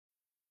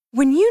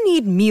When you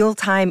need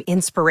mealtime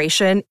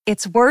inspiration,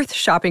 it's worth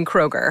shopping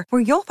Kroger,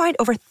 where you'll find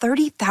over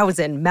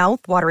 30,000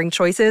 mouth-watering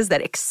choices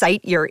that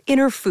excite your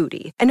inner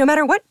foodie. And no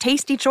matter what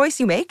tasty choice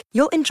you make,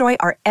 you'll enjoy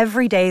our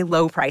everyday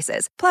low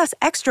prices, plus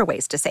extra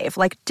ways to save,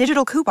 like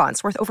digital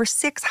coupons worth over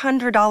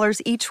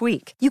 $600 each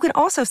week. You can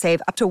also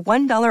save up to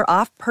 $1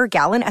 off per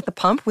gallon at the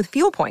pump with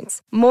fuel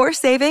points. More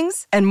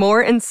savings and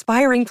more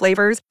inspiring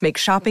flavors make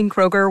shopping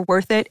Kroger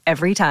worth it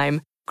every time.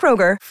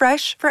 Kroger,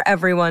 fresh for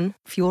everyone.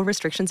 Fuel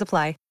restrictions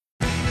apply.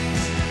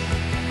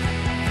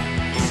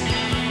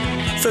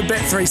 For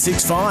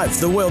Bet365,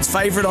 the world's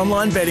favourite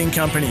online betting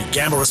company.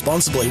 Gamble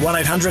responsibly.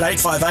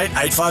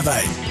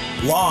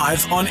 1-800-858-858.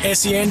 Live on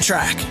SEN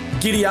Track.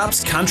 Giddy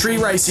Up's Country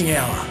Racing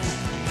Hour.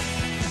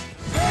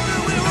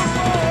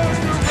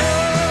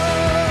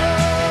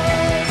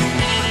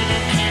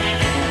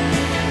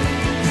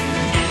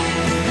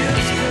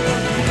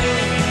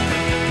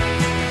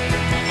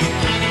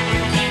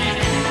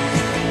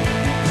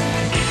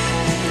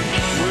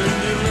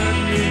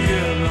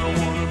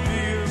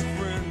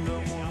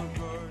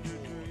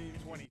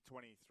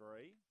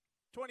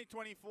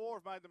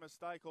 I've made the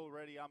mistake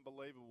already,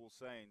 unbelievable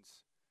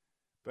scenes.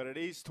 But it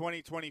is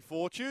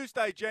 2024,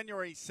 Tuesday,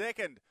 January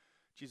 2nd.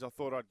 Geez, I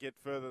thought I'd get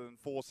further than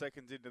 4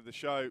 seconds into the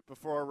show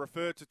before I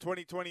refer to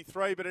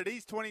 2023, but it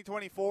is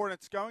 2024 and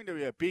it's going to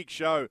be a big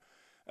show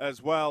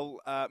as well.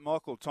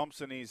 Michael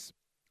Thompson has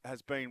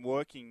been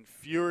working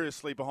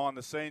furiously behind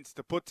the scenes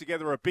to put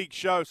together a big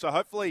show, so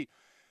hopefully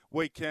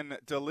we can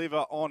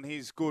deliver on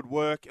his good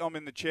work. I'm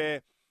in the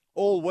chair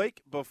all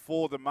week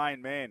before the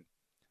main man,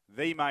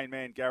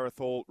 Gareth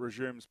Hall,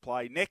 resumes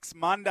play next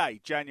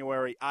Monday,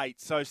 January 8th.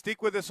 So stick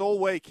with us all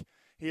week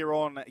here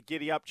on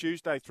Giddy Up,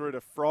 Tuesday through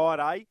to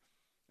Friday.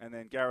 And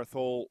then Gareth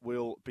Hall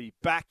will be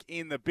back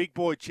in the big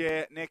boy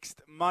chair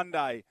next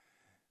Monday.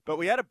 But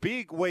we had a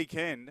big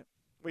weekend.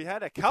 We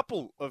had a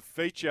couple of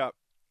feature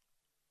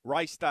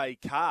race day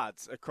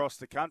cards across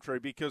the country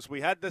because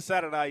we had the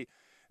Saturday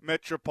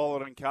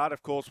Metropolitan card.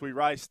 Of course, we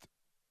raced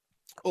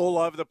all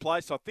over the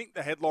place. I think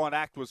the headline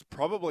act was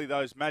probably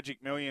those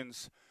Magic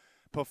Millions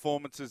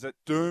performances at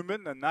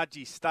Doomben, the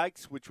Nudgy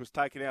Stakes, which was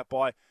taken out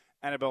by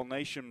Annabelle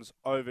Neesham's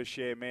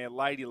overshare mare,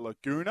 Lady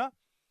Laguna.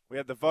 We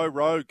had the Vo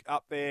Rogue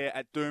up there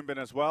at Doomben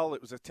as well.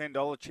 It was a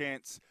 $10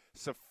 chance.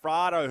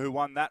 Safrado, who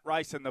won that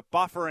race, and the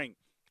Buffering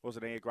was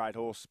an air-grade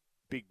horse,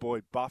 Big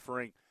Boy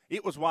Buffering.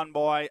 It was won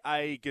by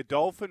a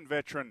Godolphin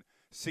veteran,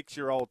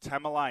 6-year-old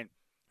Tamerlane,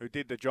 who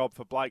did the job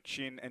for Blake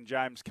Shin and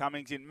James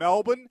Cummings. In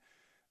Melbourne,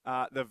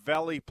 the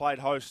Valley played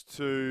host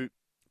to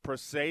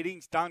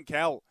proceedings.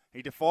 Dunkell,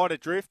 he defied a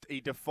drift.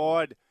 He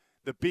defied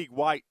the big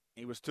weight.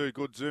 He was too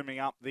good zooming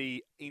up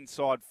the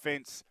inside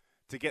fence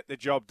to get the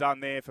job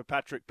done there for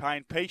Patrick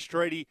Payne. Peace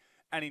Treaty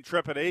and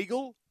Intrepid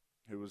Eagle,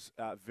 who was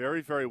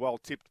very, very well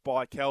tipped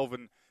by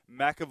Kelvin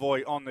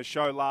McAvoy on the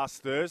show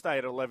last Thursday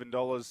at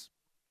 $11,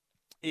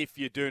 if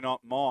you do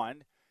not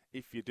mind.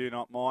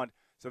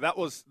 So that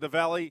was the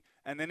Valley.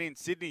 And then in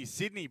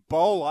Sydney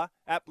Bowler,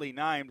 aptly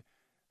named,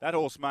 that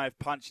horse may have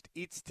punched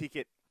its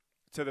ticket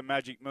to the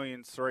Magic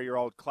Millions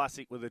 3-year-old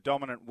Classic with a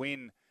dominant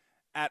win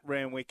at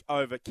Randwick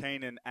over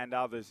Keenan and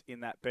others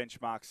in that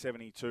benchmark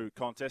 72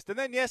 contest. And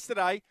then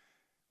yesterday,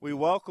 we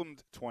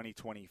welcomed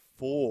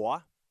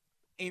 2024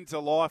 into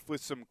life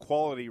with some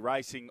quality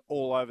racing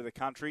all over the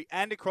country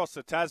and across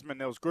the Tasman.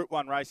 There was Group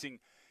 1 racing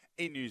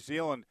in New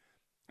Zealand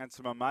and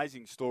some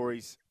amazing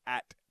stories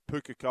at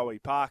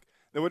Pukekohe Park.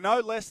 There were no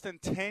less than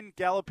 10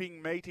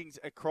 galloping meetings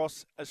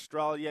across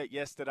Australia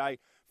yesterday.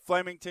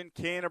 Flemington,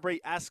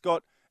 Canterbury,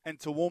 Ascot and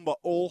Toowoomba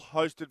all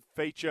hosted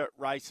feature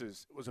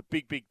races. It was a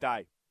big, big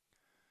day.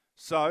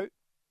 So,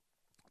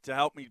 to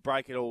help me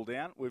break it all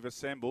down,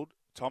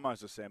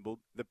 Tomo's assembled,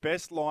 the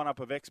best lineup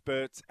of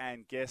experts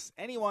and guests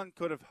anyone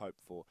could have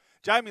hoped for.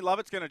 Jamie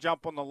Lovett's going to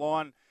jump on the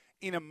line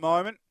in a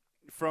moment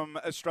from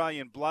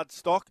Australian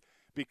Bloodstock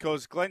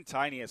because Glenn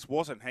Tanius,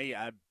 wasn't he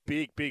a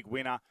big, big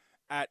winner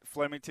at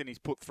Flemington? He's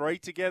put 3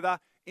 together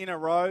in a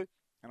row,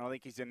 and I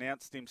think he's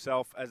announced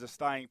himself as a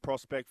staying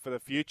prospect for the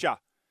future,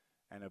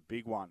 and a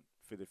big one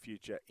for the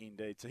future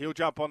indeed. So he'll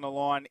jump on the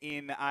line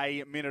in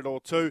a minute or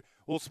two.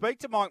 We'll speak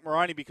to Mike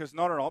Moroney because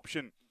Not an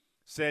Option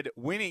said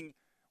winning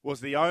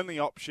was the only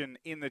option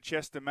in the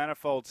Chester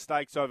Manifold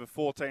Stakes over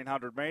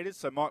 1,400 metres.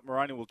 So Mike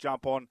Moroney will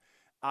jump on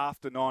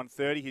after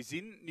 9:30. He's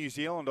in New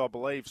Zealand, I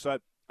believe. So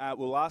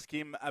we'll ask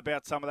him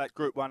about some of that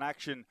Group 1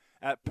 action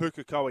at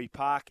Pukekohe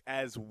Park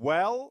as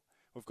well.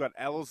 We've got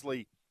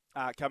Ellerslie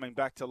coming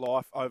back to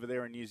life over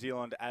there in New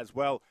Zealand as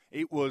well.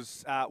 It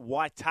was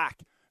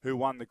Waitak who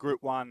won the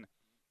Group 1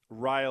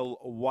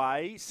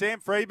 Railway. Sam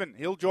Freedman,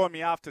 he'll join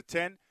me after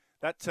 10.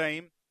 That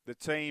team, the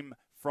team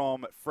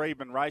from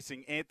Freedman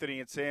Racing,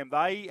 Anthony and Sam,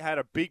 they had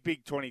a big,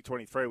 big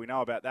 2023. We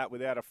know about that,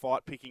 without a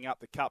fight, picking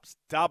up the Cups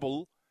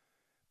double.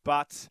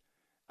 But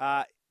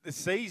the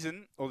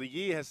season, or the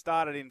year, has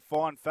started in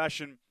fine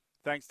fashion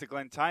thanks to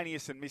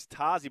Glentanius and Miss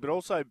Tarzi, but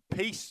also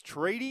Peace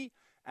Treaty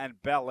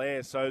and Bel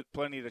Air. So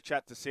plenty to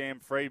chat to Sam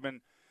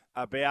Freedman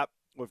about.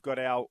 We've got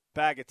our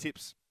bag of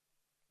tips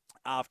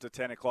after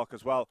 10 o'clock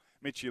as well.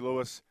 Mitchie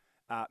Lewis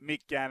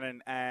Mick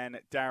Gannon and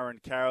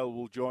Darren Carroll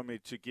will join me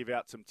to give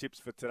out some tips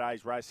for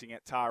today's racing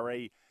at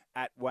Taree,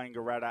 at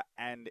Wangaratta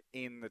and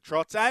in the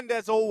trots. And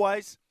as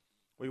always,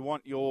 we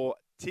want your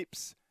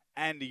tips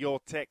and your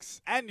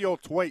texts and your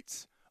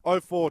tweets.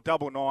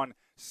 0499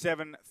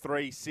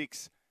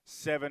 736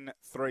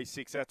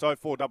 736. That's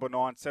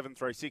 0499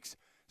 736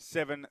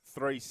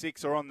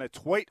 736, or on the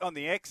tweet on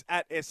the X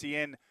at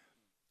SEN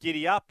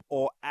Giddy Up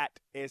or at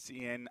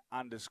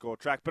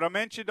SEN_track. But I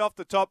mentioned off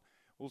the top,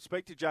 we'll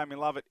speak to Jamie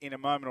Lovett in a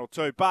moment or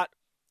two, but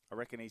I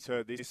reckon he's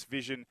heard this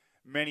vision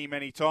many,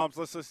 many times.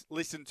 Let's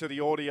listen to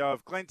the audio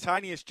of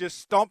Glentanius just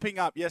stomping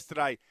up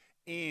yesterday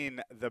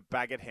in the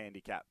Bagot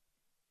Handicap.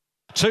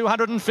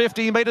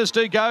 250 metres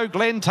to go.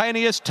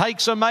 Glentanius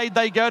takes a maid.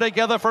 They go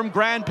together from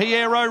Grand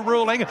Piero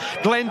ruling.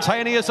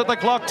 Glentanius at the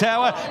clock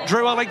tower.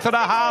 Drew a length and a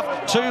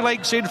half. 2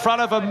 lengths in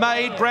front of a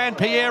maid. Grand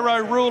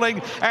Piero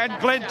ruling. And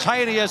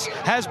Glentanius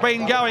has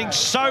been going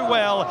so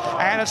well.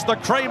 And it's the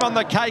cream on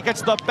the cake.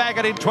 It's the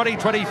Bagot in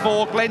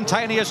 2024.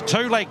 Glentanius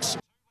 2 lengths.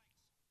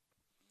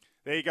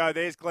 There you go.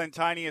 There's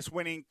Glentanius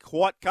winning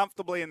quite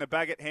comfortably in the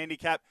Bagot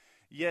Handicap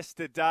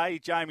yesterday.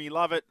 Jamie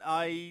Lovett,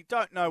 I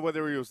don't know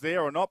whether he was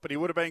there or not, but he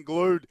would have been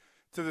glued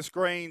to the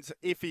screens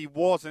if he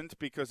wasn't,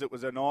 because it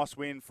was a nice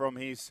win from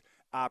his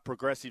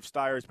progressive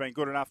stayer. He's been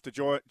good enough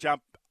to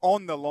jump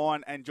on the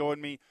line and join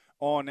me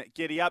on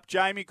Giddy Up.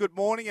 Jamie, good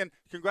morning and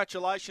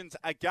congratulations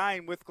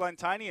again with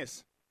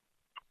Glentanius.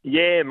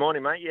 Yeah,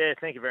 morning, mate. Yeah,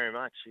 thank you very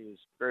much. He was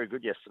very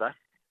good yesterday.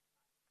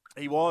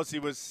 He was.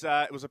 It was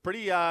a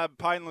pretty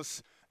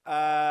painless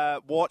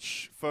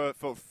watch for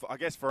I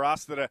guess for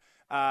us that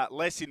are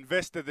less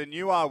invested than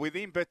you are with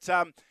him. But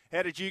how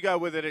did you go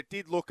with it? It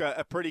did look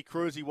a pretty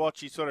cruisy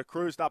watch. He sort of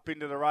cruised up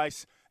into the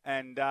race,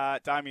 and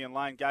Damien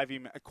Lane gave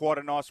him quite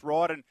a nice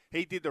ride, and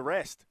he did the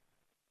rest.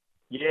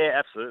 Yeah,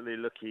 absolutely.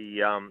 Look,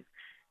 he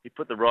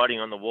put the writing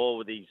on the wall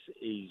with his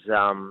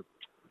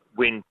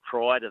win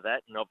prior to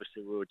that, and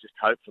obviously we were just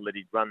hopeful that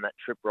he'd run that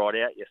trip right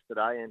out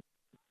yesterday, and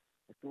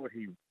I thought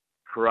he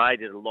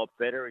paraded a lot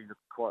better. He looked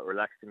quite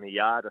relaxed in the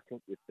yard. I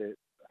think it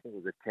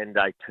was a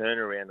 10-day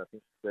turnaround. I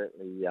think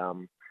certainly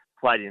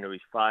played into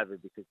his favour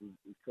because he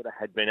sort of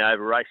had been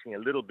over-racing a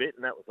little bit,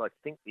 and that was, I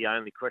think, the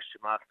only question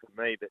mark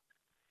for me. But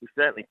he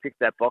certainly ticked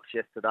that box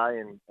yesterday,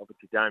 and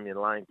obviously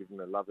Damien Lane gave him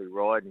a lovely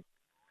ride, and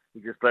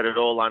he just let it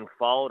all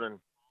unfold, and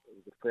it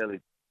was a fairly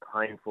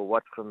painful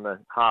watch from the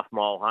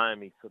half-mile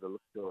home. He sort of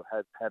looked to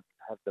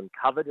have them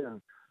covered,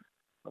 and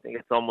I think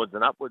it's onwards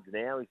and upwards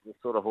now. He's the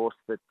sort of horse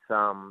that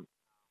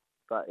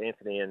but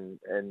Anthony and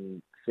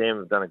Sam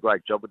have done a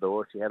great job with the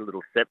horse. He had a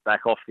little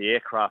setback off the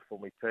aircraft when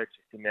we purchased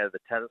him out of the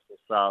Tattersall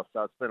sale.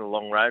 So it's been a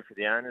long road for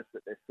the owners,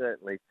 but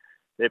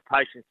their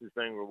patience is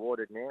being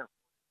rewarded now.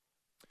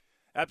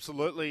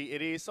 Absolutely,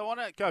 it is. So I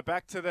want to go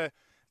back to the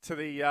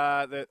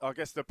I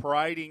guess the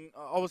parading.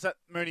 I was at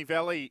Moonee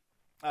Valley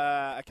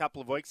a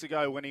couple of weeks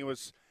ago when he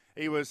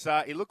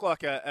looked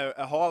like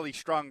a highly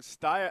strung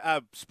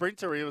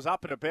sprinter. He was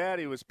up and about.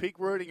 He was pig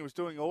rooting. He was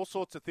doing all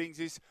sorts of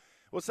things.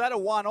 Was that a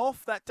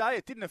one-off that day?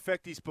 It didn't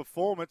affect his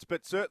performance,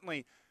 but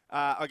certainly,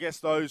 I guess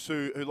those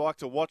who like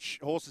to watch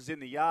horses in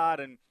the yard,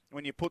 and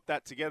when you put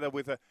that together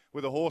with a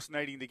horse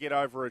needing to get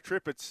over a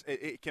trip,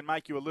 it can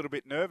make you a little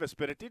bit nervous.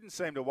 But it didn't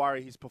seem to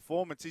worry his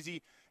performance. Is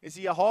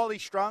he a highly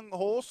strung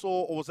horse,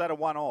 or was that a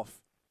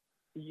one-off?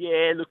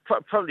 Yeah, look,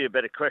 probably a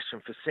better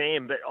question for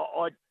Sam. But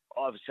I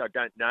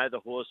don't know the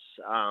horse,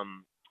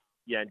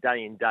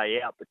 day in, day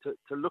out. But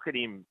to look at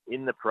him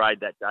in the parade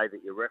that day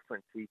that you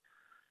referenced, he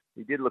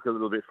did look a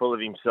little bit full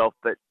of himself,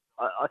 but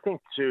I think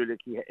too, look,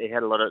 he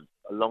had a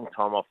long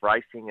time off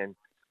racing, and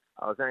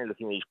I was only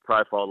looking at his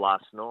profile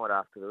last night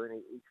after the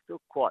win. He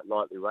still quite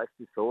lightly raced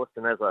his horse,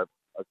 and as I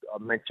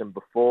mentioned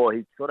before,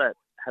 he sort of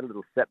had a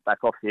little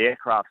setback off the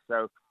aircraft,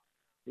 so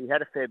he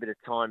had a fair bit of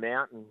time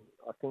out, and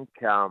I think,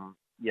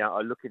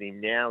 I look at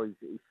him now,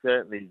 he's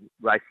certainly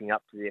racing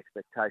up to the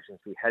expectations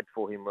we had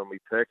for him when we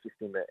purchased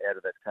him out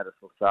of that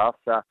Tattersall sale.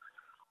 So,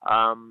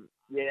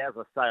 as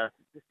I say, I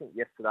just think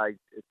yesterday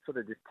it sort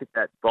of just ticked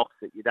that box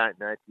that you don't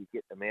know till you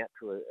get them out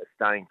to a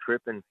staying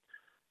trip. And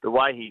the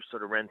way he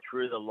sort of ran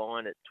through the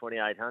line at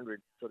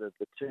 2,800, sort of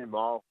the 2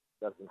 mile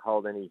doesn't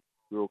hold any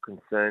real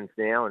concerns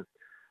now. And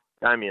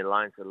Damien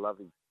Lane's a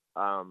lovely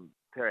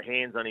pair of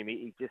hands on him.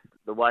 He just,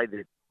 the way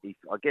that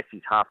I guess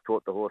he's half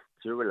taught the horse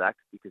to relax,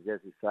 because as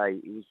you say,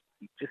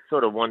 he just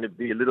sort of wanted to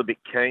be a little bit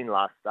keen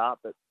last start,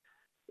 but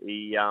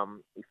he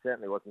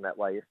certainly wasn't that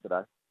way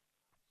yesterday.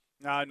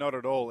 No, not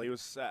at all. He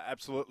was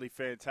absolutely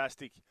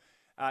fantastic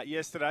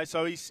yesterday.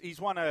 So he's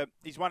won a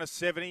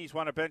 70. He's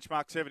won a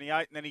benchmark 78,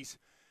 and then he's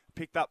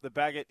picked up the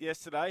Bagot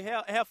yesterday.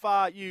 How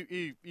far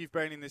you've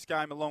been in this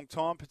game a long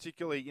time,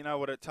 particularly you know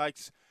what it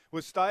takes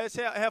with stayers.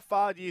 How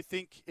far do you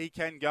think he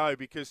can go?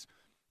 Because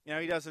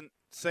he doesn't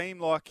seem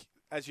like,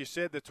 as you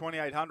said, the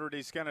 2,800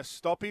 is going to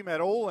stop him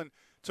at all, and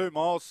 2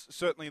 miles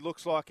certainly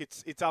looks like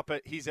it's up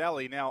at his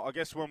alley. Now, I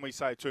guess when we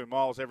say 2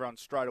 miles, everyone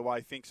straight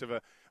away thinks of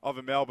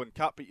a Melbourne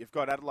Cup, but you've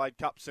got Adelaide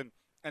Cups and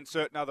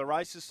certain other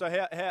races.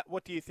 So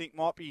what do you think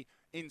might be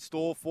in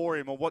store for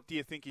him, or what do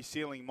you think his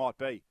ceiling might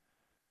be?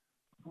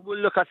 Well,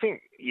 look, I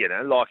think,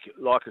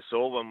 like us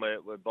all, when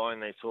we're buying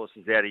these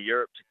horses out of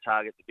Europe to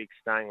target the big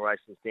staying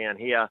races down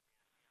here,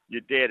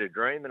 you dare to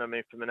dream. And I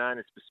mean, from an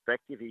owner's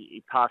perspective,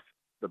 he passed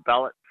the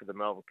ballot for the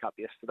Melbourne Cup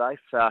yesterday.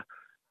 So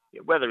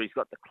whether he's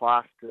got the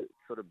class to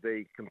sort of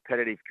be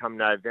competitive come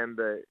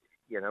November,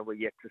 we're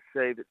yet to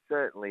see. But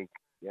certainly,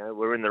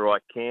 we're in the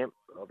right camp.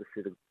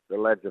 Obviously, the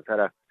lads have had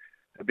a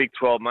big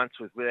 12 months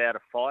without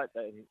a fight.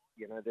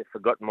 They've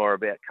forgotten more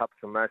about cups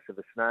than most of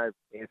us know.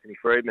 Anthony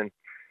Freedman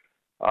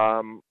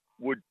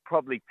would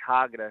probably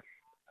target us.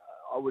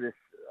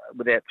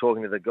 Without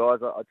talking to the guys,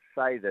 I'd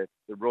say that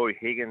the Roy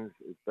Higgins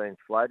has been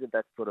floated.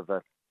 That's sort of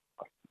I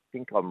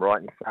think I'm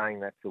right in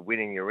saying that's a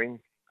winning you're in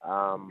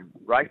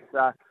race.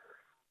 I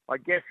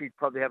guess he'd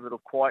probably have a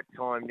little quiet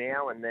time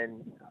now, and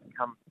then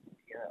come,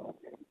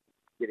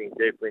 getting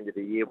deeper into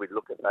the year, we'd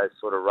look at those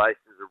sort of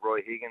races of Roy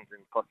Higgins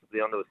and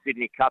possibly onto a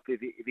Sydney Cup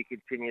if he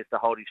continues to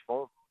hold his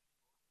form.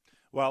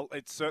 Well,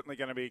 it's certainly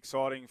going to be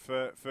exciting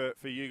for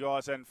you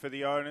guys and for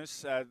the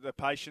owners. The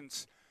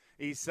patience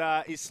is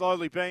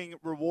slowly being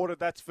rewarded,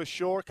 that's for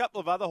sure. A couple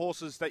of other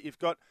horses that you've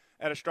got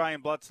at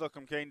Australian Bloodstock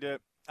I'm keen to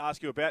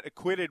ask you about.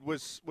 Acquitted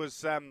was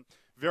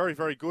very,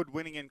 very good,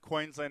 winning in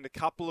Queensland a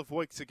couple of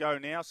weeks ago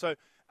now. So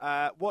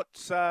what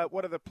are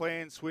the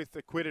plans with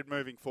Acquitted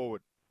moving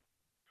forward?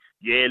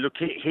 Yeah, look,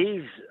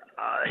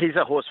 he's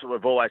a horse that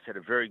we've always had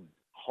a very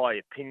high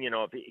opinion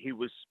of.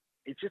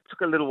 It just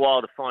took a little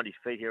while to find his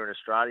feet here in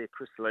Australia.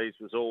 Chris Lees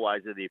was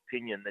always of the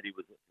opinion that he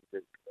was a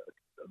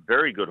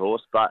very good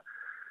horse, but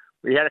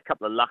we had a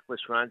couple of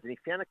luckless runs, and he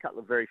found a couple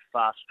of very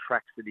fast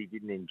tracks that he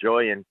didn't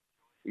enjoy, and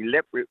he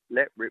let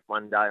rip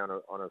one day on a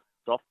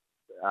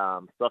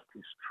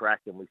softish track,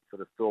 and we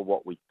sort of saw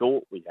what we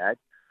thought we had.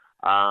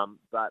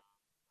 But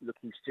look,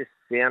 he's just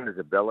sound as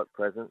a bell at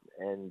present,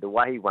 and the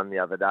way he won the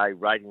other day,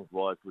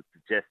 ratings-wise, would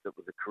suggest it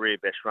was a career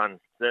best run,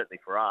 certainly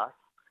for us.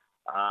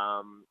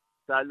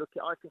 So, look,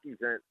 I think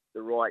he's earned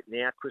the right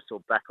now. Chris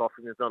will back off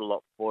him. There's not a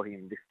lot for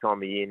him this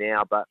time of year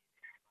now, but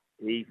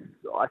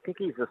I think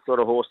he's the sort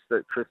of horse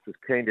that Chris was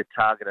keen to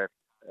target a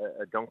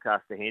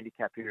Doncaster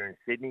handicap here in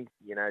Sydney.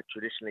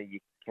 Traditionally you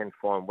can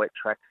find wet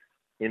tracks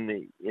in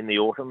the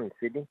autumn in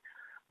Sydney.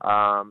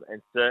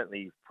 And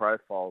certainly his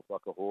profile's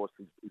like a horse.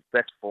 His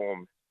best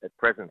form at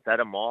present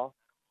at a mile.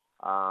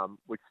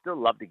 We'd still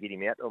love to get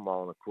him out to a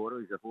mile and a quarter.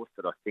 He's a horse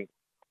that I think,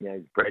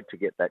 he's bred to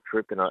get that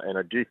trip. And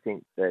I do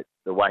think that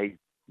the way he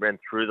ran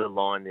through the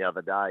line the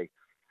other day,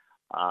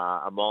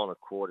 a mile and a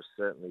quarter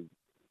certainly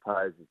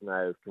poses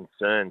no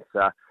concern.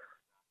 So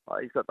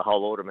he's got the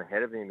whole autumn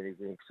ahead of him, and he's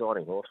an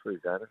exciting horse for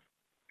his owners.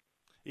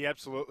 He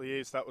absolutely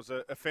is. That was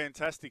a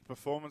fantastic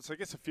performance. I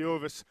guess a few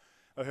of us,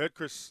 I heard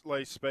Chris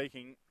Lee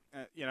speaking,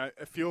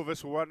 a few of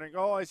us were wondering,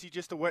 is he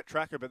just a wet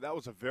tracker? But that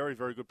was a very,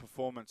 very good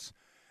performance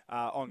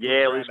on he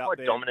was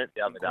quite dominant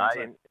the other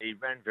day, and he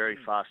ran very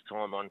fast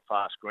time on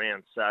fast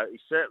ground. So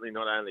he's certainly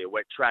not only a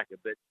wet tracker,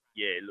 but,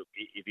 look,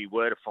 if he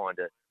were to find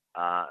a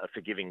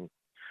forgiving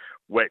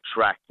wet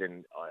track,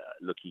 then,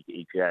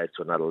 he goes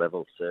to another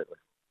level, certainly.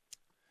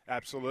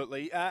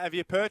 Absolutely. Have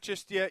you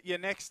purchased your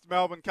next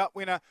Melbourne Cup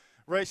winner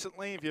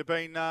recently? Have you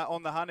been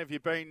on the hunt? Have you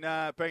been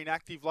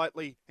active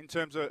lately in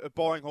terms of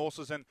buying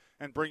horses and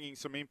bringing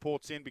some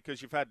imports in,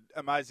 because you've had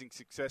amazing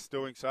success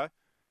doing so?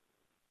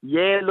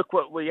 Yeah, look,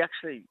 we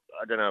actually,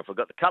 I don't know if I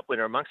got the Cup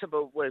winner amongst it,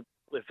 but we've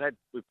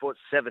bought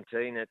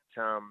 17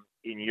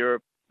 in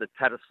Europe, the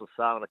Tattersall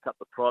sale, and a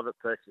couple of private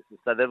purchases.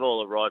 So they've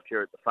all arrived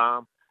here at the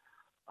farm.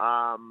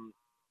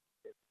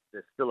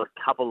 There's still a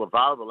couple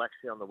available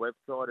actually on the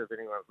website if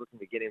anyone's looking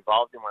to get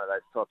involved in one of those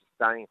types of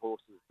staying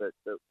horses that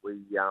we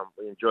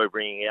enjoy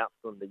bringing out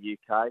from the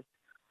UK.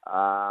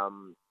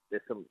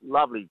 There's some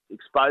lovely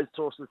exposed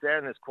horses there,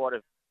 and there's quite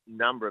a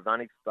number of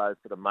unexposed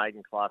sort of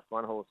maiden Class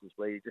 1 horses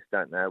where you just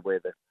don't know where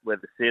the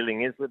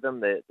ceiling is with them.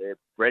 They're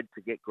bred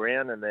to get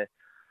ground, and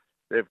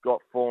they've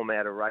got form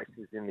out of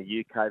races in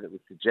the UK that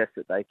would suggest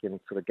that they can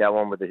sort of go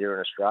on with it here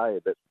in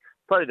Australia. But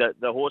probably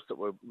the horse that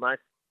we're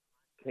most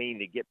keen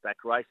to get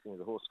back racing is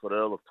a horse called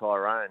Earl of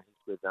Tyrone.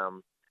 He's with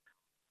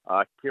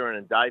Kieran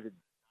and David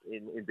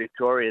in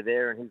Victoria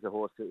there, and he's a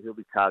horse that he'll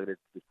be targeted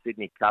to the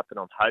Sydney Cup, and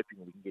I'm hoping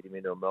we can get him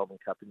into a Melbourne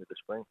Cup into the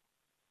spring.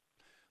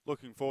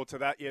 Looking forward to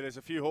that. Yeah, there's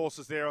a few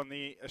horses there on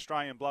the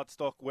Australian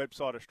Bloodstock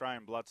website,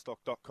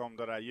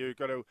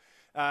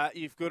 australianbloodstock.com.au.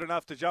 You've good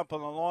enough to jump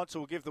on the line, so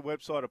we'll give the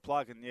website a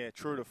plug. And yeah,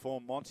 true to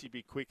form, Monty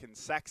Be Quick and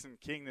Saxon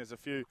King. There's a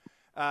few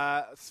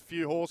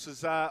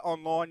horses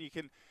online you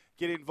can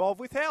get involved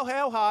with.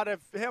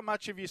 How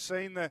much have you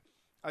seen the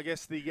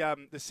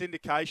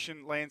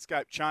syndication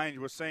landscape change?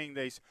 We're seeing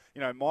these,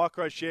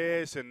 micro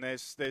shares, and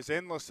there's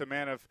endless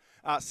amount of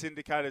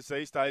syndicators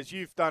these days.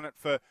 You've done it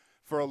for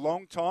a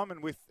long time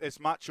and with as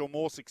much or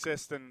more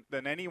success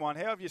than anyone.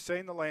 How have you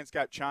seen the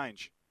landscape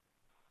change?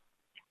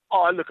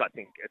 Oh, look, I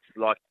think it's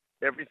like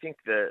everything.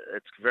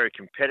 It's very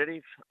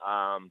competitive.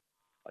 I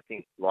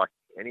think like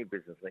any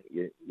business,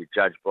 you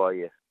judge by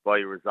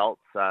your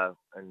results,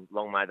 and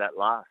long may that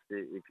last.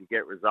 If you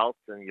get results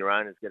and your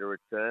owners get a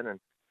return, and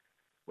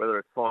whether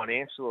it's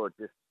financial or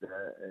just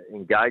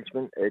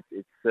engagement,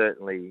 it's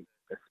certainly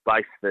a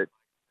space that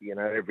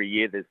every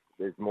year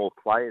there's more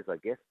players, I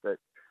guess, but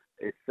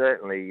it's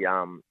certainly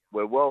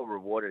we're well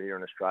rewarded here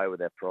in Australia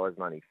with our prize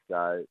money.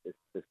 So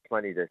there's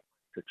plenty to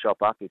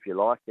chop up, if you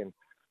like. And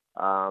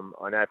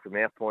I know from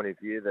our point of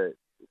view that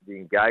the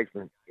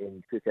engagement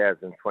in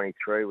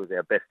 2023 was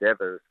our best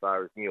ever as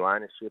far as new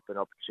ownership and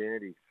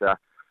opportunities. So,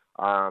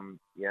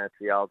 it's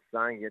the old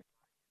saying,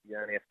 you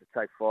only have to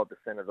take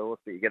 5% of the horse,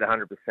 but you get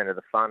 100% of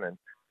the fun. And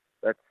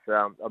that's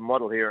a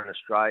model here in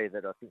Australia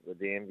that I think we're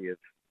the envy of,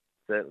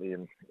 certainly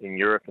in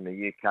Europe and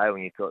the UK.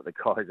 When you talk to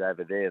the guys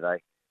over there,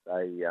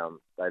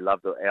 they love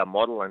our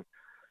model. And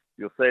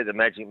you'll see the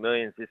Magic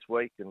Millions this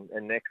week and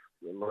next,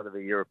 a lot of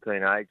the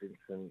European agents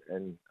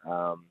and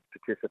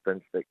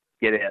participants that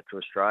get out to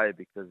Australia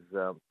because,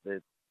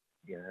 they're,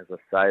 as I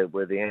say,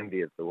 we're the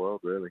envy of the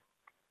world, really.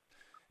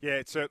 Yeah,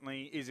 it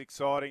certainly is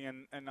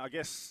exciting, and I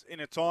guess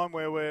in a time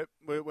where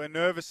we're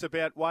nervous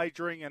about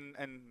wagering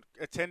and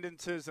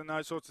attendances and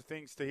those sorts of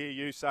things, to hear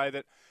you say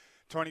that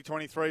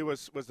 2023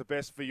 was the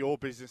best for your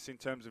business in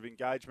terms of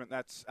engagement,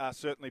 that's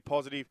certainly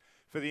positive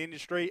for the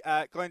industry.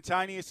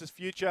 Glentanius'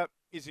 future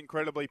is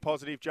incredibly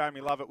positive.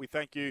 Jamie Lovett, we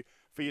thank you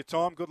for your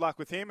time. Good luck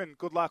with him and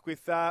good luck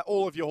with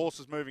all of your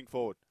horses moving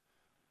forward.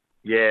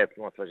 Yeah,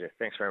 my pleasure.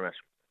 Thanks very much.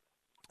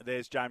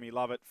 There's Jamie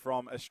Lovett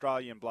from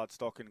Australian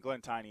Bloodstock, and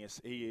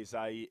Glentanius, he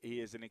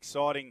is an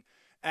exciting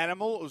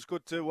animal. It was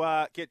good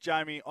to get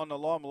Jamie on the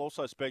line. We'll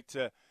also speak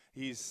to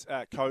his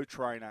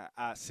co-trainer,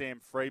 Sam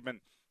Friedman,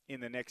 in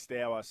the next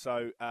hour.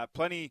 So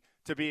plenty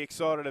to be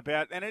excited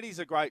about. And it is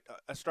a great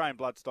Australian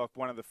Bloodstock,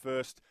 one of the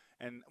first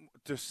and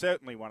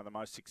certainly one of the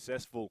most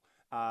successful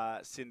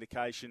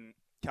syndication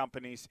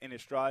companies in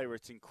Australia.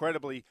 It's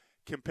incredibly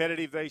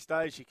competitive these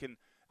days. You can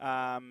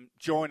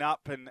join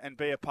up and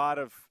be a part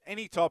of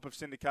any type of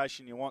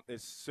syndication you want.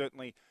 There's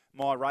certainly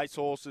My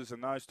Racehorses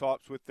and those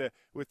types with the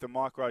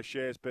micro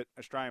shares, but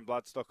Australian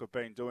Bloodstock have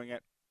been doing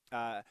it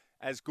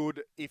as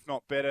good, if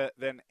not better,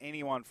 than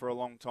anyone for a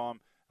long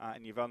time.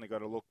 And you've only got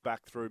to look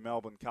back through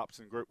Melbourne Cups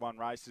and Group 1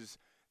 races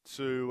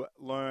to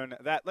learn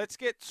that. Let's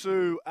get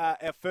to our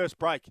first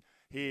break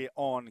here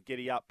on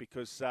Giddy Up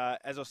because,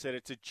 as I said,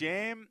 it's a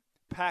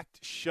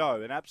jam-packed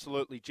show, an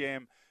absolutely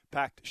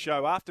jam-packed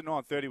show. After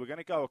 9:30, we're going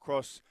to go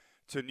across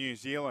to New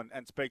Zealand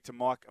and speak to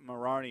Mike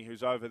Maroney,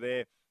 who's over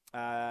there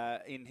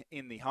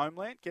in the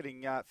homeland,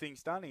 getting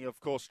things done. He, of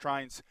course,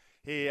 trains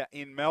here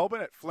in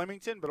Melbourne at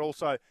Flemington, but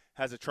also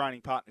has a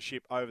training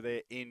partnership over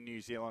there in New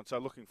Zealand. So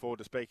looking forward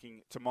to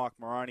speaking to Mike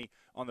Maroney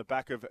on the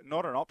back of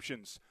Not an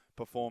Options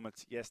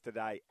performance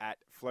yesterday at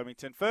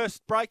Flemington.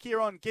 First break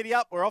here on Giddy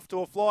Up. We're off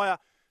to a flyer.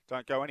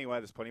 Don't go anywhere.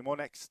 There's plenty more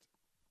next.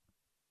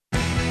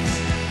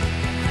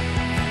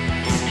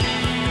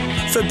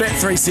 For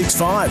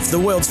Bet365, the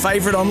world's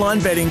favourite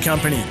online betting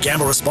company.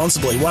 Gamble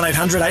responsibly.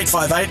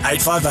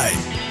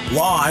 1-800-858-858.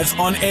 Live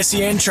on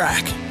SEN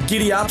Track.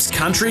 Giddy Up's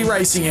Country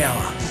Racing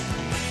Hour.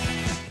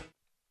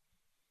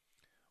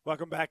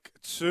 Welcome back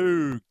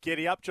to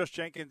Giddy Up. Josh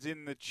Jenkins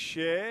in the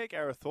chair.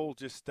 Gareth Hall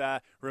just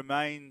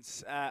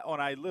remains on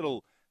a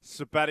little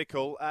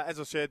sabbatical. As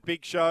I said,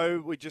 big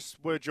show. We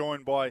just were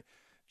joined by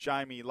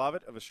Jamie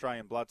Lovett of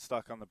Australian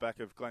Bloodstock on the back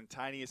of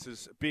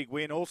Glentanius' big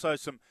win. Also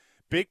some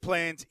big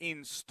plans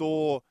in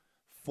store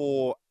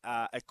for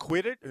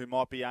Acquitted, who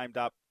might be aimed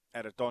up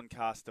at a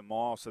Doncaster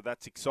mile. So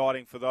that's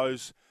exciting for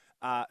those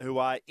who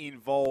are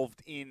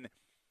involved in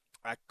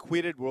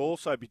Acquitted. We'll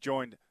also be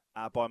joined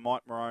by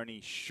Mike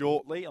Maroney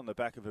shortly on the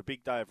back of a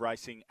big day of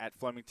racing at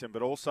Flemington,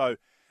 but also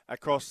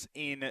across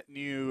in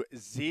New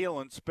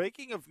Zealand.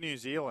 Speaking of New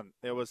Zealand,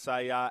 there was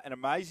an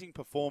amazing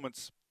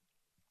performance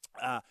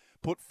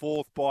put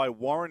forth by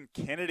Warren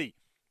Kennedy,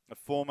 a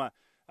former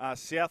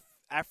South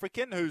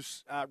African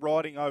who's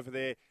riding over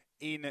there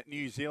in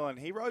New Zealand.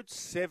 He rode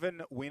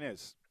 7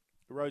 winners.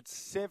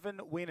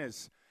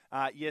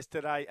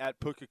 Yesterday at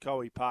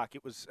Pukekohe Park.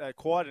 It was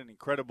quite an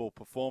incredible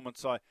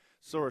performance. I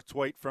saw a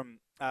tweet from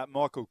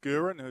Michael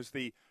Gurin, who's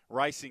the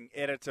racing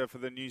editor for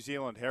the New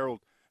Zealand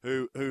Herald,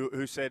 who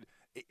said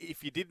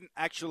if you didn't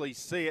actually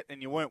see it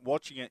and you weren't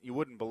watching it, you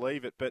wouldn't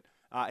believe it. But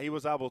he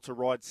was able to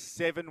ride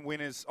 7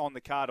 winners on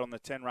the card, on the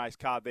 10-race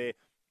card there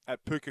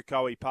at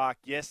Pukekohe Park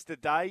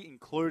yesterday,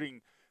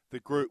 including the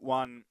Group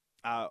 1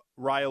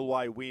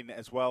 railway win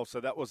as well.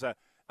 So that was a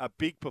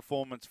big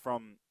performance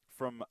from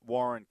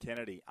Warren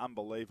Kennedy.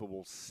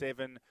 Unbelievable.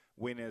 7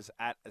 winners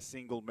at a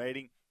single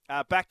meeting.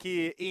 Back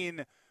here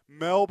in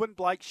Melbourne,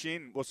 Blake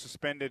Shin was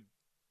suspended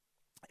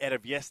out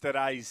of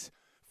yesterday's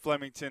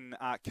Flemington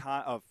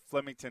card.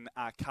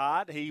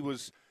 He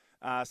was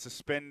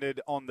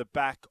suspended on the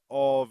back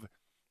of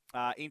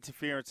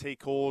interference he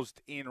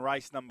caused in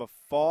race number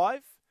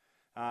 5.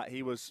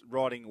 He was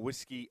riding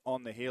Whiskey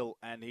on the Hill,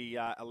 and he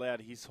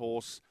allowed his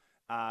horse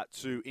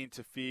to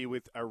interfere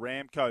with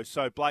Aramco.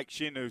 So Blake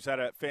Shin, who's had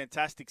a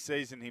fantastic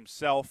season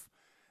himself,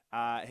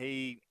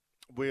 he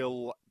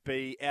will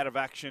be out of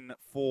action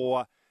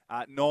for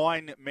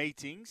 9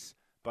 meetings,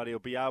 but he'll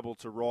be able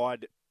to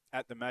ride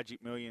at the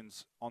Magic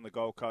Millions on the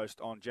Gold Coast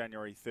on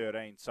January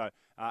 13. So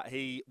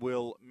he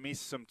will miss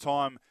some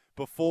time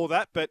before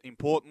that, but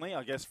importantly,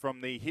 I guess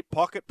from the hip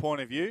pocket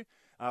point of view,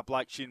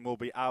 Blake Shin will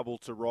be able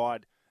to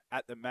ride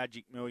at the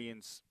Magic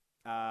Millions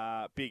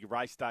big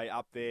race day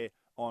up there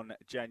on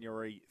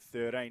January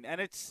 13.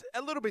 And it's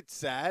a little bit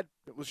sad.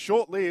 It was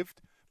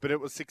short-lived, but it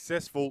was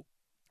successful.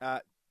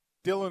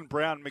 Dylan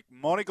Brown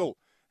McMonigal,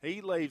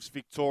 he leaves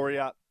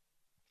Victoria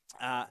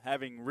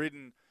having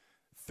ridden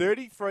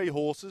 33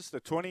 horses,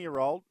 the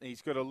 20-year-old.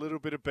 He's got a little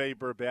bit of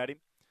Bieber about him.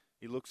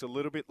 He looks a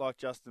little bit like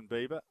Justin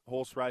Bieber,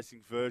 horse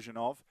racing version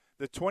of.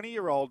 The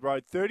 20-year-old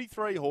rode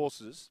 33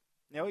 horses.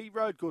 Now, he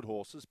rode good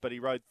horses, but he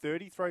rode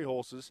 33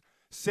 horses,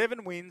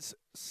 7 wins,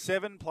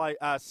 7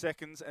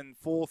 seconds, and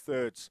 4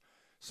 thirds.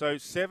 So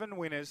 7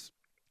 winners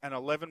and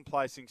 11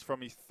 placings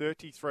from his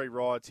 33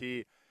 rides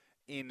here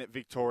in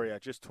Victoria,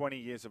 just 20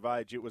 years of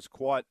age. It was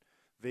quite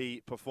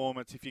the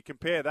performance. If you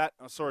compare that,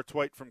 I saw a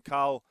tweet from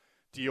Carl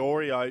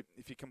Diorio.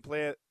 If you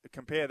compare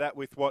that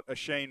with what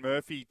Oisin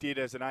Murphy did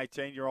as an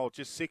 18-year-old,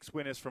 just 6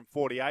 winners from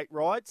 48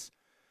 rides,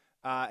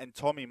 and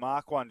Tommy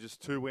Mark won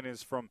just 2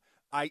 winners from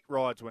 8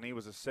 rides when he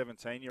was a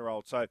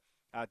 17-year-old. So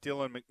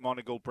Dylan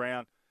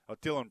Brown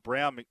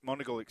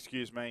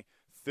McMonigal,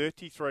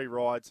 33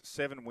 rides,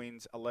 7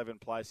 wins, 11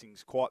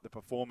 placings. Quite the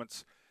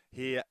performance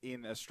here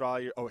in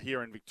Australia, or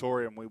here in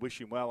Victoria, and we wish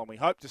him well, and we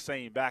hope to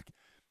see him back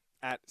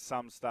at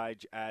some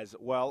stage as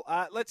well.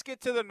 Let's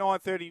get to the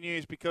 9:30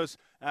 news, because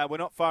we're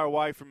not far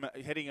away from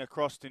heading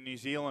across to New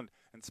Zealand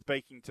and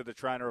speaking to the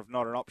trainer of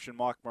Not an Option,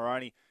 Mike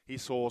Moroney.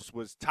 His horse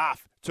was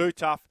tough, too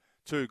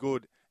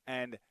good,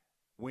 and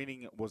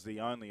winning was the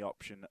only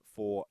option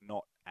for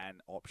Not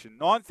an Option.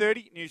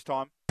 9:30 news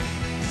time.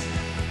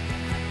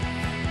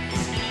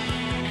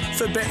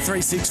 For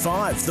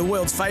Bet365, the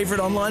world's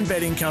favourite online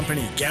betting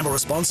company. Gamble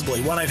responsibly.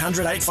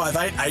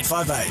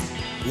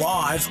 1-800-858-858.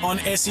 Live on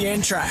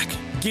SEN Track.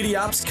 Giddy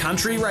Up's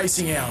Country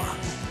Racing Hour.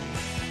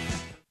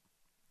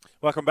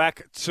 Welcome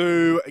back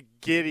to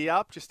Giddy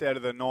Up. Just out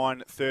of the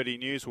 9:30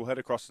 news, we'll head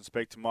across and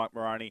speak to Mike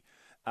Moroney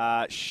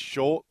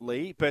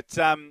shortly. But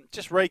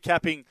just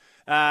recapping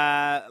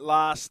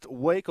last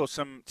week, or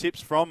some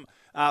tips from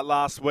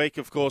last week,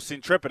 of course,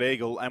 Intrepid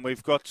Eagle, and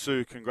we've got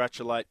to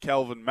congratulate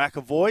Kelvin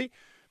McAvoy.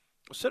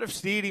 Sort of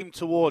steered him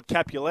toward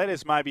Capulet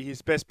as maybe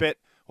his best bet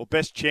or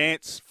best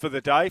chance for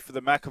the day for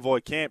the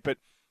McAvoy camp, but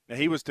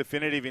he was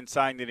definitive in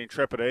saying that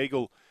Intrepid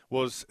Eagle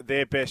was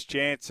their best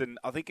chance, and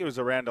I think it was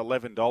around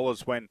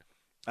 $11 when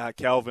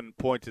Kelvin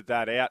pointed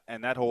that out,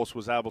 and that horse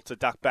was able to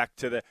duck back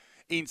to the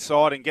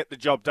inside and get the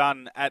job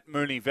done at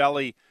Moonee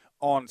Valley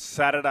on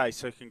Saturday.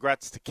 So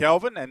congrats to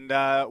Kelvin, and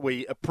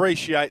we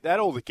appreciate that.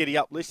 All the Giddy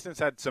Up listeners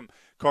had some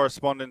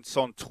correspondence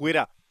on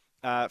Twitter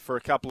for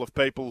a couple of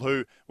people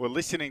who were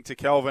listening to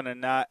Kelvin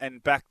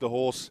and backed the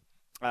horse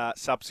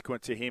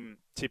subsequent to him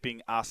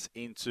tipping us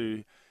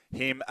into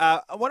him.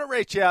 I want to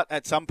reach out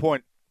at some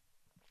point.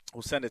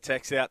 We'll send a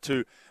text out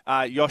to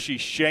Yoshi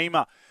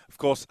Shima. Of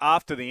course,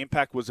 after the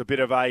impact was a bit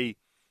of a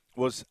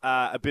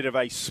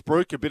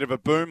spruik, a bit of a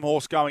boom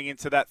horse going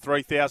into that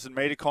 3,000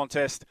 metre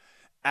contest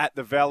at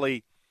the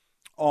Valley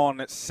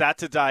on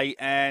Saturday,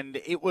 and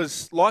it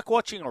was like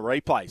watching a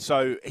replay.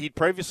 So he'd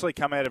previously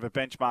come out of a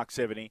benchmark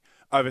 70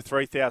 over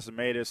 3,000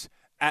 metres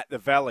at the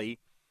Valley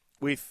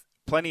with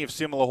plenty of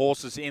similar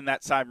horses in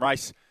that same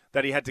race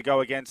that he had to go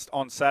against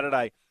on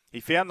Saturday.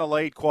 He found the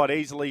lead quite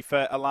easily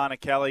for Alana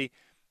Kelly.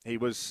 He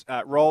was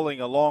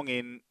rolling along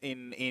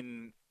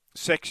in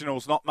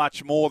sectionals, not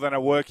much more than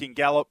a working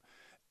gallop,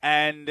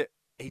 and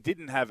he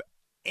didn't have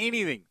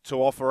anything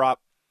to offer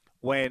up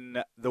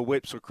when the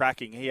whips were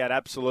cracking. He had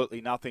absolutely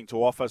nothing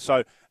to offer.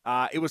 So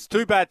it was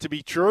too bad to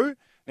be true.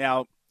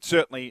 Now,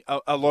 certainly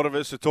a lot of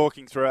us are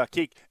talking through our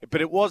kick,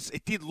 but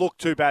it did look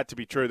too bad to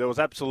be true. There was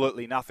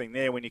absolutely nothing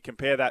there when you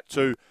compare that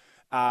to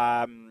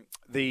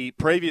the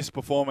previous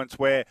performance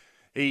where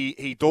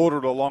he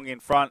dawdled along in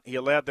front. He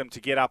allowed them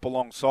to get up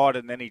alongside,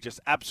 and then he just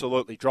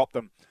absolutely dropped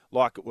them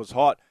like it was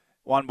hot.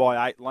 Won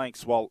by 8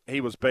 lengths while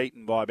he was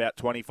beaten by about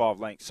 25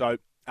 lengths. So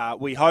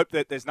we hope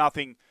that there's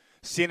nothing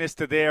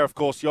sinister there. Of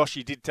course,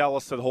 Yoshi did tell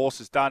us that the horse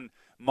has done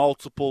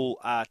multiple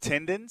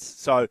tendons,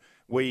 so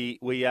we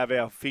have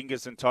our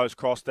fingers and toes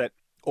crossed that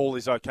all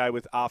is okay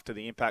with after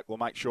the impact. We'll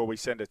make sure we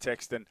send a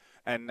text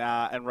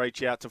and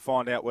reach out to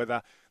find out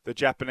whether the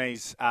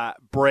Japanese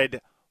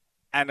bred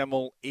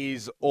animal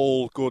is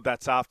all good.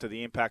 That's after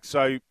the impact.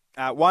 So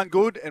one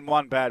good and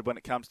one bad when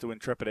it comes to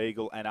Intrepid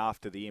Eagle and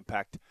after the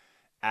impact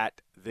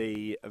at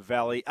the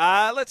Valley.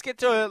 Let's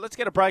get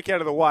a break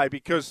out of the way,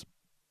 because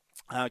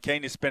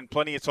keen to spend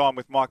plenty of time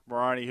with Mike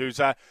Moroney, who's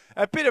a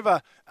bit of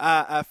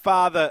a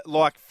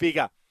father-like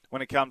figure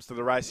when it comes to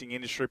the racing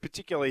industry,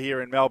 particularly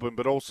here in Melbourne,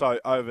 but also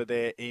over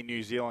there in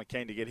New Zealand.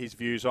 Keen to get his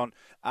views on.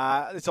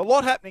 There's a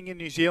lot happening in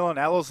New Zealand.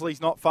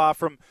 Ellersley's not far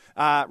from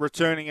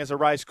returning as a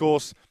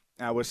racecourse.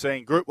 We're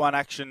seeing Group 1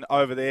 action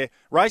over there.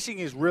 Racing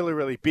is really,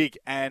 really big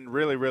and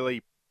really,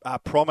 really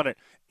prominent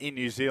in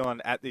New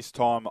Zealand at this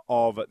time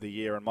of the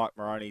year, and Mike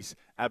Moroney's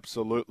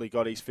absolutely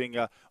got his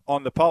finger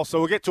on the pulse. So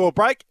we'll get to a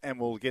break, and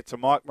we'll get to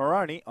Mike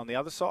Moroney on the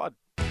other side.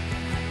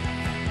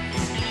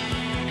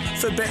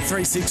 For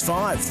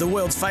Bet365, the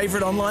world's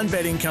favourite online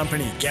betting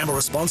company. Gamble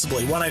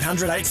responsibly.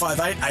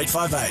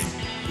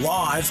 1-800-858-858.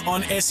 Live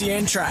on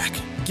SEN Track.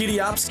 Giddy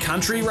Up's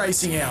Country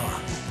Racing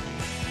Hour.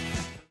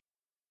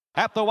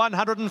 At the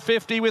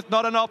 150 with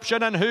Not an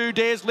Option, and Who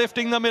Dares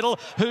lifting the middle.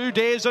 Who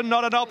Dares and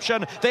Not an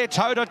Option. They're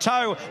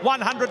toe-to-toe.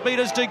 100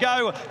 metres to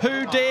go.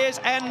 Who Dares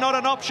and Not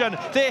an Option.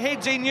 Their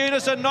heads in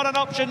unison. Not an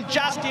Option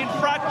just in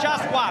front,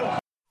 just one.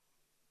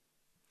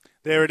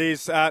 There it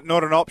is,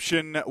 Not an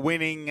Option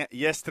winning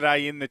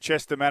yesterday in the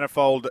Chester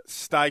Manifold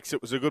Stakes.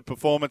 It was a good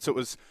performance. It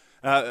was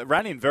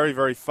ran in very,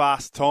 very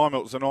fast time.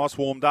 It was a nice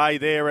warm day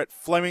there at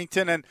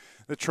Flemington, and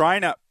the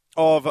trainer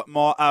of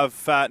Not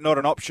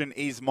an Option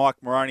is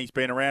Mike Moroney. He's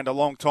been around a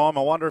long time.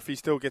 I wonder if he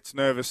still gets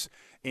nervous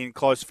in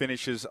close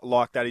finishes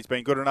like that. He's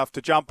been good enough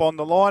to jump on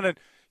the line and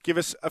give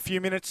us a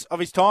few minutes of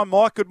his time.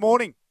 Mike, good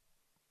morning.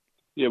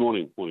 Yeah,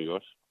 morning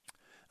guys.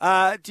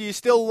 Do you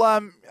still,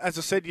 as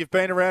I said, you've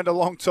been around a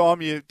long time.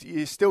 Do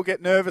you still get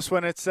nervous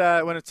when it's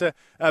a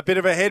bit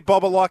of a head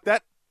bobber like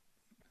that?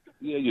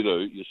 Yeah, you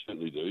do. You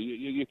certainly do.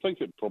 You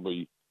think it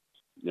probably,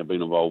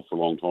 been involved for a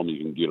long time,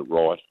 you can get it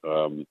right.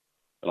 And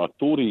I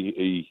thought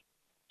he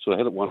sort of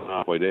had it one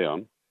halfway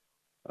down,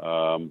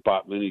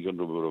 but then he got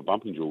into a bit of a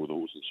bumping jaw with the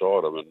horse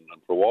inside him, and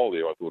for a while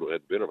there I thought it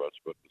had better of us,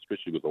 but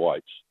especially with the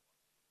weights.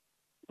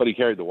 But he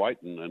carried the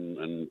weight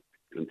and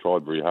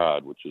tried very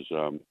hard, which is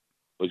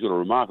he's got a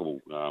remarkable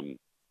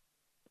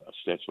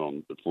stats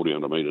on at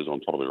 1,400 metres on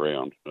top of the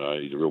ground.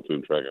 He's a real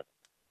firm tracker.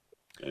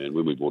 And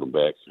when we brought him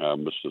back,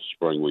 Mr.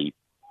 Spring, we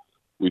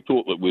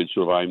thought that we'd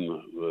sort of aim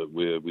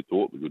where we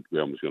thought the good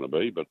ground was going to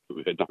be, but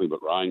we had nothing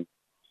but rain.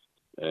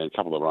 And a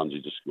couple of runs he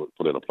just got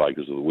put out of play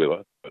because of the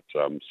weather. But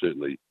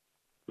certainly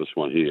this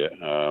one here,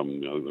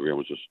 the ground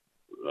was just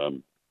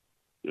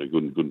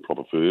good and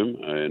proper firm,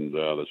 and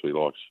that's what he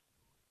likes.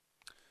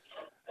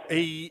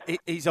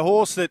 He's a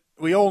horse that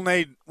we all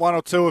need one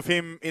or two of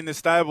him in the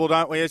stable,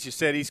 don't we? As you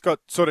said, he's got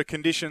sort of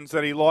conditions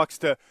that he likes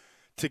to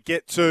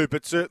get to,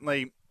 but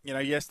certainly,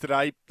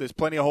 yesterday there's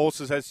plenty of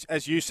horses,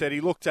 as you said, he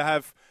looked to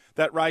have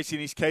that race in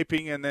his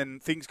keeping, and then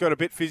things got a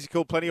bit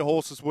physical. Plenty of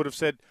horses would have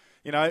said,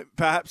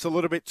 perhaps a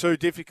little bit too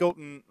difficult,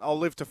 and I'll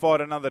live to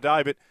fight another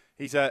day. But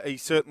he's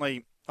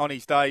certainly on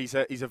his day.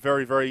 He's a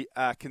very, very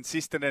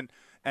consistent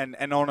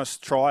and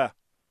honest trier.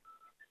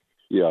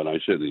 Yeah, no, he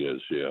certainly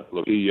is. Yeah,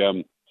 look,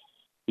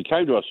 he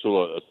came to us still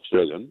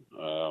Australian.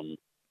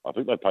 I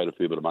think they paid a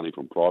fair bit of money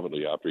from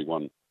privately after he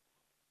won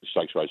the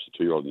stakes race, the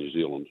 2-year-old in New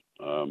Zealand,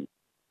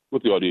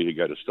 with the idea he'd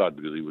go to stud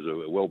because he was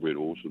a well-bred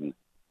horse and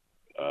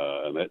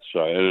that's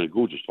and a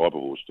gorgeous type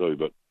of horse too,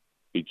 but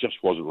he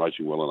just wasn't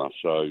racing well enough,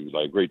 so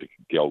they agreed to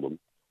geld him.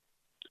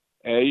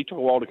 He took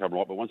a while to come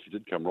right, but once he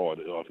did come right,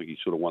 I think he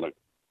sort of won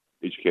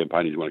each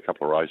campaign. He's won a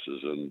couple of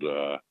races and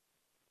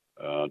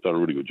done a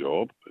really good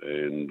job.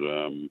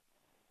 And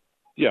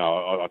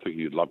I think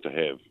you'd love to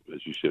have,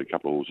 as you said, a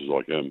couple of horses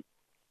like him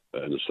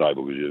in the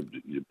stable, because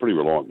you're pretty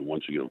reliant on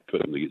once you get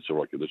him to get the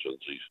right conditions.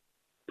 He's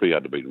pretty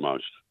hard to beat in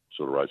most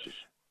sort of races,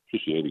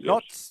 especially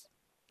handicaps.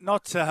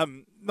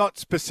 Not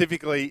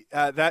specifically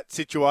that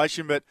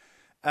situation, but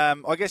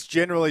I guess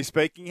generally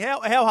speaking,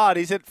 how hard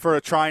is it for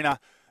a trainer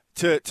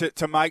to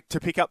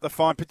pick up the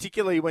fine,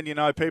 particularly when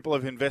people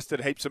have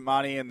invested heaps of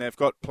money and they've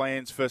got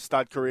plans for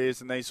stud careers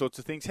and these sorts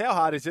of things? How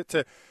hard is it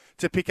to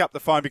pick up the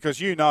phone,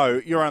 because you're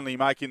only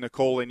making the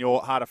call in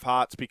your heart of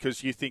hearts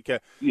because you think a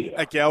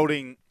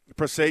gelding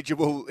procedure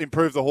will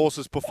improve the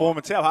horse's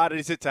performance? How hard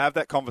is it to have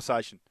that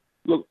conversation?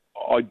 Look,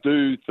 I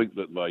do think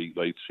that they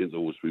sent the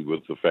horse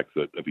with the fact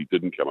that if he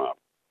didn't come up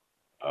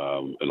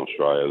in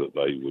Australia, that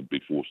they would be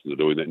forced into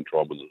doing that and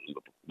try and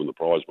win the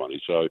prize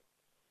money. So,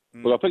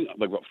 I think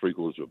they've got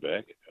 3/4 of it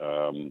back,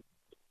 and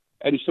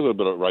he's still got a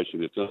bit of racing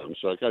left in him.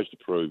 So it goes to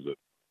prove that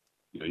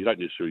you don't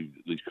necessarily,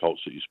 these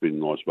colts that you spend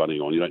nice money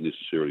on, you don't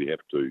necessarily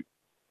have to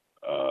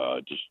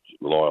just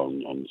rely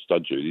on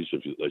stud duties.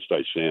 If they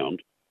stay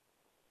sound,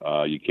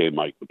 you can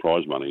make the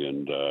prize money,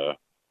 and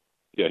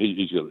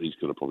he's going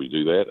to probably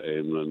do that,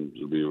 and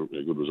it'll be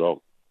a good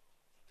result.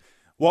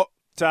 What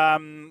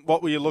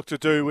will you look to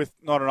do with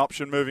Not an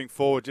Option moving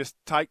forward? Just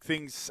take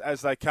things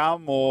as they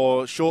come,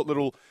 or short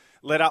little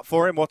let up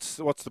for him? What's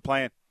the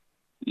plan?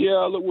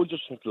 Yeah, look, we'll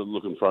just have to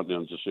look in front now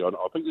and just see. I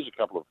think there's a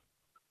couple of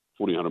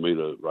 1,400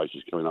 metre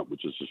races coming up,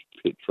 which is his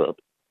pet trip.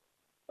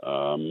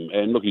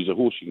 And look, he's a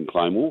horse you can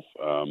claim off,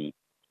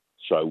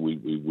 so we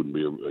wouldn't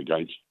be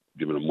against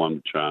giving him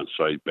one chance,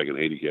 say, back in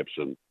handicaps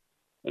and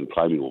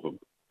claiming off him.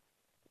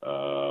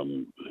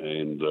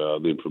 And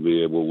then from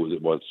there,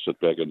 we'll sit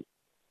back and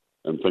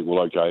think,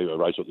 well, okay, a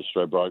race at the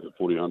Stradbroke at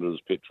 1,400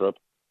 is pet trip.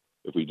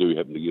 If we do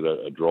happen to get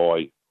a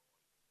dry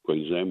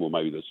Queensland, well,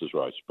 maybe that's his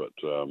race. But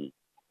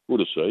we'll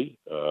just see.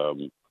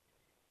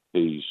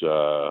 He's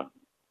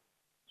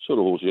sort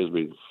of horse. He has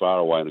been far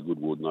away in a good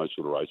wood in those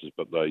sort of races,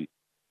 but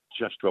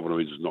just 1,200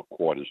 metres is not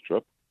quite his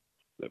trip.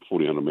 That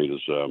 1,400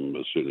 metres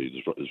is certainly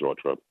his right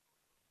trip.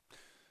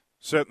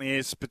 Certainly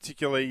is,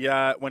 particularly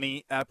when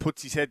he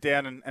puts his head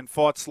down and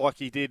fights like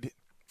he did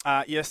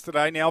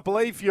yesterday. Now, I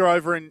believe you're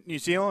over in New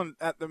Zealand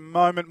at the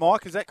moment,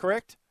 Mike. Is that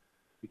correct?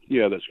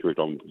 Yeah, that's correct.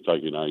 I'm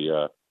taking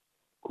a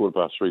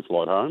 3:15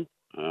 flight home.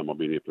 I've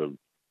been here for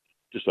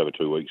just over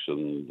 2 weeks,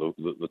 and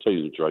the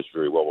team's raced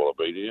very well while I've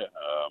been here.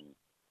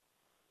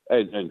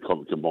 And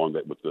combine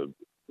that with the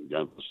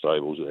going to the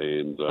stables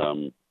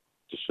and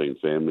just seeing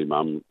family,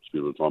 mum,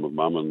 spending a bit of time with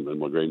mum and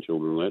my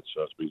grandchildren and that.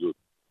 So it's been good.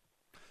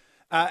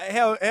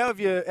 How have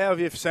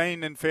you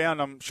seen and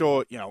found? I'm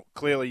sure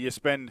clearly you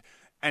spend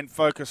and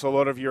focus a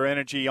lot of your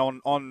energy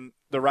on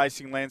the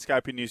racing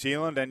landscape in New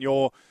Zealand and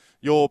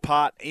your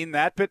part in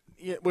that. But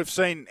we've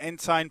seen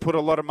Entain put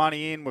a lot of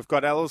money in. We've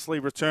got Ellerslie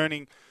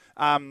returning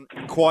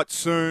quite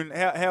soon.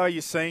 How are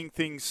you seeing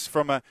things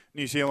from a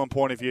New Zealand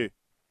point of view?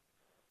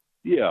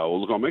 Yeah, well,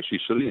 look, I'm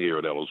actually sitting here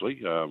at Ellerslie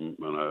in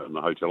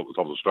the hotel at the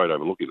top of the straight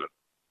overlooking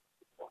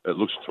it. It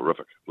looks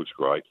terrific. It looks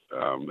great.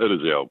 It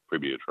is our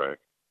premier track.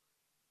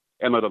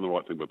 And they've done the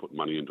right thing by putting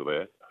money into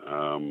that.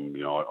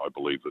 I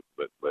believe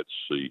that this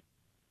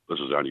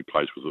is the only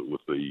place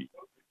with the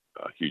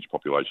huge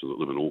population that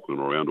live in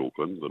Auckland or around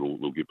Auckland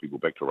that'll get people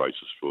back to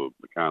races for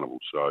the carnival.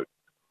 So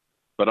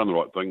they've done the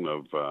right thing.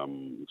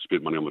 They've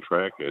spent money on the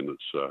track, and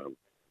it's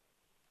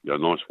a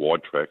nice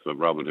wide track.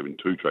 Rather than having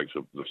two tracks,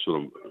 they've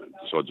sort of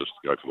decided just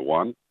to go for the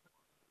one.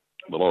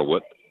 A lot of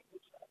width.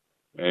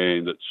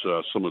 And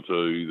it's similar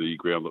to the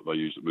ground that they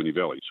use at Moonee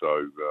Valley.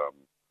 So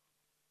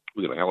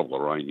we've got a hell of a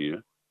lot of rain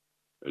here,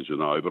 as you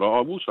know. But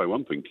I will say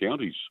one thing,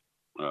 Counties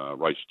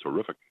raced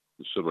terrific,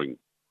 considering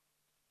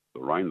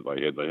the rain that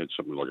they had. They had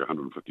something like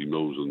 150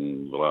 mils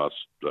in the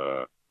last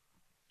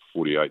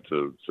 48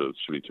 to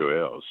 72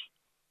 hours.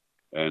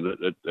 And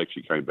it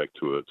actually came back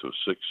to a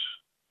 6,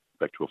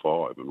 back to a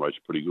 5, and raced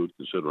pretty good,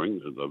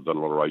 considering. They've done a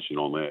lot of racing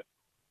on that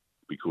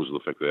because of the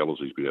fact that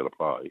Ellerslie's been out of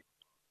play.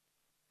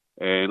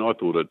 And I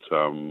thought it's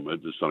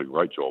done a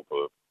great job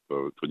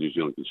for New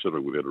Zealand,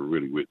 considering we've had a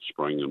really wet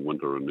spring and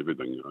winter and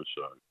everything,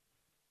 so...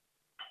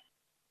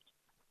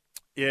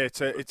 Yeah,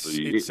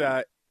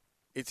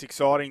 it's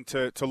exciting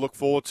to look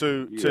forward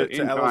to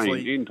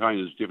Ellerslie. Entain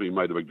has definitely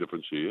made a big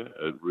difference here.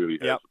 It really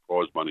has. Yep. The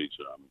prize money's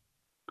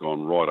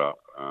gone right up,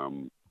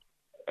 and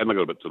they've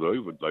got a bit to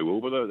do, but they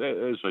will. But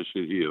as they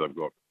said here, they've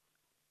got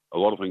a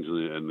lot of things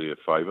in their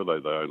favour.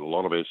 They own a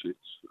lot of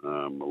assets, a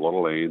lot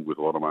of land with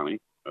a lot of money,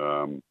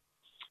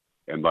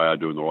 and they are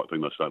doing the right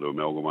thing. They're starting to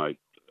amalgamate.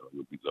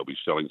 They'll be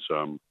selling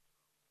some.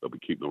 They'll be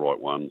keeping the right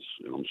ones,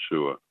 and I'm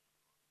sure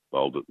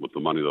with the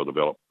money they'll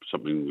develop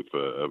something with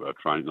another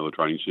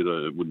training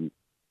centre. It wouldn't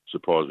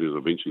surprise me if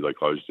eventually they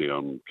close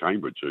down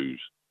Cambridge,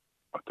 who's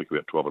I think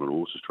about 1,200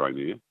 horses trained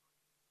there.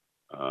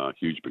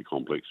 Huge big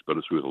complex, but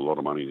it's worth a lot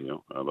of money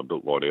now. They're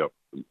built right out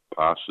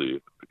past there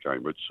to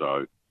Cambridge, so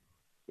it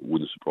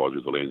wouldn't surprise me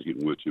if the land's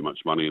getting worth too much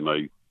money, and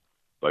they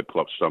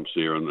pull up stumps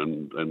there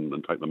and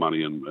take the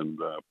money and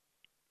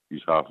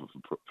use half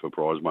for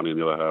prize money and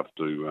the other half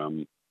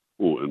to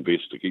or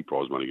invest to keep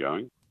prize money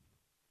going.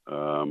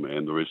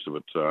 And the rest of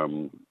it,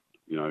 go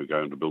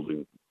into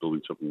building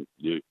something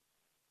new.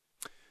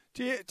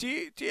 Do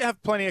you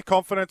have plenty of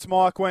confidence,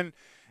 Mike, when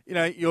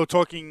you're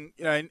talking,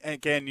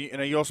 again,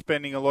 you're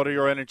spending a lot of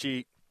your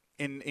energy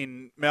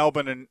in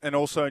Melbourne and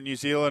also in New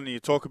Zealand, and you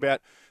talk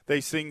about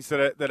these things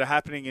that are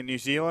happening in New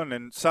Zealand,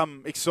 and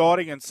some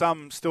exciting and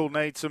some still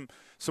need some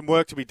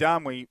work to be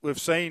done. We've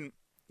seen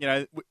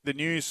the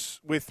news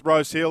with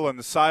Rose Hill and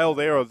the sale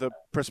there, or the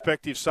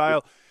prospective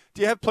sale.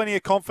 Do you have plenty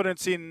of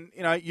confidence in,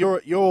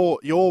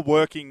 you're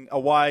working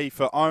away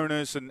for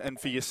owners and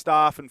for your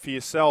staff and for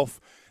yourself?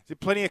 Is there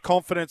plenty of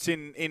confidence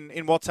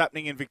in what's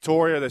happening in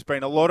Victoria? There's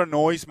been a lot of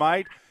noise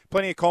made.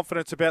 Plenty of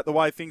confidence about the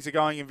way things are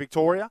going in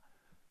Victoria?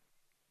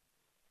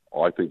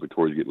 I think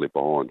Victoria's getting left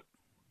behind.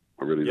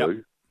 I really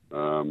do.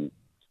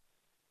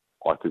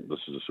 I think this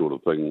is the sort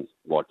of thing,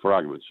 like for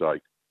argument's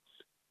sake,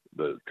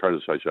 the Trade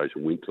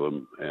Association went to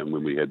them, and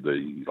when we had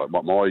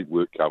my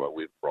work cover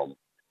went from,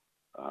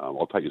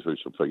 I'll take you through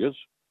some figures.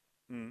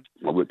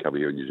 My work cover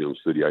here in New Zealand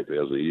is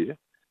 $38,000 a year.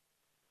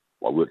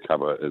 My work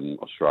cover in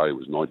Australia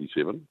was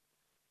 $97,000.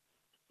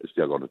 It's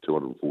now gone to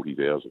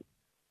 $240,000.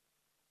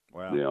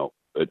 Wow! Now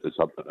it's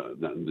up.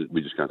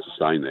 We just can't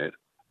sustain that.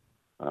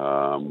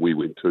 We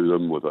went to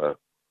them with an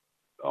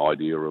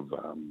idea of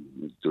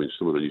doing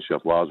similar to New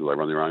South Wales, where they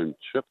run their own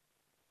ship,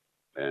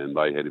 and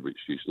they had every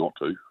excuse not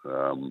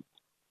to.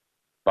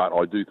 But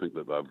I do think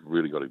that they've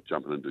really got to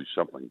jump in and do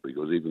something,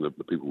 because even the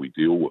people we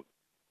deal with,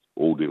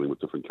 all dealing with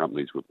different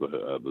companies with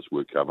this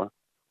work cover,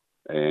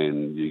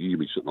 and you can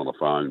be sitting on the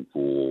phone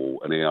for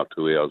an hour,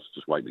 2 hours,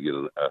 just waiting to get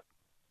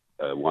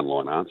a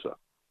one-line answer,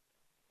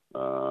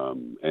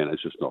 and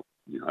it's just not,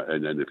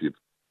 and if you've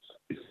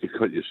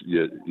got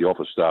your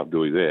office staff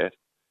doing that,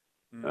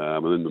 and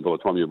then by the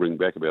time you bring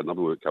back about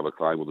another work cover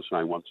claim with the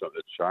same one, so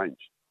it's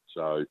changed.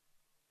 So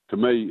to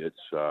me,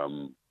 it's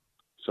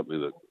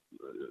something that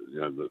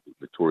that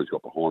Victoria's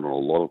got behind on a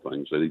lot of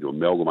things. They need to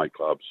amalgamate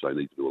clubs. They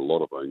need to do a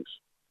lot of things.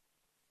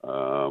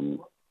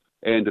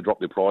 And to drop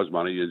their prize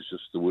money is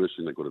just the worst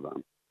thing they could have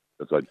done.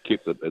 If they'd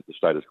kept it at the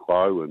status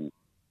quo and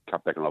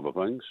cut back on other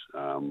things,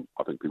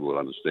 I think people would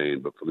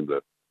understand. But for them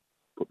to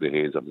put their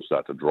hands up and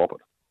start to drop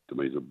it, to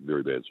me, is a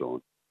very bad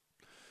sign.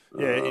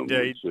 Yeah,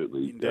 indeed.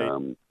 Certainly. Indeed.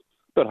 A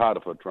bit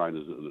harder for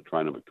trainers that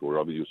train in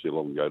Victoria. I mean, you'll see a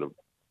lot of them go to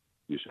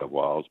New South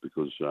Wales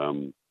because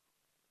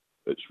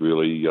it's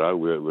really,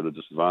 we're at a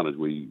disadvantage.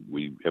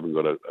 We haven't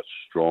got a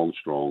strong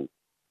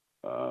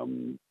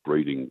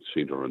breeding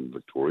centre in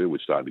Victoria. We're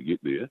starting to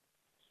get there.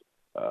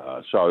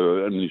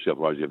 So in New South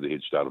Wales, you have the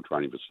head start of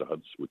training for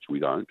studs, which we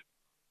don't.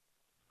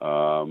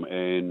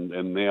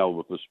 And now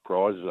with this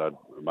prize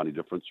money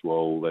difference,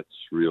 well, that's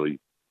really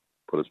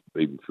put us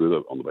even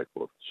further on the back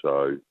foot.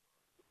 So,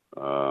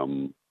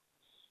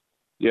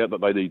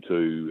 but they need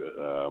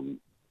to.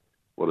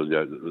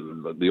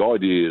 The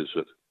idea is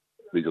that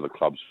these are the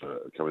clubs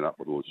coming up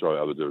with, or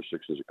other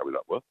jurisdictions are coming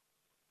up with.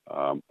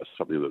 It's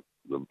something that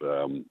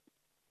the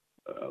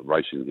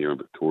racing here in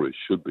Victoria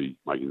should be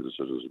making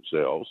decisions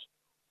themselves,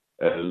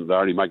 and they're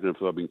only making it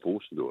for being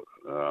forced to do it.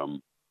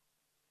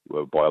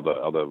 By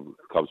other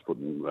clubs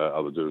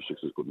other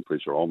jurisdictions putting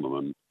pressure on them,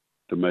 and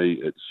to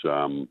me, it's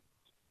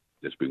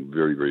been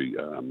very, very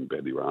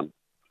badly run,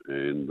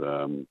 and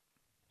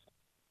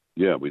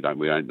we don't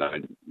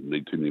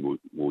need too many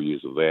more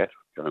years of that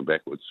going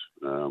backwards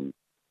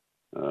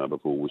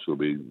before we sort of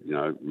be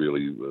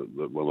really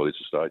one of the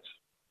lesser states.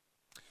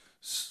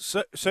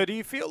 So do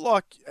you feel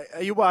like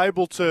are you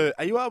able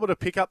to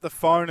pick up the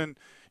phone and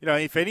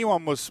if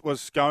anyone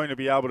was going to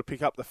be able to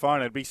pick up the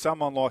phone, it'd be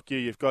someone like you.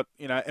 You've got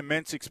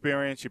immense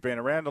experience. You've been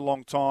around a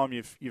long time.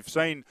 You've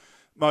seen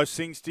most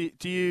things.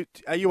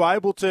 Are you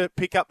able to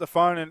pick up the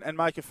phone and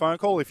make a phone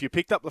call? If you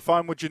picked up the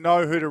phone, would you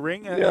know who to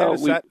ring? How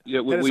does it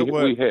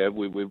work? We have.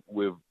 We've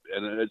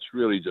and it's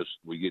really just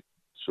we get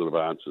sort of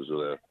answers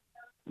that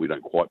we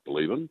don't quite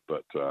believe in,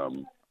 but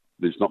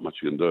there's not much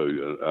you can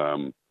do.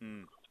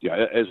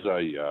 As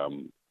a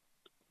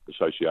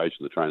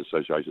association, the Trainers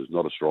Association is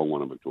not a strong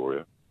one in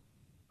Victoria.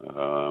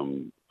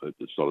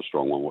 It's not a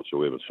strong one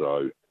whatsoever.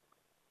 So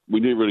we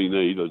really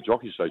need the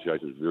Jockey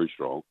Association is very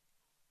strong,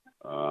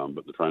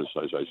 but the Trainers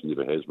Association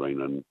never has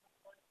been, and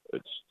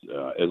it's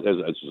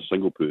a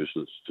single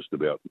person. It's just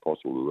about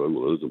impossible to do.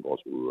 Well, it is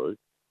impossible to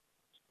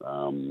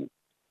do.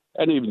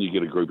 And even you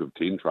get a group of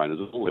 10 trainers,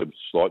 they all have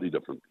slightly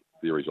different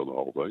theories on the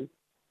whole thing.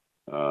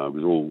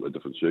 There's all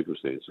different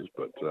circumstances,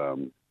 but I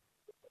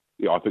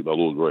think they'll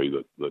all agree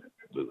that the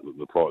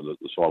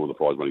sign of the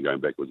prize money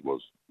going backwards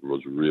was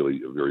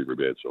really a very, very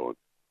bad sign,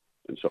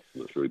 and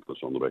something that's really put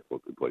us on the back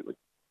foot completely.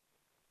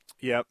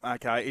 Yeah,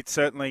 okay. It's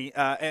certainly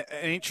an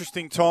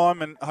interesting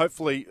time, and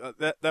hopefully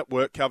that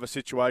work cover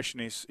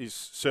situation is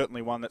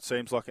certainly one that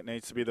seems like it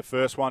needs to be the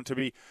first one to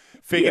be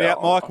figured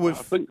out. Mike, I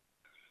think.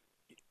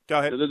 Go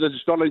ahead.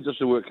 It's not only just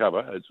the work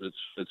cover;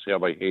 it's how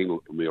they handle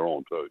it from there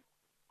on too,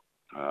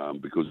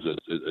 because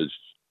it's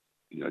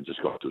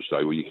just got to a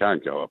stage where you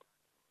can't go up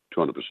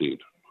 200%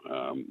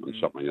 and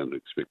something and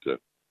expect to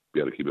be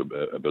able to keep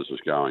a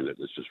business going.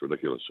 It's just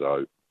ridiculous.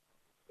 So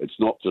it's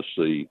not just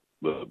the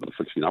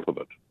fixing up of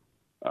it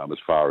as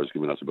far as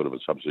giving us a bit of a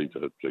subsidy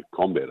to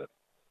combat it.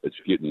 It's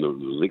getting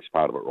the next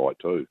part of it right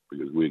too,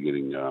 because we're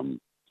getting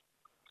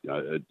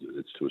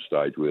it's to a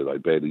stage where they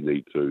badly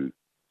need to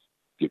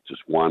get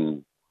just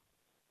one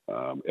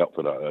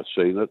outfitter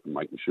seeing it and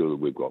making sure that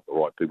we've got the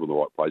right people in the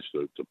right place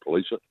to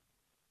police it,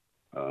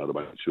 to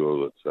make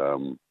sure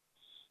that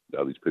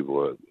these people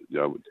are,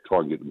 try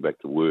and get them back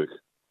to work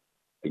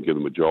and give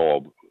them a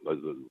job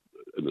in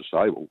the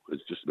stable.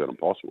 It's just about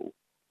impossible.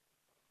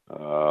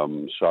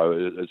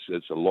 So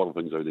it's a lot of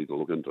things they need to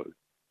look into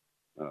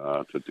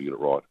to get it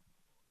right.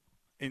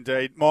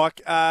 Indeed.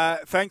 Mike,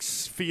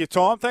 thanks for your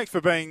time. Thanks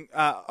for being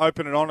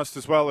open and honest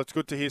as well. It's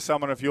good to hear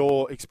someone of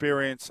your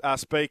experience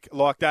speak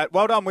like that.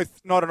 Well done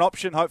with Not an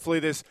Option. Hopefully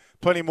there's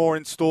plenty more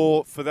in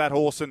store for that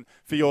horse and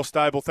for your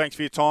stable. Thanks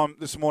for your time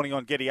this morning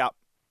on Giddy Up.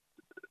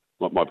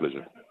 My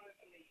pleasure.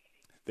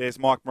 There's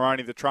Mike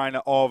Moroney, the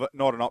trainer of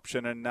Not an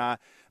Option. And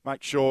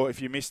make sure,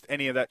 if you missed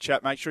any of that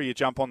chat, make sure you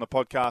jump on the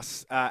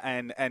podcast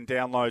and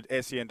download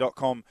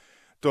sen.com.au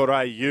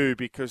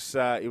because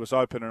it was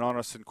open and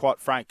honest and quite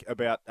frank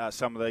about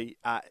some of the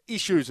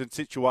issues and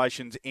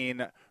situations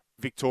in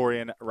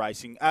Victorian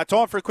racing.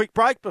 Time for a quick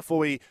break before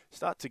we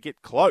start to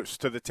get close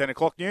to the 10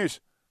 o'clock news.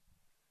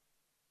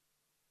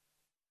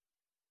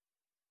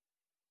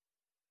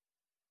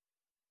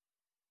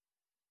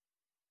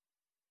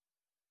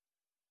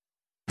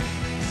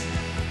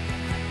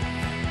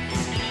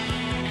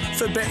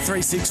 For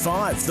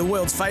Bet365, the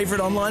world's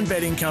favourite online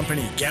betting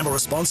company. Gamble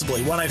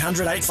responsibly.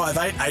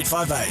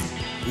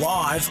 1-800-858-858.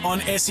 Live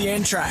on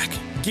SEN Track.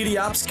 Giddy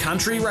Up's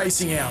Country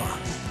Racing Hour.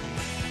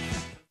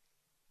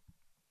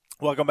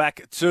 Welcome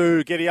back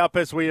to Giddy Up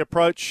as we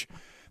approach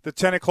the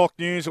 10 o'clock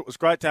news. It was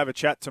great to have a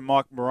chat to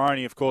Mike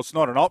Moroney. Of course,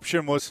 Not an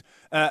Option was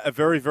a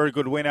very, very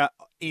good winner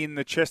in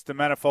the Chester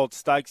Manifold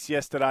Stakes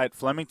yesterday at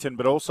Flemington,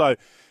 but also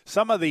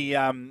some of the,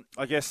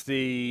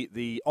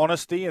 the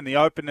honesty and the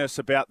openness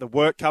about the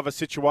work cover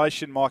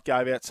situation. Mike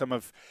gave out some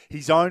of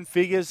his own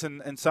figures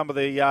and some of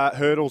the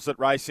hurdles that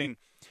racing,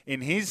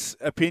 in his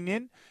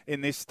opinion, in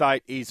this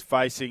state is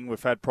facing.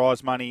 We've had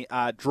prize money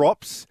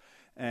drops.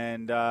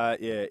 And,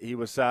 he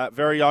was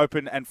very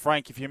open and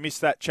frank. If you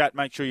missed that chat,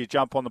 make sure you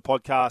jump on the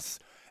podcast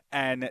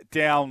and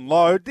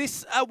download.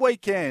 This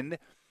weekend,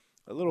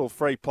 a little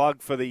free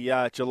plug for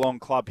the Geelong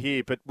club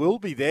here, but we'll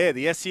be there.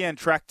 The SEN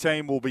track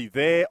team will be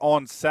there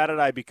on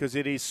Saturday because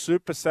it is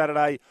Super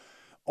Saturday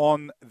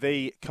on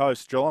the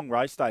coast. Geelong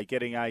Race Day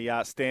getting a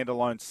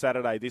standalone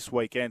Saturday this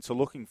weekend, so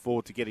looking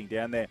forward to getting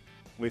down there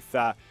with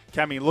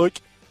Cammy, Luke,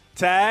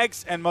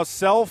 Tags and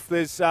myself.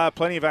 There's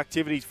plenty of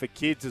activities for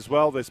kids as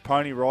well. There's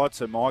pony rides,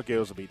 so my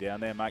girls will be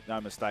down there, make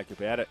no mistake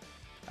about it.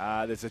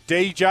 There's a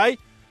DJ,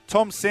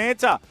 Tom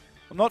Santa.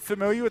 I'm not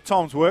familiar with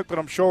Tom's work, but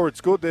I'm sure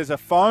it's good. There's a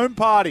foam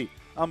party.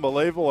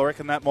 Unbelievable. I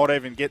reckon that might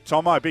even get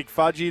Tomo. Big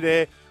fudgy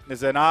there.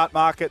 There's an art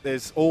market.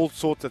 There's all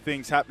sorts of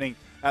things happening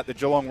at the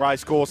Geelong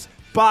Racecourse.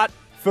 But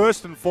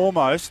first and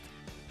foremost,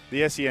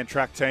 the SEN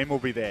track team will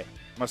be there.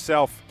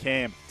 Myself,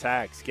 Cam,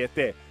 Tags, get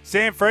there.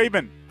 Sam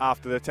Friedman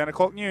after the 10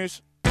 o'clock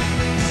news.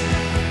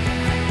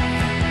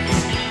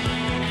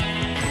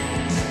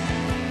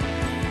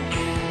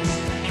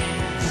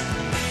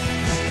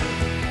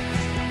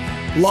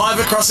 Live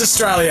across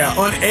Australia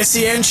on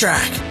SEN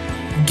Track.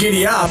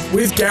 Giddy Up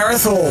with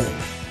Gareth Hall.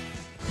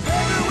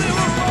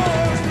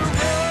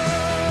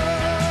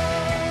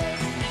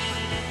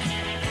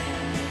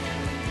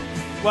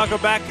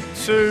 Welcome back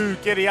to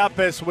Giddy Up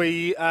as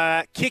we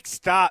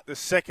kickstart the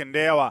second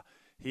hour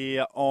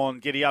here on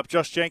Giddy Up.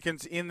 Josh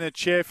Jenkins in the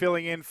chair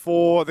filling in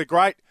for the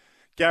great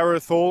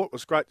Gareth Hall. It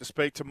was great to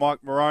speak to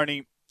Mike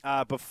Moroney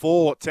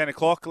before 10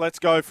 o'clock. Let's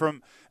go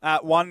from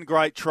one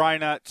great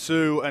trainer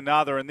to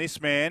another, and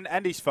this man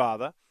and his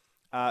father,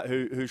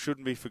 who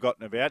shouldn't be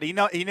forgotten about. He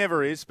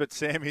never is, but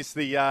Sam is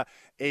the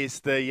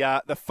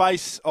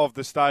face of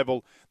the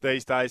stable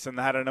these days, and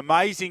they had an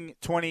amazing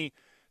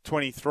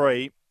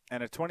 2023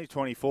 and a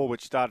 2024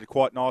 which started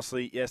quite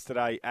nicely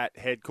yesterday at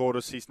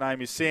headquarters. His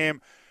name is Sam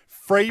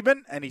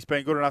Friedman, and he's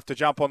been good enough to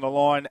jump on the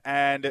line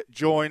and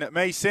join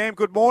me. Sam,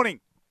 good morning.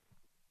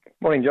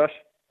 Morning, Josh.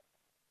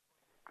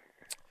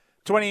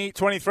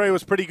 2023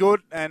 was pretty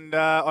good, and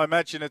I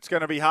imagine it's going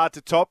to be hard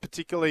to top,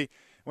 particularly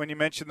when you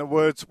mention the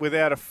words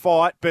without a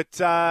fight. But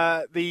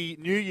the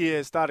new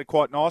year started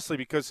quite nicely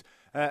because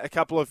a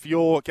couple of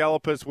your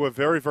gallopers were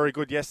very, very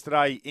good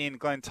yesterday in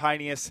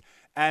Glentanius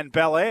and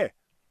Bel Air.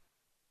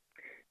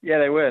 Yeah,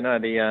 they were. No,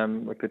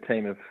 the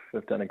team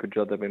have done a good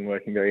job. They've been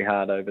working very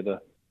hard over the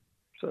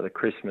sort of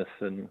Christmas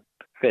and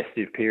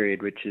festive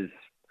period, which is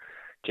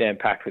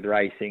jam-packed with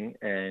racing,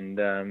 and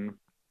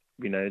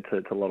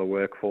it's a lot of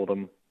work for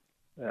them.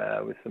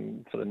 With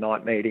some sort of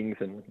night meetings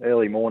and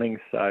early mornings.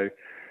 So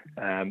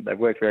they've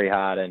worked very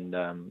hard, and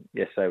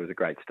yesterday was a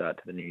great start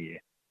to the new year.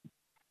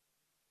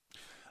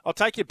 I'll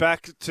take you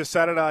back to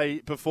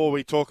Saturday before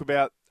we talk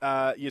about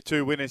your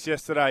two winners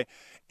yesterday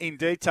in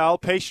detail.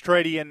 Peace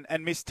Treaty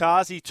and Miss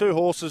Tarzi, two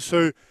horses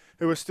who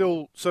are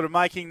still sort of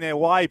making their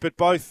way, but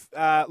both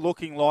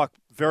looking like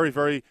very,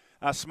 very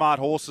smart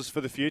horses for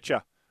the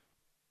future.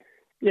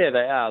 Yeah, they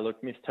are.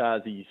 Look, Miss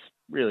Tarzi's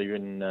really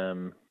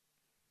been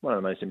one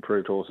of the most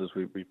improved horses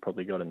we've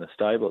probably got in the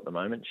stable at the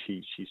moment.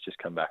 She's just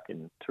come back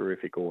in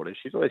terrific order.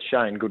 She's always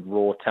shown good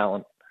raw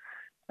talent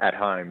at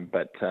home,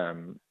 but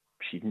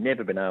she's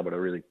never been able to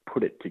really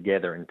put it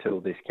together until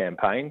this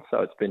campaign.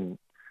 So it's been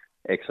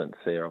excellent to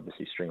see her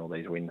obviously string all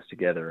these wins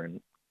together, and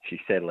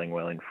she's settling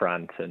well in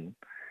front, and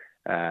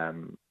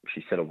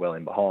she settled well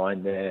in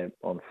behind there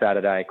on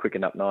Saturday,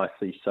 quickened up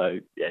nicely. So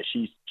yeah,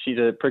 she's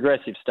a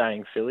progressive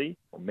staying filly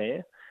or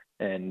mare,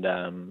 and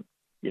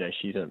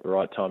she's at the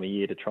right time of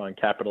year to try and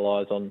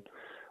capitalise on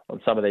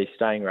some of these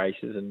staying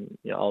races, and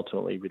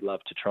ultimately we'd love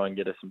to try and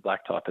get her some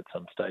black type at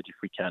some stage if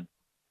we can.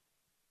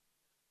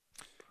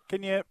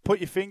 Can you put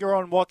your finger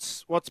on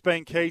what's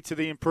been key to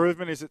the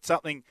improvement? Is it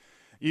something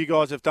you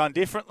guys have done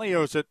differently,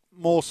 or is it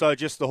more so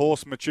just the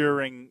horse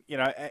maturing,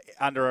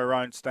 under her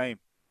own steam?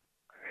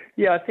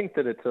 Yeah, I think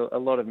that it's a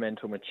lot of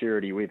mental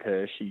maturity with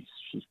her. She's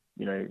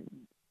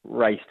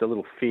raced a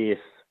little fierce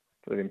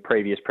sort of in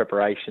previous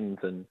preparations,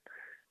 and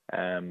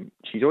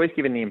she's always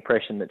given the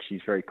impression that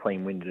she's very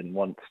clean-winded and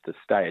wants to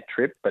stay a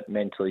trip, but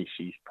mentally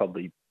she's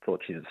probably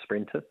thought she's a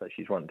sprinter, so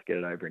she's wanted to get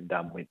it over and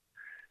done with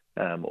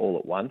all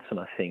at once. And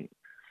I think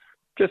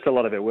just a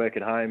lot of her work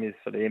at home is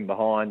sort of in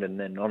behind and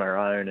then on her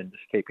own and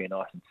just keeping her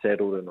nice and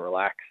settled and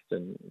relaxed,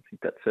 and I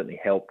think that certainly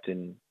helped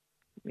in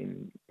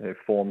her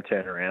form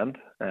turnaround.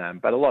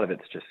 But a lot of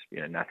it's just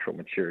natural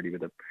maturity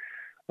with a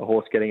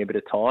horse getting a bit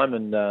of time,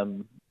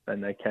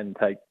 and they can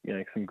take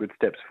some good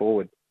steps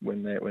forward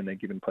when they're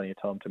given plenty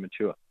of time to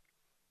mature.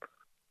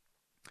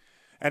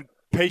 And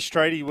Peace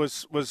Treaty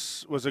was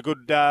a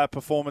good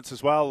performance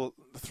as well.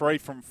 3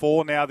 from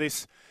 4 now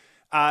this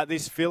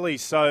filly,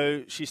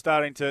 so she's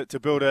starting to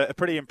build a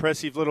pretty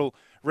impressive little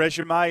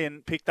resume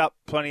and picked up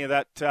plenty of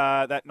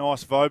that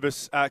nice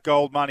Vobis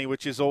gold money,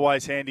 which is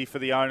always handy for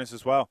the owners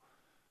as well.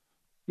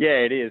 Yeah,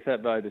 it is.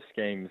 That Vobis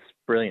scheme's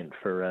brilliant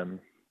for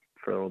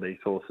all these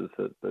horses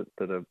that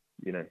are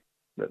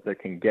that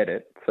can get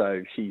it.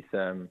 So she's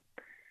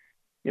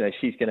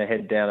she's going to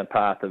head down a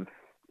path of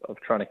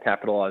trying to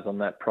capitalise on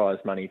that prize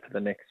money for the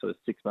next sort of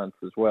 6 months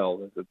as well.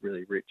 There's a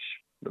really rich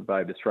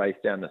Vobis race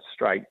down the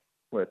straight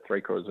worth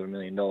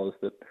 $750,000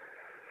 that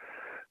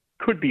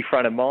could be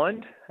front of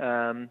mind.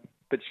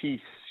 but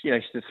she's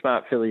a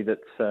smart filly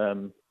that's,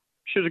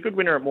 she was a good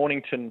winner at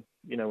Mornington,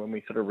 when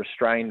we sort of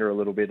restrained her a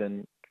little bit.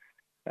 And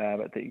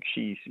I think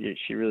she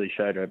really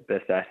showed her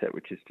best asset,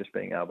 which is just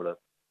being able to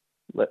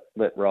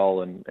let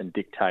roll and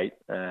dictate.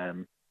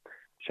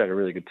 Showed a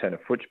really good turn of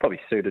foot. She's probably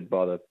suited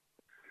by the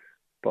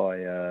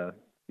way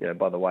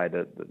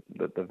that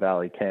the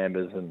valley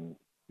cambers, and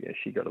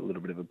she got a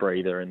little bit of a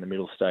breather in the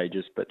middle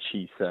stages. But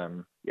she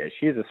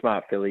is a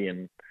smart filly,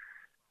 and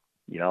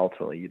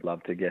ultimately you'd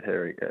love to get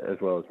her as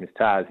well as Miss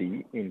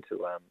Tarzi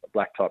into a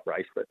black type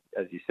race. But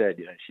as you said,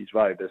 she's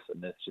Vobus,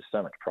 and there's just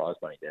so much prize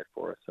money there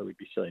for her. So we'd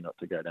be silly not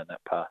to go down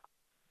that path.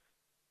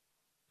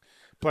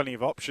 Plenty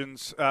of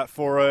options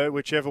for her,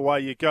 whichever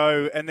way you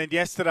go. And then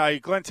yesterday,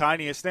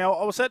 Glentanius. Now,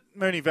 I was at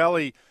Moonee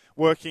Valley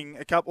working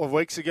a couple of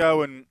weeks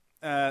ago, and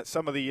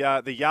some of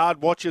the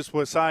yard watchers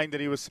were saying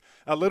that he was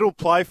a little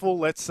playful,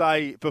 let's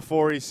say,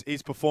 before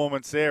his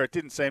performance there. It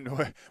didn't seem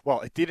to,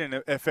 it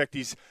didn't affect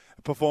his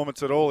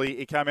performance at all.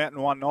 He came out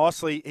and won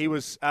nicely. He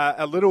was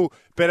a little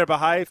better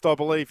behaved, I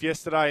believe,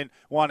 yesterday, and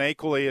won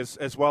equally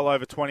as well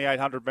over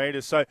 2,800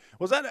 metres. So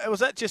was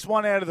that just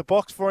one out of the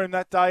box for him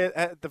that day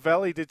at the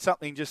Valley? Did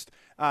something just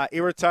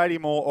irritate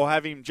him or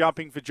have him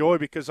jumping for joy?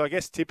 Because I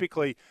guess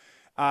typically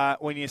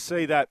when you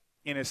see that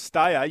in a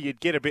stayer, you'd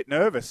get a bit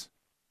nervous.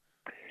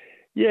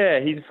 Yeah,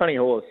 he's a funny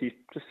horse. He's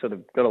just sort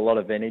of got a lot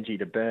of energy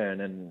to burn,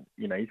 and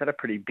he's had a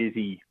pretty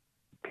busy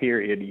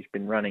period. He's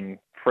been running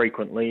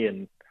frequently,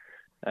 and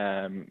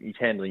he's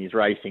handling his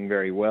racing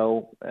very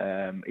well.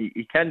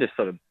 He can just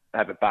sort of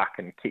have a buck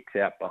and kicks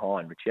out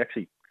behind, which he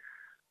actually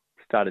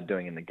started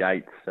doing in the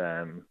gates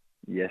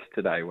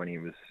yesterday when he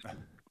was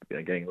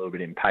getting a little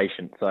bit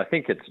impatient. So I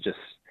think it's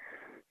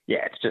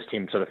just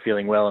him sort of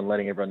feeling well and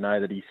letting everyone know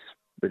that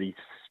he's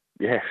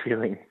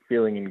feeling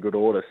in good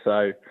order.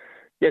 So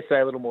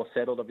yesterday a little more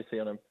settled, obviously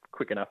on a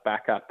quick enough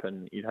backup,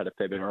 and he'd had a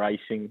fair bit of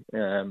racing.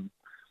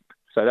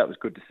 So that was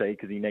good to see,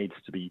 because he needs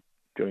to be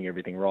doing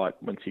everything right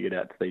once you get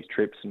out to these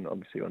trips. And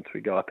obviously once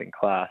we go up in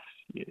class,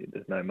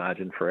 there's no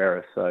margin for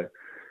error. So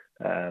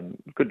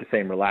good to see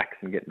him relax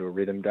and get into a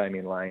rhythm.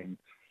 Damien Lane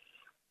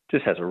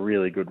just has a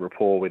really good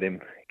rapport with him,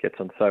 gets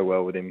on so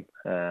well with him,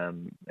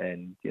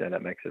 and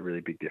that makes a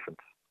really big difference.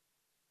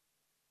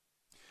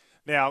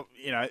 Now,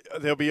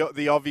 there'll be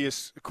the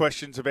obvious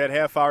questions about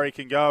how far he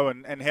can go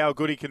and how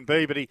good he can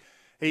be, but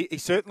he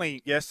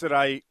certainly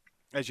yesterday,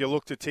 as you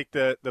look to tick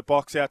the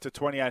box out to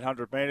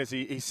 2,800 metres,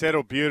 he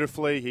settled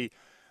beautifully. He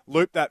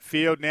looped that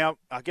field. Now,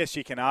 I guess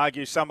you can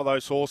argue some of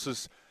those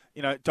horses,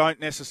 don't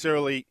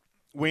necessarily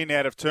win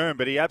out of turn,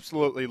 but he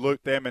absolutely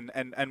looped them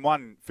and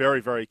won very,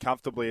 very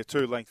comfortably, a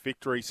 2-length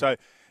victory. So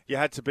you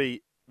had to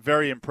be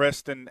very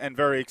impressed and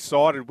very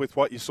excited with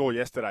what you saw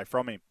yesterday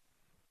from him.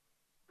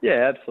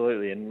 Yeah,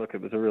 absolutely. And look,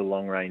 it was a real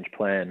long-range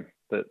plan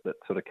that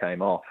sort of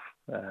came off.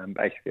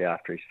 Basically,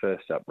 after his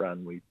first up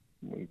run, we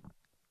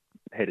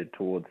headed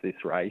towards this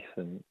race,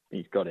 and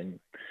he's got in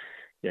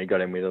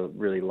with a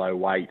really low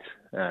weight,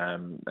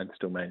 and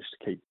still managed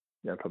to keep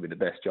probably the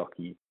best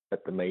jockey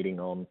at the meeting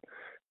on.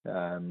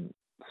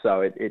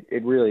 So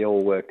it really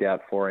all worked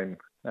out for him.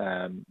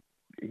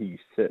 He's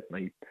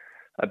certainly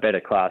a better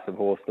class of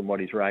horse than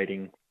what his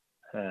rating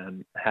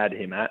had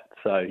him at,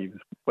 so he was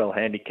well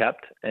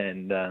handicapped.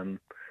 And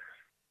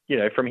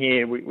from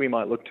here we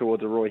might look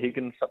towards a Roy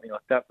Higgins, something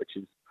like that, which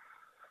is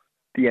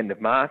the end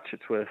of March.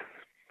 It's worth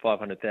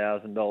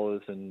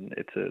 $500,000, and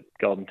it's a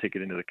golden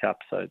ticket into the Cup.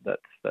 So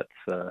that's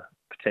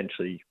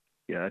potentially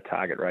a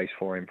target race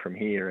for him from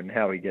here. And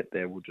how we get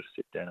there, we'll just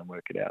sit down and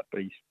work it out.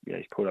 But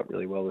he's pulled up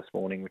really well this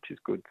morning, which is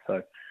good.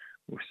 So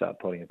we'll start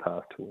plotting a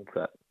path towards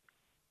that.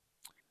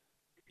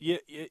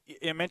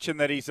 You mentioned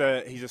that he's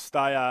a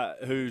stayer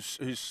who's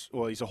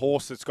he's a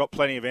horse that's got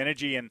plenty of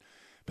energy, and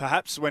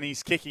perhaps when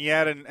he's kicking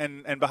out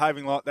and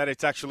behaving like that,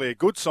 it's actually a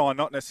good sign,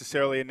 not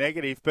necessarily a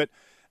negative. But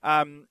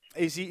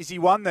is he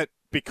one that,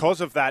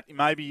 because of that,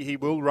 maybe he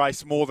will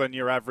race more than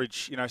your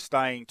average,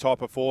 staying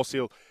type of horse?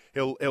 You'll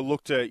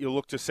look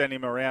to send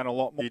him around a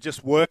lot more. You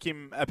just work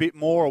him a bit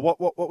more, or what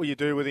will you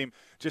do with him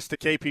just to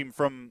keep him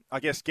from,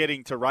 I guess,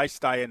 getting to race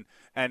day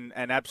and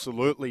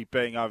absolutely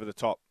being over the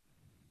top?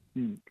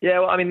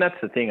 Yeah, well, I mean, that's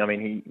the thing. I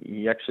mean,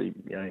 he actually,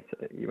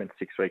 he went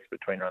 6 weeks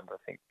between runs, I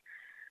think,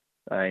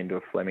 into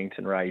a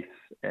Flemington race,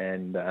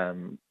 and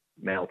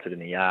melted in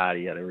the yard.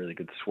 He had a really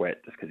good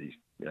sweat just because he's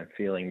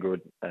feeling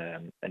good,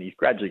 and he's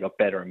gradually got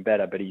better and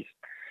better. But he's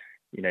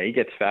he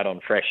gets fat on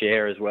fresh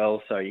air as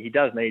well, so he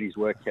does need his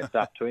work kept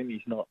up to him.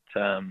 He's not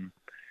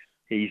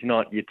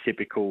your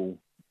typical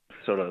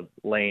sort of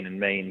lean and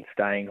mean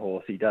staying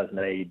horse. He does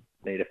need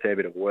a fair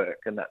bit of work,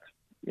 and that's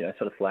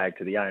sort of flagged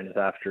to the owners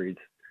after his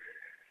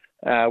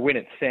win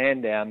at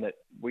Sandown that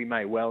we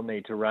may well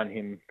need to run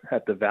him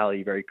at the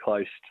Valley very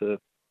close to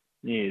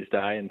New Year's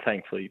Day, and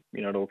thankfully,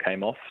 it all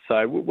came off.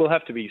 So we'll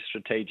have to be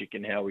strategic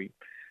in how we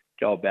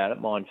go about it,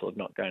 mindful of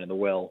not going to the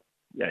well,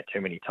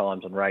 too many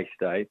times on race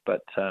day.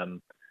 But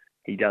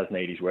he does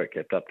need his work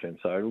kept up to him.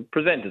 So it'll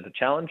present as a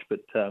challenge, but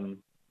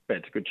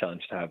it's a good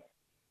challenge to have.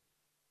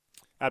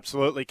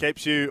 Absolutely,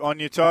 keeps you on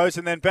your toes.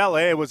 And then Bel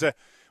Air was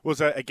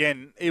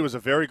he was a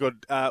very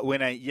good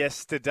winner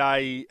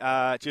yesterday.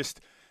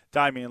 Just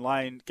Damien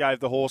Lane gave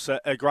the horse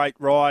a great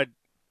ride.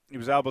 He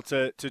was able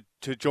to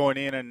join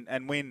in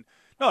and win,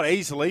 not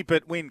easily,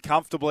 but win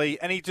comfortably.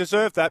 And he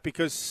deserved that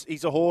because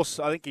he's a horse.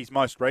 I think his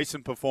most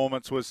recent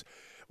performance was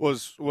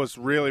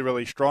really,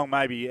 really strong,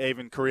 maybe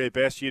even career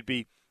best. You'd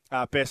be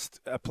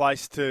best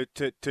placed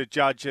to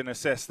judge and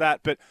assess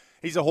that. But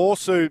he's a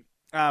horse who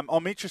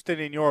I'm interested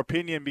in your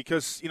opinion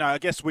because, I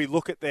guess we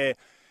look at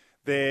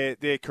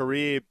their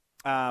career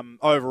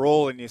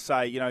overall and you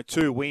say,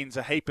 2 wins,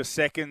 a heap of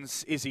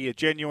seconds. Is he a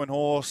genuine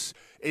horse?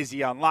 Is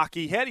he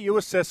unlucky? How do you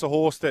assess a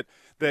horse that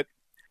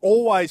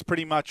always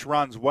pretty much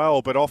runs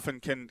well but often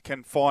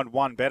can find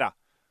one better?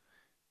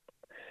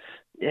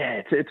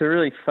 Yeah, it's a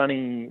really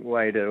funny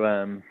way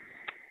to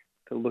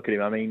look at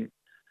him. I mean,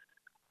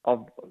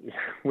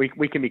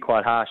 we can be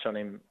quite harsh on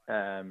him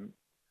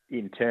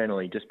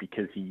internally just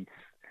because he's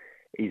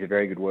a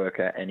very good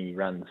worker and he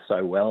runs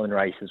so well in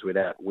races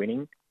without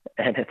winning,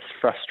 and it's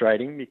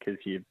frustrating because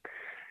you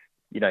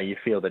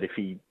feel that if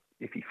he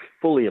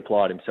fully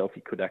applied himself,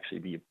 he could actually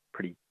be a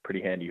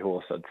pretty handy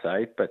horse, I'd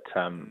say. But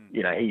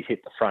he's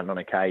hit the front on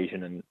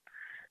occasion and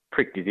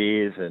pricked his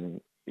ears, and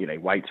he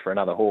waits for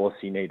another horse.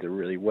 He needs a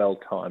really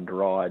well-timed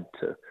ride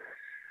to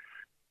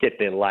get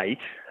there late.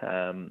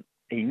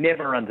 He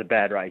never runs a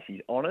bad race.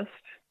 He's honest,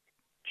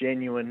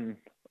 genuine.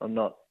 I'm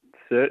not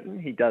certain.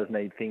 He does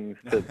need things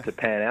to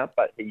pan out,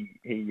 but he's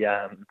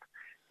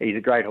a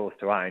great horse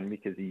to own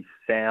because he's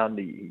sound.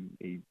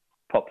 He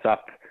pops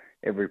up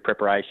every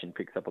preparation,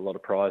 picks up a lot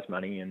of prize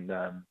money, and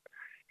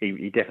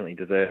he definitely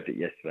deserved it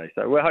yesterday.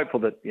 So we're hopeful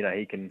that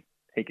he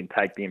can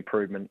take the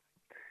improvement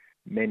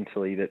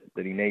mentally that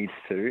he needs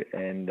to,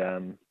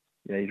 and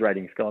his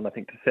rating's gone I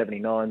think to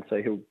 79,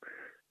 so he'll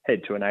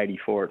head to an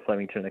 84 at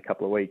Flemington in a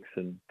couple of weeks,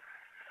 and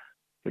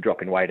we're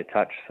dropping weight a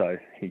touch, so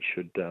he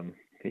should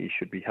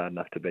be hard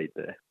enough to beat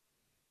there.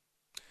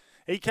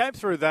 He came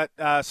through that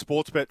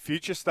Sportsbet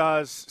Future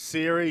Stars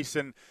series,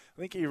 and I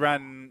think he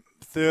ran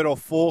 3rd or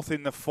 4th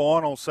in the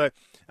final. So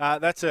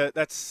that's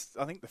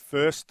I think the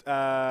first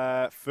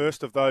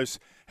of those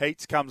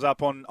heats comes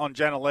up on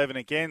Jan 11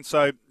 again.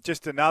 So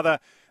just another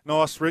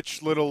nice,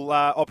 rich little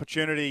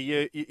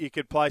opportunity. You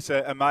could place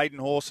a maiden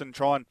horse and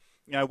try and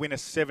win a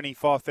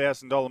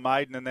 $75,000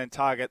 maiden and then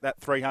target that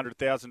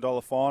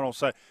 $300,000 final.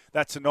 So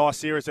that's a nice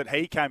series that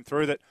he came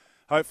through that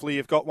hopefully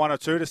you've got 1 or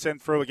 2 to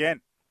send through again.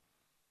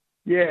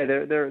 Yeah,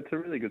 it's a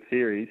really good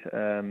series.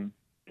 I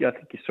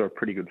think you saw a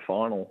pretty good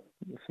final,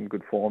 some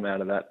good form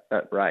out of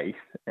that race.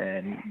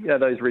 And,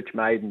 those rich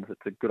maidens,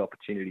 it's a good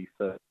opportunity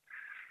for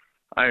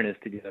owners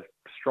to get a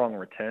strong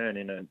return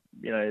in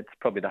it's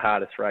probably the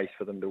hardest race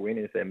for them to win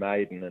is their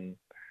maiden.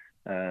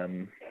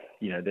 And,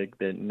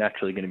 they're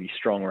naturally going to be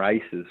strong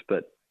races,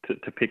 but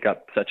to pick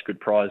up such good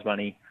prize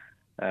money,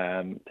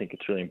 I think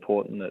it's really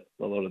important that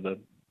a lot of the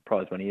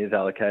prize money is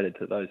allocated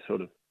to those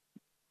sort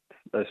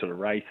of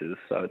races.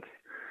 So it's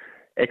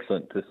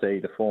excellent to see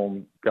the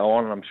form go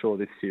on, and I'm sure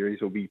this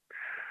series will be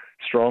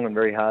strong and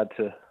very hard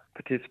to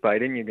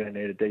participate in. You're going to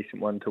need a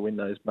decent one to win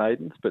those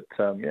maidens, but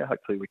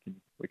hopefully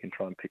we can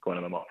try and pick one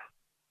of them off.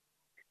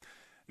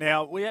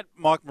 Now, we had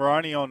Mike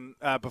Moroney on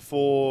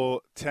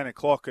before 10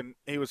 o'clock, and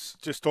he was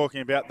just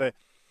talking about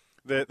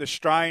the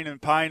strain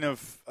and pain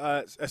of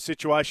a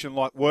situation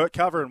like work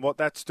cover and what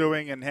that's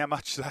doing and how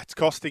much that's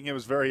costing. He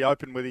was very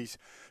open with his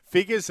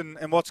figures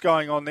and what's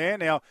going on there.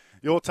 Now,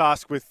 you're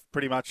tasked with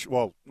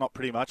not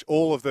pretty much,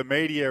 all of the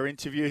media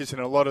interviews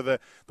and a lot of the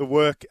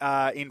work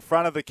in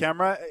front of the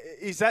camera.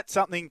 Is that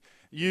something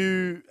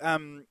you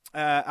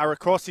are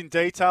across in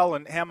detail,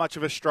 and how much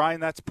of a strain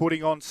that's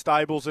putting on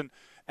stables and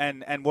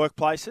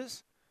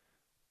workplaces?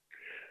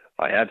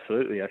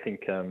 Absolutely. I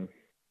think,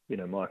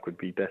 Mike would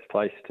be best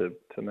placed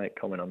to make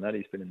comment on that.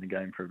 He's been in the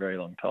game for a very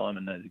long time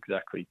and knows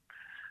exactly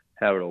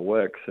how it all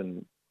works.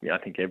 And I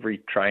think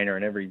every trainer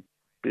and every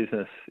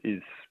business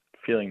is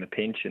feeling the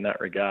pinch in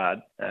that regard.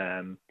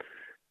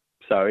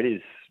 So it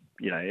is,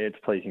 it's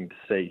pleasing to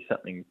see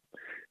something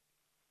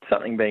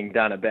being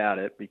done about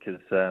it because,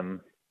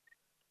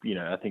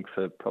 I think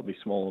for probably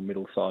small and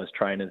middle-sized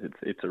trainers,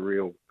 it's a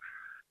real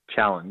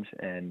challenge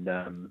and,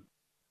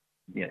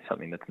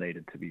 something that's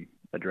needed to be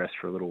addressed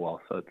for a little while.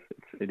 So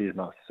it is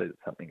nice to see that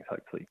something's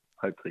hopefully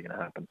going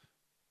to happen.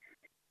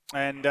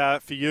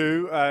 And for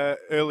you,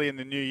 early in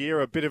the new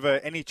year, a bit of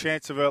any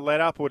chance of a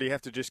let-up, or do you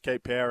have to just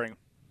keep powering?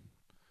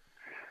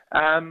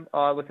 I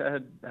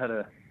had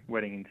a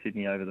wedding in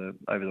Sydney over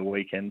the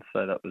weekend,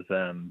 so that was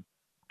a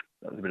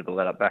bit of a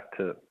let-up back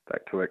to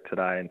work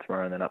today and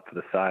tomorrow, and then up for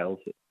the sales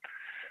at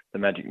the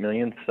Magic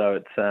Millions. So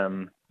it's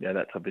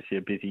that's obviously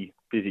a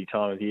busy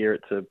time of year.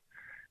 To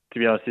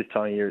be honest, this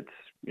time of year it's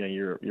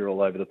you're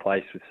all over the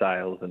place with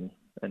sales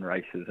and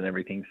races and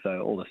everything.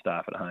 So all the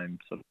staff at home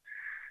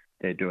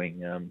they're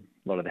doing a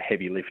lot of the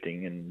heavy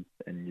lifting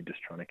and you're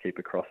just trying to keep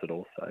across it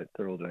all. So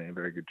they're all doing a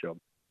very good job.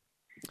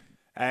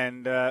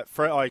 And I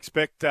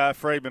expect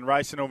Freedman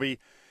Racing will be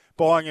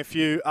buying a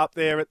few up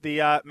there at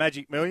the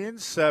Magic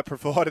Millions,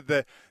 provided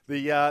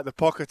the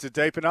pockets are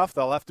deep enough.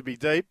 They'll have to be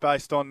deep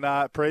based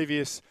on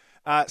previous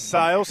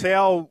sales.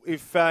 How,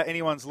 if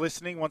anyone's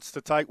listening, wants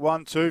to take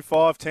 1, 2,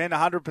 5, 10,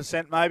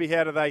 100% maybe,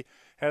 how do they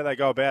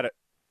go about it?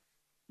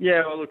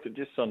 Yeah, well, look,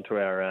 just onto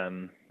our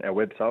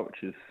website,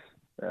 which is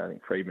I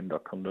think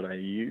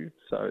freedman.com.au.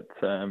 So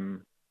it's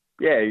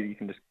you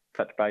can just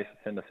touch base,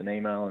 send us an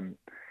email,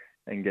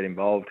 and get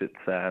involved. It's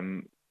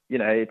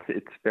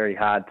it's very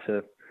hard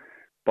to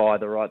buy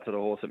the right sort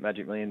of horse at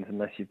Magic Millions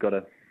unless you've got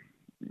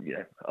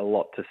a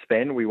lot to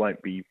spend. We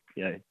won't be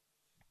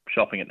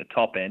shopping at the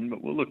top end,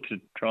 but we'll look to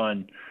try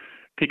and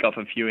pick up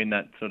a few in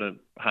that sort of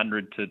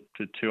 100 to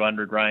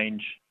 200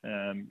 range.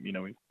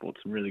 We've bought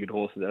some really good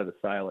horses out of the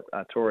sale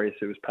at Artorias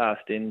who was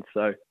passed in,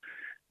 so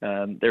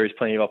there is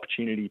plenty of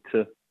opportunity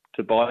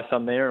to buy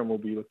some there, and we'll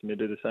be looking to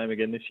do the same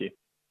again this year.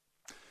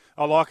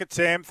 I like it,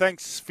 Sam.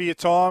 Thanks for your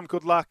time.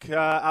 Good luck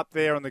up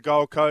there on the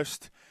Gold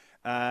Coast.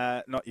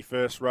 Not your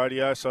first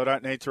rodeo, so I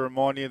don't need to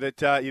remind you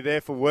that you're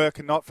there for work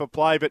and not for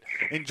play, but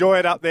enjoy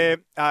it up there.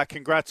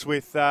 Congrats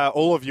with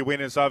all of your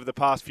winners over the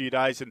past few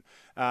days,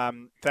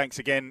 and thanks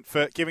again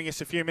for giving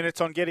us a few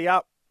minutes on Giddy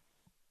Up.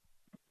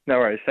 No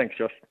worries. Thanks,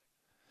 Josh.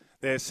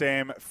 There's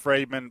Sam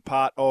Freedman,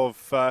 part of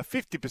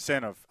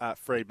 50% of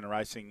Freedman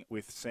Racing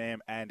with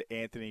Sam and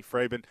Anthony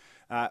Freedman.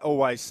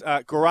 Always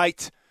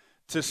great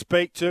to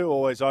speak to,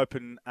 always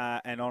open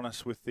and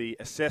honest with the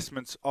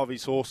assessments of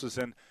his horses.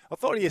 And I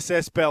thought he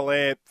assessed Bel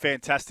Air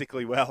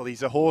fantastically well.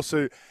 He's a horse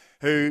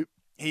who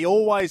he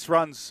always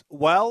runs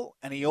well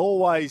and he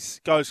always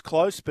goes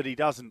close, but he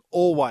doesn't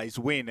always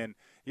win. And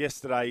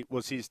yesterday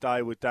was his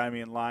day with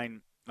Damien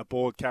Lane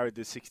aboard, carried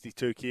the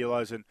 62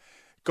 kilos and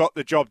got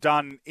the job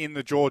done in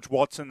the George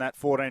Watson, that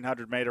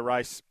 1,400-metre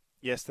race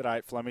yesterday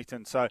at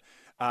Flemington. So,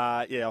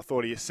 I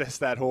thought he assessed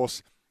that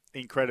horse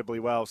incredibly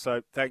well.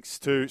 So thanks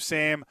to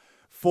Sam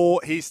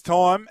for his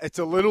time. It's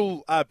a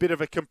little bit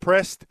of a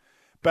compressed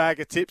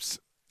bag of tips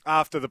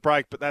after the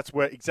break, but that's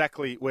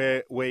exactly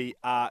where we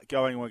are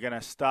going. We're going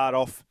to start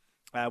off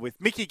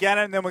with Mickey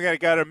Gannon, then we're going to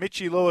go to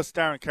Mitchy Lewis.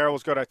 Darren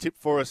Carroll's got a tip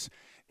for us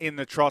in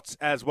the trots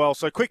as well.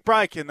 So quick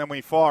break, and then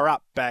we fire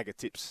up bag of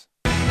tips.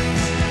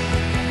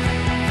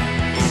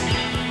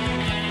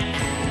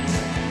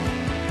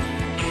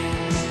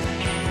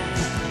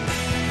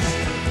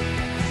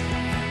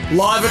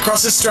 Live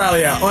across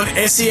Australia on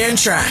SEN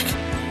Track.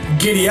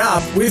 Giddy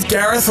Up with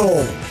Gareth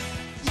Hall.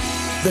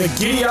 The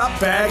Giddy Up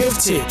Bag of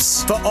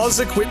Tips for Oz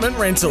Equipment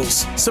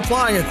Rentals.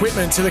 Supplying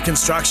equipment to the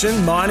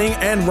construction, mining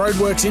and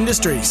roadworks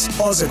industries.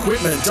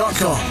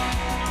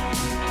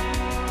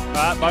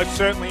 OzEquipment.com. Most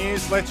certainly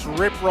is. Let's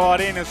rip right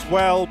in as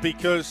well,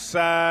 because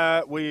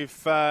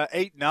we've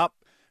eaten up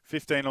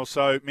 15 or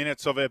so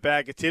minutes of our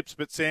bag of tips,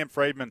 but Sam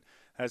Freedman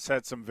has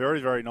had some very,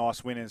 very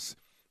nice winners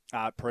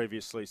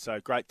previously,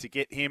 so great to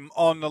get him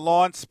on the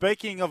line.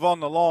 Speaking of on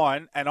the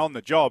line and on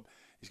the job,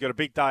 he's got a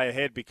big day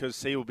ahead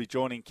because he will be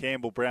joining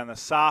Campbell Brown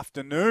this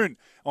afternoon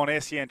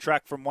on SEN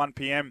Track from 1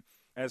 p.m.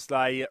 as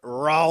they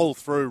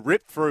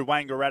rip through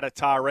Wangaratta,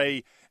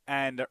 Taree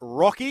and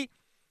Rocky.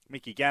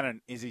 Mickey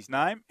Gannon is his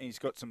name. He's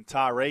got some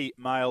Taree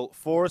mail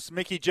for us.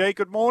 Mickey G,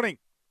 good morning.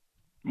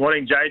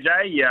 Morning,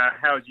 JJ.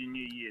 How was your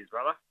New Year's,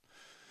 brother?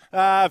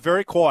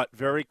 Very quiet,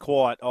 very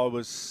quiet. I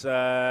was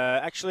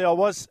actually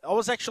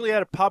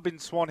at a pub in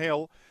Swan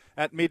Hill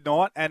at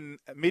midnight, and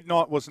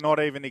midnight was not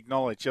even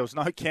acknowledged. There was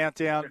no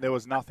countdown. There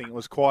was nothing. It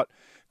was quite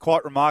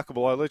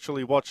remarkable. I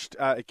literally watched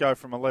it go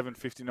from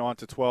 11:59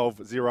 to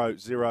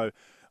 12:00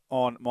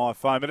 on my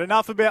phone. But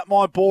enough about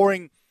my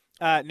boring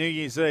New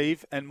Year's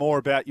Eve, and more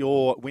about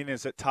your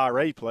winners at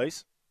Taree,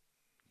 please.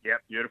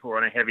 Yep, beautiful. We're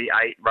on a heavy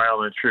 8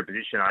 rail and true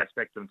position. I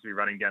expect them to be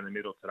running down the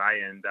middle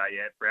today. And,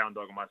 Brown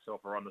Dog and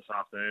myself are on this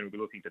afternoon. We'll be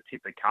looking to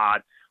tip the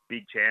card.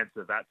 Big chance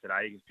of that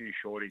today. A few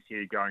shorties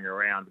here going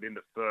around. But in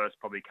the first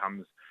probably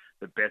comes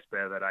the best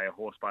bet of the day, a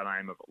horse by the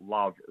name of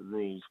Love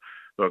Rules.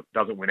 Look,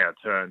 doesn't win our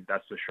turn,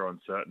 that's for sure and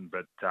certain.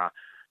 But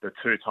the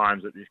 2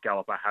 times that this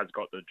galloper has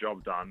got the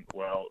job done,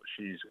 well,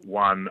 she's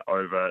won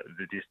over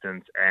the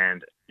distance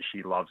and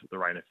she loves the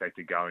rain effect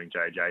of going,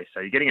 JJ. So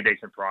you're getting a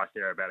decent price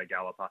there about a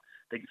galloper.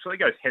 It sort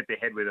of goes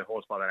head-to-head with a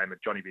horse by the name of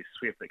Johnny B.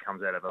 Swift that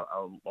comes out of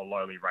a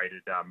lowly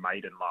rated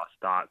maiden last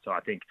start. So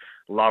I think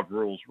Love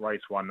Rules,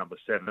 race 1, number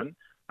 7,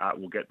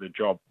 will get the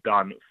job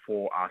done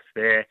for us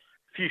there.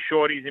 A few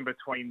shorties in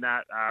between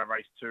that,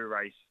 race 2,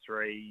 race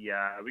 3.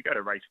 We go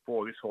to race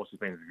 4. This horse has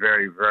been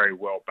very, very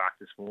well backed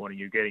this morning.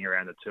 You're getting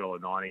around the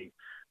 $2.90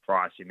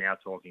 price. You're now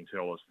talking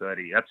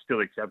 $2.30. That's still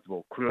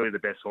acceptable. Clearly the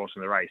best horse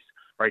in the race.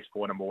 Race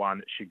 4, number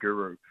 1,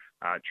 Shiguru,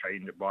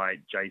 trained by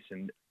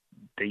Jason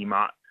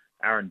Deemer.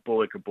 Aaron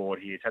Bullock aboard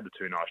here. He's had the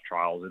 2 nice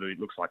trials. It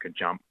looks like a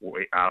jump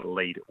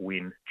lead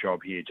win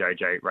job here,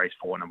 JJ. Race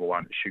 4, number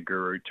 1,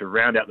 Shiguru, to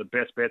round out the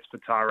best bets for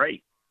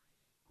Taree.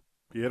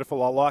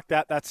 Beautiful. I like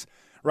that. That's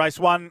race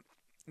 1,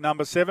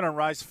 number 7, and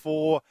race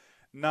 4,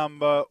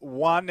 number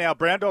 1. Now,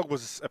 Brown Dog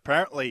was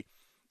apparently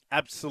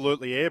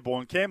absolutely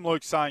airborne. Cam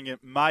Luke saying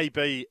it may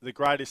be the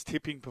greatest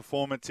tipping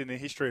performance in the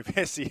history of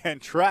SEN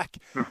Track,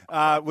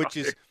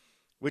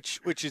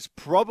 which is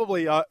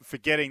probably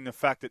forgetting the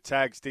fact that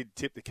Tags did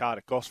tip the card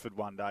at Gosford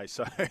one day.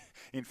 So,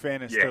 in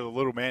fairness to the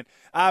little man.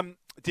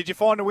 Did you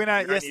find a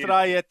winner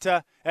yesterday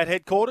at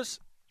headquarters?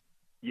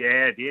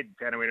 Yeah, I did.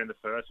 Found a winner in the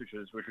first, which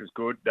was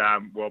good.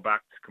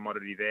 Well-backed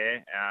commodity there,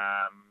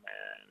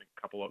 and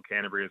a couple of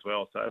Canterbury as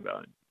well. So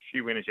a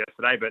few winners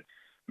yesterday, but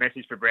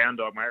message for Brown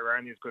Dog, mate. We're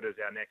only as good as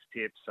our next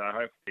tip, so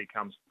hopefully he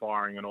comes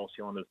firing on all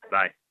cylinders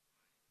today.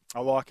 I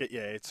like it,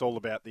 yeah. It's all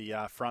about the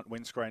front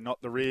windscreen,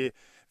 not the rear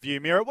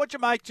view mirror. What'd you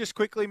make, just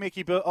quickly,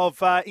 Mickey,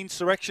 of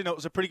Insurrection? It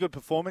was a pretty good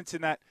performance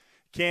in that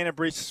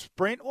Canterbury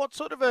sprint. What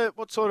sort of a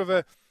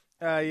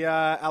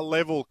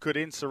level could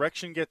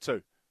Insurrection get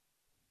to?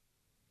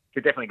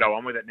 Could definitely go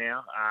on with it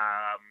now.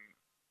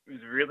 It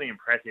was really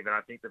impressive, and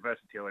I think the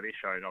versatility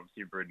showed.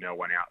 Obviously, Brunel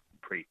went out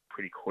pretty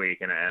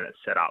quick, and it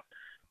set up.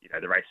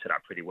 The race set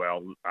up pretty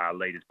well.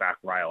 Leaders back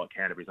rail at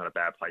Canterbury's not a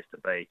bad place to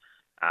be.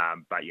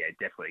 But yeah,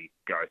 definitely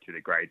go through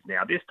the grades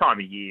now. This time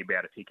of year, be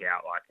able to pick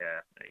out like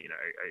a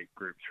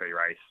Group 3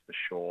 race for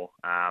sure.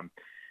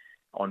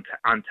 On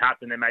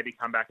Untapped, and then maybe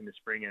come back in the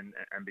spring and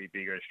be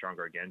bigger and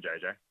stronger again,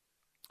 JJ.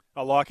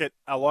 I like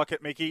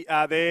it, Mickey.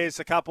 There's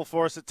a couple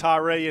for us at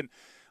Taree, and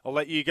I'll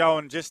let you go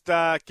and just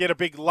get a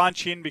big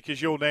lunch in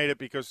because you'll need it,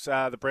 because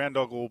the Brown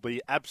Dog will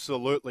be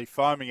absolutely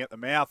foaming at the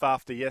mouth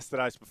after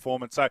yesterday's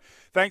performance. So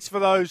thanks for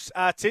those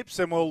tips,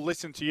 and we'll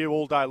listen to you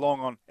all day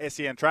long on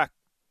SEN Track.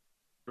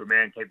 Good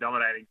man. Keep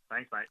dominating.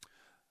 Thanks, mate.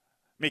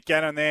 Mick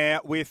Gannon there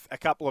with a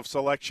couple of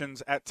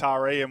selections at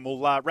Taree, and we'll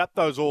wrap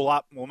those all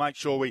up. We'll make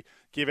sure we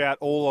give out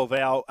all of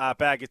our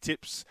bag of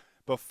tips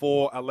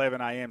before 11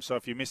 a.m. So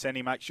if you miss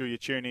any, make sure you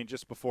tune in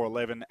just before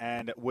 11,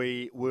 and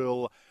we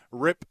will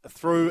rip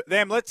through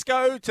them. Let's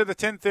go to the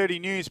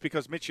 10:30 news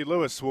because Mitchy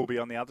Lewis will be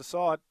on the other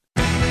side.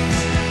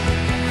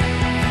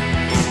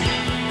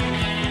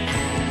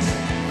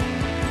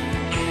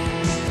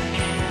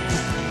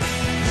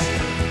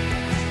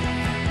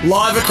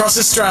 Live across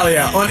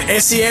Australia on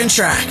SEN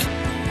Track.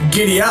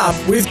 Giddy Up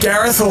with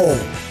Gareth Hall.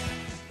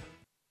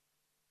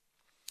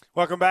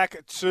 Welcome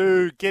back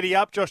to Giddy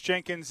Up. Josh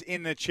Jenkins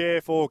in the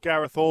chair for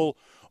Gareth Hall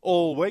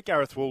all week.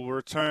 Gareth will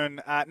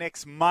return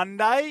next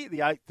Monday, the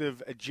 8th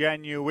of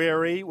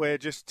January. We're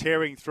just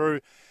tearing through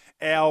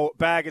our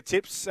bag of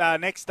tips.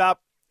 Next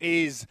up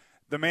is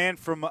the man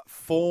from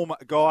Form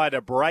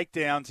Guide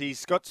Breakdowns.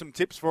 He's got some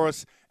tips for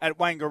us at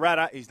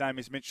Wangaratta. His name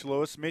is Mitch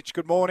Lewis. Mitch,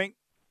 good morning.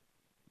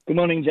 Good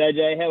morning,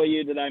 JJ. How are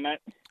you today, mate?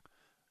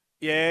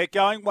 Yeah,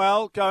 going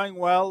well.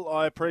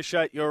 I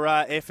appreciate your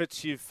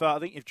efforts. I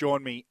think you've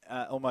joined me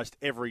almost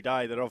every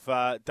day that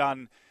I've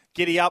done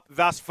Giddy Up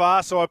thus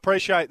far, so I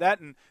appreciate that,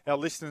 and our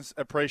listeners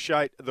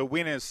appreciate the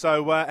winners.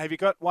 So have you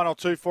got one or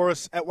two for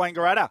us at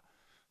Wangaratta?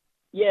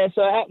 Yeah,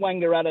 so at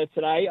Wangaratta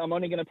today, I'm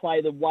only going to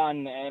play the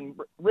one, and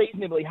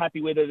reasonably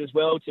happy with it as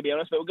well, to be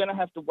honest, but we're going to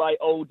have to wait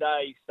all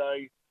day. So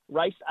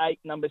race 8,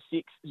 number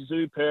 6,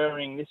 Zoo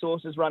Purring. This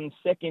horse has run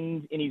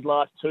second in his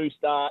last 2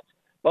 starts.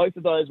 Both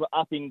of those were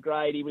up in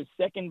grade. He was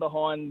second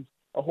behind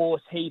a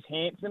horse, Heath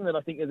Handsome, that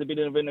I think there's a bit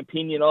of an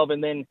opinion of,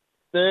 and then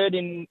third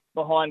in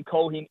behind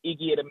Call Him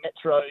Iggy at a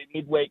Metro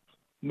midweek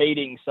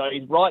meeting. So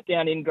he's right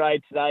down in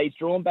grade today. He's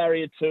drawn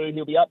barrier 2.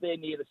 He'll be up there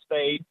near the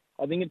speed.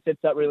 I think it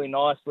sets up really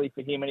nicely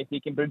for him, and if he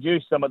can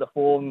produce some of the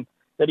form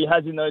that he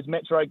has in those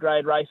Metro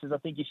grade races, I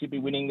think he should be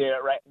winning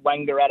there at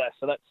Wangaratta.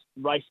 So that's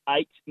race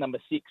 8, number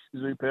 6,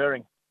 Zoo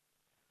Purring.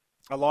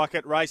 I like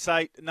it. Race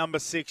 8, number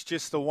 6,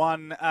 just the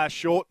one,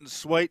 short and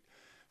sweet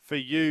for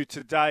you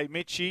today,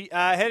 Mitchy.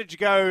 How did you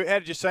go? How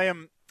did you see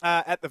him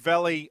at the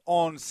Valley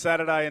on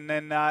Saturday, and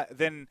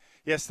then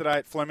yesterday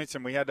at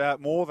Flemington? We had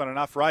more than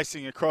enough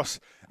racing across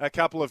a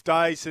couple of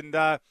days, and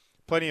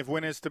plenty of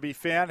winners to be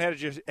found. How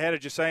did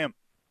you see him?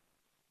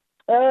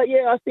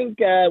 Yeah, I think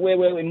where we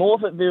were in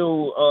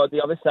Morphettville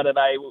the other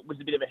Saturday was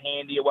a bit of a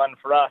handier one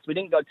for us. We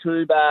didn't go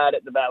too bad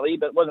at the Valley,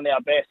 but it wasn't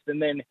our best.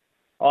 And then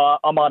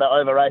I might have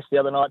over-raced the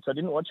other night, so I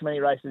didn't watch many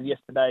races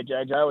yesterday,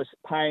 JJ. I was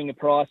paying a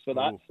price for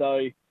that,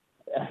 so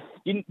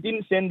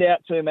didn't send out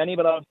too many,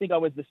 but I think I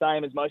was the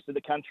same as most of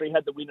the country.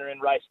 Had the winner in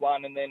race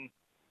 1, and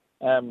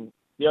then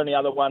the only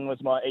other one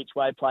was my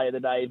each-way play of the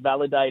day.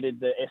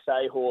 Validated the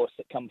SA horse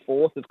that come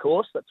fourth, of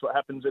course. That's what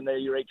happens when they're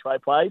your each-way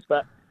plays.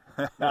 But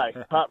no,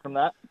 apart from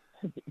that,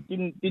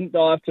 didn't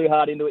dive too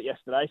hard into it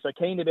yesterday. So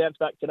keen to bounce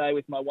back today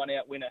with my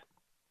one-out winner.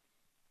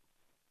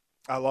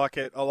 I like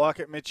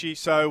it, Mitchy.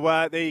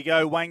 So there you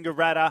go,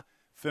 Wangaratta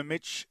for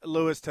Mitch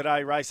Lewis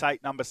today, race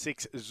 8, number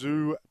 6,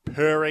 Zoo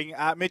Purring.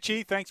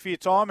 Mitchy, thanks for your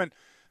time, and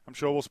I'm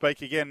sure we'll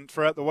speak again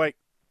throughout the week.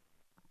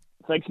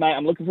 Thanks, mate.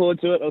 I'm looking forward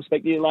to it. I'll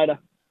speak to you later.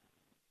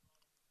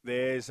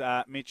 There's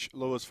Mitch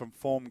Lewis from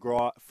Form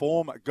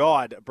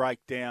Guide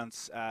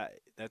Breakdowns.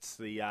 That's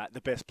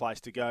the best place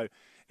to go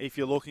if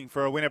you're looking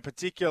for a winner,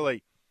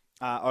 particularly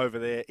over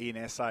there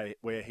in SA,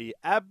 where he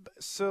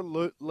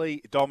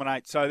absolutely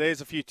dominates. So there's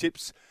a few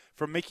tips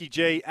from Mickey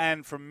G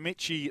and from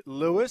Mitchy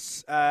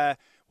Lewis.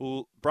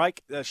 We'll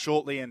break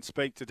shortly and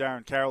speak to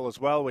Darren Carroll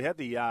as well. We had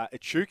the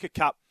Echuca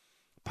Cup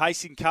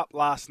Pacing Cup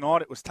last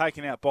night. It was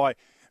taken out by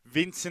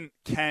Vincent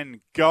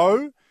Can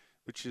Go,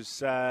 which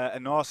is a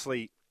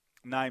nicely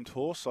named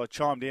horse. I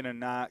chimed in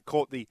and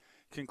caught the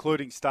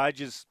concluding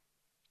stages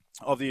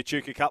of the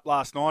Echuca Cup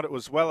last night. It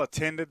was well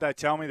attended. They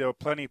tell me there were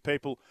plenty of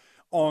people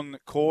on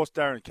course.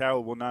 Darren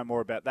Carroll will know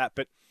more about that.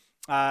 But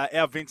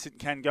our Vincent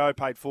Can Go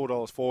paid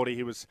 $4.40.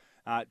 He was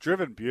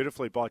driven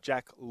beautifully by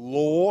Jack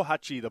Law.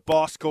 Hutchie, the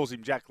boss, calls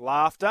him Jack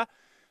Laughter.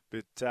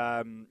 But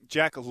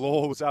Jack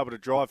Law was able to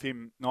drive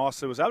him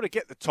nicely, was able to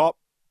get the top,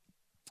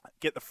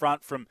 get the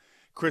front from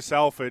Chris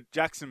Alford.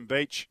 Jackson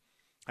Beach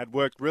had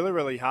worked really,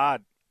 really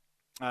hard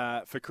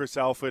for Chris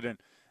Alford,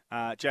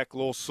 and Jack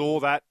Law saw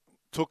that,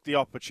 took the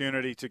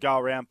opportunity to go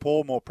around,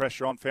 pour more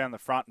pressure on, found the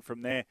front, and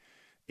from there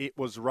it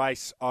was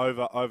race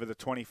over the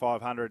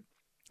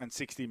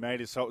 2,560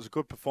 metres. So it was a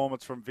good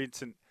performance from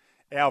Vincent.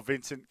 Our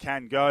Vincent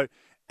Can Go.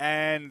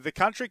 And the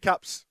Country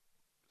Cups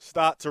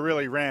start to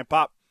really ramp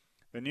up.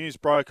 The news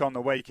broke on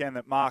the weekend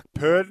that Mark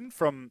Purdon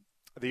from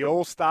the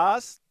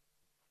All-Stars,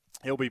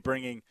 he'll be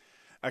bringing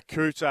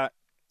Akuta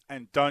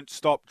and Don't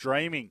Stop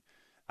Dreaming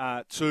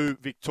to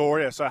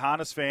Victoria. So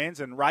harness fans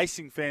and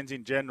racing fans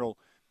in general,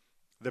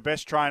 the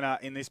best trainer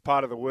in this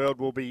part of the world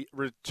will be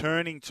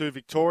returning to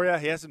Victoria.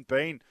 He hasn't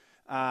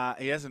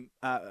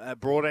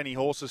brought any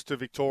horses to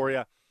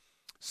Victoria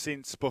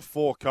since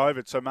before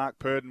COVID. So Mark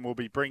Purdon will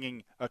be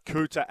bringing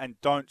Akuta and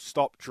Don't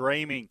Stop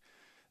Dreaming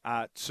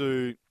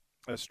to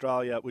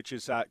Australia, which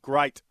is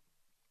great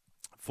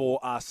for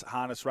us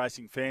harness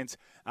racing fans.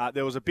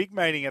 There was a big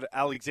meeting at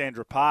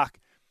Alexandra Park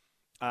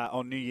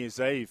on New Year's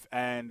Eve,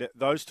 and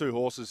those two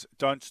horses,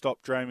 Don't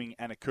Stop Dreaming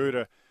and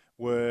Akuta,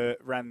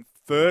 ran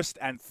first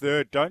and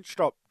third. Don't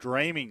Stop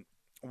Dreaming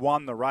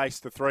won the race,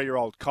 the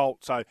 3-year-old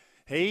colt. So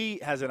he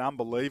has an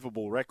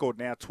unbelievable record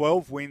now,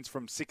 12 wins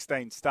from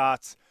 16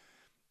 starts.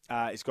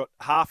 He's got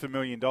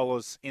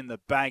 $500,000 in the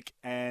bank,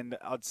 and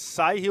I'd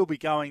say he'll be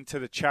going to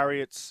the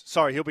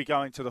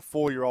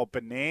 4-year-old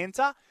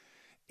Bonanza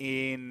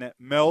in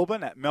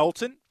Melbourne at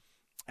Melton.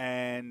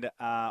 And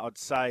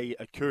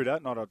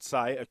Akuta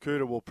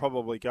will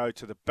probably go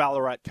to the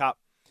Ballarat Cup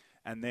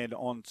and then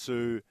on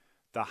to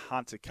the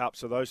Hunter Cup.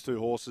 So those two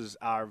horses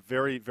are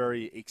very,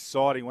 very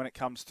exciting when it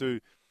comes to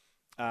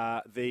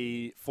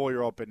the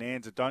 4-year-old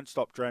Bonanza. Don't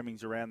Stop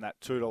Dreaming's around that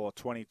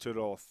 $2.20,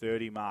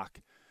 $2.30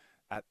 mark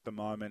at the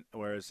moment,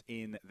 whereas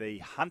in the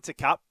Hunter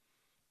Cup,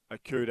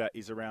 Akuta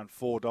is around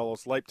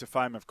 $4. Leap to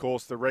Fame, of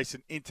course, the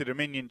recent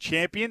Inter-Dominion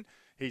champion.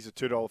 He's a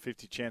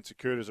 $2.50 chance.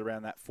 Akuta's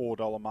around that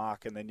 $4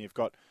 mark. And then you've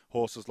got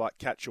horses like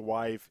Catch a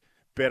Wave,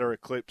 Better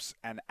Eclipse,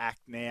 and Act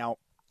Now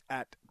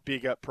at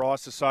bigger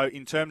prices. So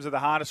in terms of the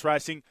harness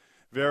racing,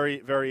 very,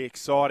 very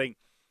exciting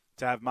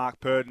to have Mark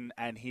Purdon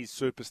and his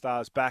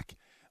superstars back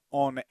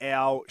on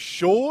our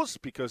shores,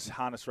 because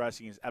harness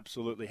racing is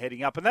absolutely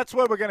heading up. And that's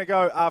where we're going to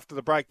go after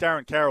the break.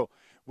 Darren Carroll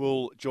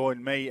will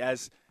join me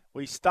as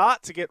we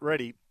start to get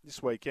ready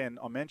this weekend.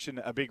 I mentioned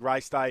a big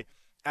race day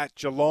at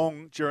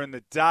Geelong during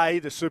the day,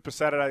 the Super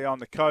Saturday on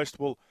the coast.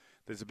 Well,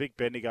 there's a big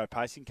Bendigo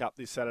Pacing Cup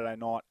this Saturday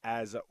night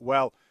as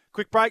well.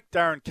 Quick break,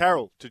 Darren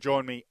Carroll to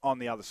join me on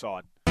the other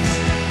side.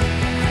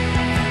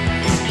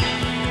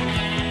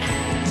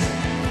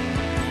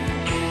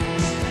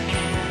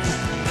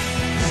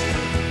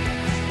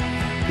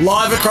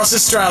 Live across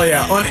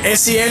Australia on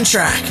SEN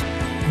Track.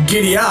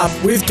 Giddy Up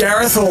with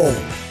Gareth Hall.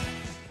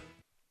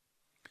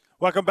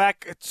 Welcome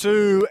back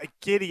to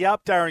Giddy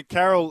Up. Darren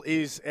Carroll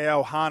is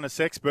our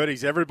harness expert.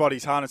 He's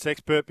everybody's harness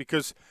expert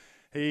because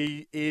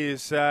he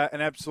is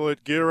an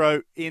absolute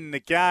guru in the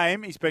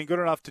game. He's been good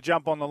enough to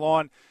jump on the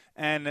line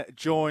and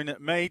join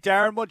me.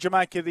 Darren, what did you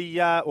make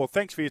of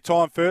thanks for your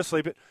time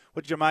firstly, but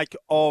what did you make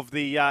of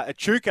the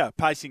Echuca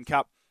Pacing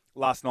Cup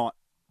last night?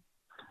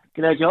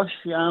 G'day, Josh.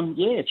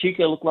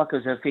 Echuca looked like it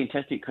was a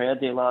fantastic crowd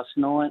there last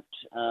night.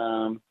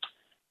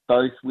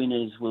 Both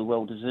winners were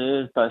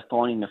well-deserved, both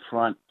finding the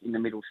front in the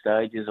middle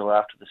stages or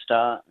after the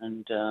start.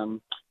 And,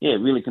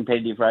 really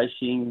competitive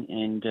racing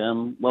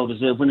and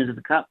well-deserved winners of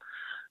the Cup.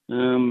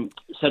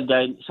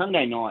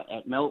 Sunday night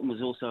at Melton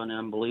was also an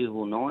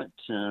unbelievable night.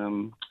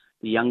 The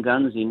Young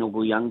Guns, the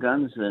inaugural Young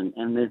Guns,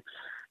 and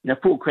the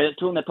full credit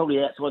to them. They're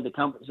probably outside the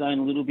comfort zone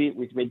a little bit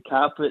with red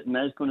carpet and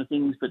those kind of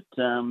things, but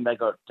they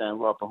got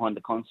right behind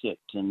the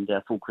concept, and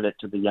full credit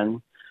to the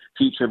young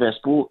future of our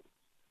sport.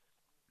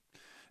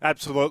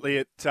 Absolutely.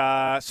 It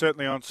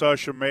certainly on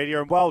social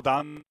media, and well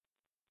done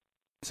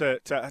to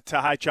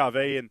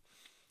HRV and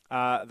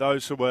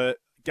those who were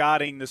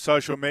guarding the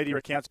social media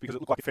accounts, because it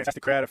looked like a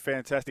fantastic crowd, a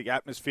fantastic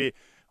atmosphere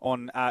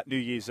on New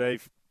Year's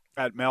Eve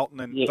at Melton.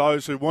 And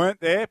those who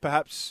weren't there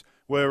perhaps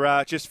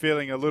were just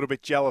feeling a little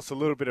bit jealous, a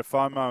little bit of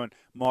FOMO, and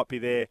might be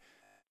there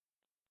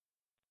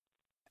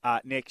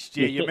next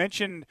year. You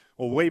mentioned,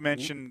 or we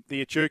mentioned,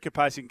 the Echuca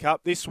Pacing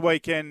Cup. This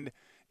weekend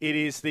it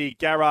is the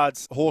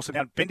Garrard's Horse and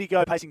Hound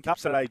Bendigo Pacing Cup,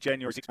 Saturday,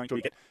 January 6th. Make sure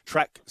you get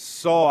track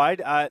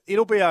side.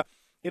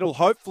 It'll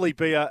hopefully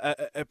be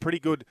a pretty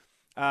good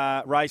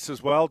race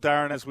as well,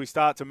 Darren, as we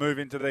start to move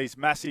into these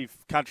massive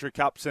Country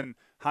Cups and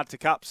Hunter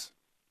Cups.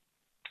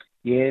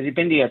 Yeah, the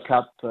Bendigo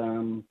Cup,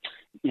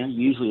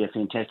 usually a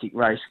fantastic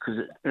race, because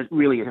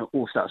it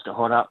all starts to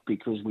hot up,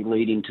 because we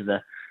lead into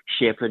the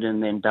Shepherd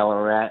and then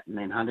Ballarat and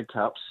then Hunter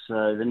Cups.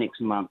 So the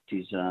next month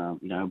is, a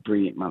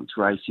brilliant month's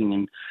racing,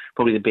 and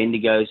probably the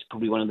Bendigo is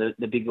probably one of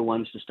the bigger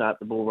ones to start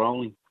the ball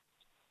rolling.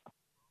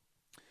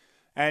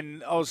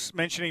 And I was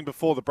mentioning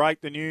before the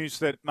break the news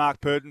that Mark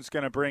Purdon's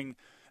going to bring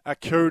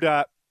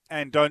Akuta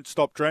and Don't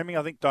Stop Dreaming.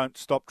 I think Don't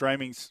Stop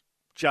Dreaming's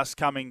just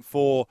coming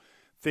for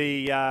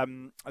the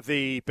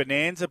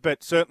Bonanza,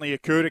 but certainly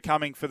Akuta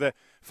coming for the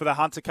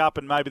Hunter Cup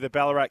and maybe the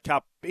Ballarat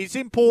Cup is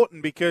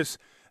important because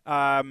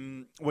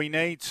we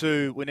need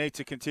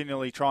to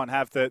continually try and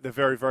have the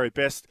very, very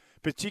best,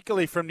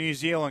 particularly from New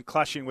Zealand,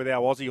 clashing with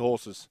our Aussie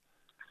horses.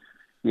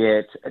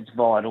 Yeah, it's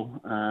vital.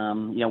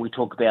 We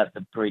talk about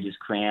the Breeders'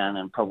 Crown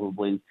and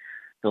probably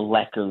the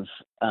lack of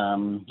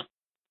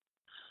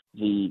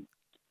the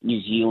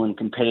New Zealand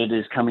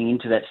competitors coming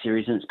into that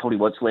series, and it's probably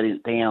what's let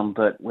it down.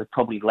 But we've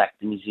probably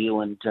lacked the New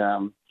Zealand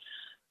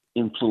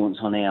influence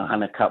on our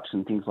Hunter Cups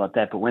and things like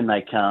that. But when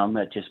they come,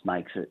 that just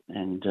makes it.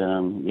 And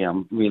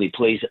I'm really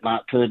pleased that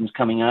Mark Purdon's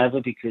coming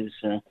over because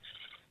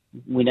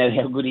we know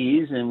how good he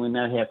is and we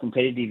know how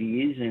competitive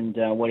he is, and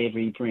whatever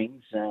he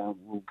brings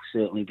will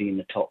certainly be in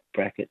the top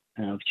bracket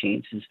of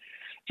chances.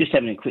 Just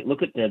having a quick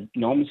look at the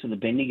noms for the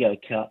Bendigo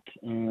Cup.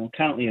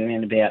 Currently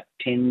around about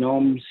 10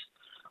 noms.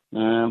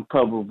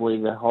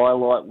 Probably the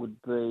highlight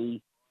would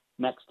be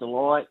Max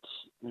Delight.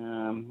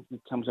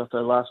 It comes off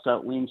her last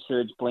start win.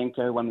 Serge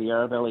Blanco won the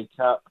Yarra Valley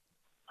Cup.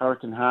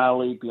 Hurricane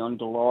Harley, Beyond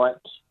Delight.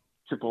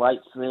 Triple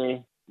Eight's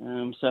there.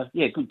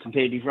 Good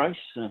competitive race.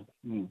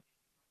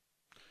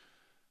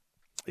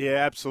 Yeah,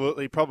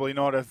 absolutely. Probably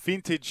not a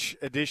vintage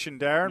edition,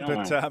 Darren,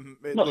 but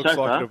it looks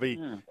like it'll be.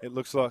 Yeah. It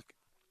looks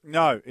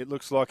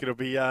like it'll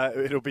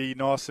be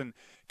nice and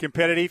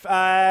competitive.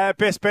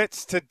 Best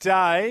bets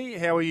today.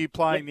 How are you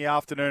playing the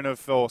afternoon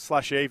of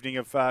 / evening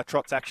of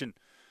Trot's action?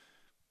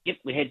 Yep,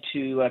 we head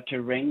to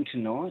Terang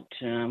tonight.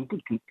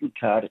 Good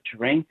card at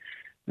Terang.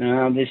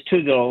 There's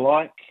two that I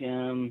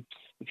like.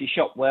 If you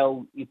shop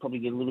well, you probably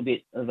get a little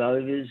bit of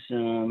overs.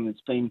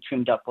 It's been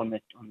trimmed up on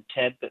the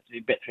tab, but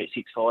through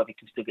Bet365 you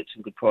can still get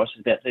some good prices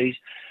about these.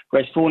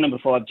 Race 4, number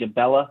 5,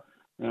 Jabala.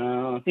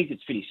 I think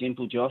it's pretty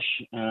simple,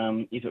 Josh.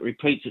 If it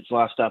repeats its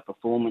last start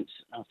performance,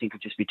 I think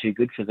it'll just be too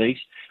good for these.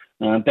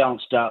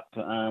 Balanced up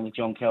with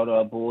John Calder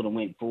aboard and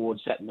went forward,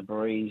 sat in the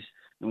breeze,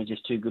 and was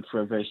just too good for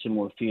a very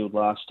similar field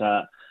last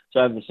start. So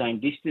over the same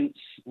distance,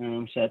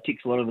 so it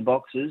ticks a lot of the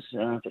boxes.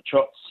 If it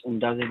trots and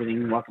does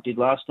everything like it did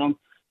last time,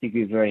 I think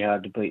it'll be very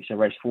hard to beat. So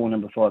race 4,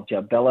 number 5,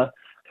 Jabella,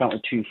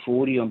 currently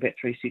 240 on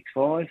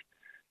Bet365.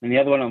 And the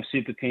other one I'm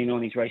super keen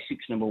on is race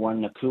 6, number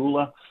 1,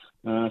 Nakula.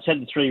 It's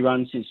had the 3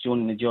 runs since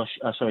joining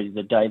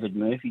the David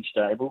Murphy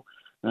stable,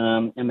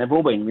 and they've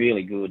all been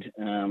really good.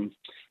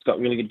 It's got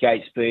really good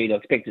gate speed. I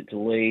expect it to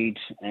lead,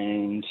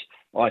 and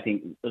I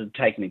think it'll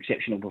take an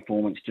exceptional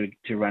performance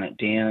to run it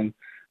down.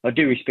 I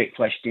do respect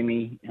Flash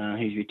Dimmy,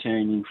 who's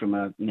returning from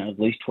at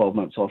least 12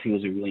 months off. He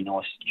was a really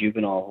nice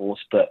juvenile horse,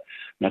 but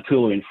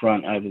Nakula in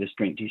front over the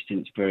sprint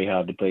distance, very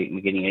hard to beat. And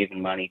we're getting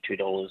even money,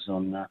 $2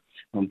 on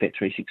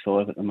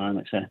Bet365 at the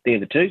moment. So they're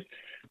the two.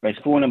 Race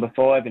 4, number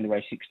 5, and the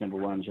race 6, number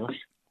 1, Josh.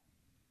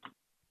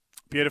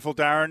 Beautiful,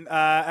 Darren.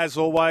 As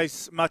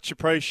always, much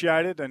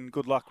appreciated, and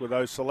good luck with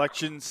those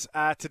selections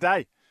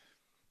today.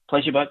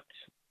 Pleasure, bud.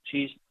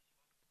 Cheers.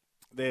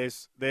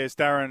 There's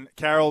Darren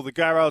Carroll, the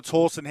Garrard's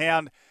Horse and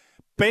Hound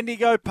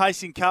Bendigo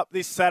Pacing Cup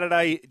this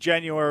Saturday,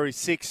 January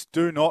 6th.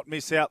 Do not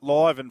miss out,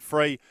 live and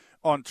free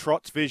on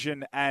Trots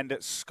Vision and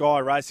Sky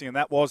Racing. And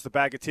that was the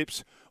bag of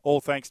tips, all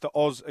thanks to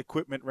Oz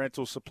Equipment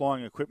Rental,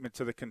 supplying equipment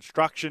to the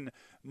construction,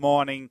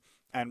 mining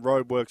and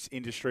roadworks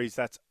industries.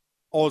 That's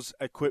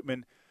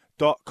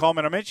ozequipment.com.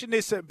 And I mentioned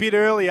this a bit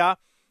earlier.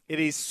 It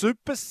is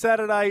Super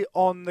Saturday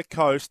on the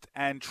coast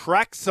and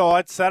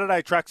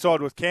Saturday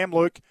trackside with Cam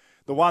Luke,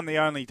 the one, the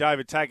only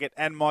David Taggart,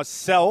 and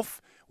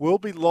myself will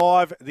be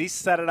live this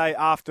Saturday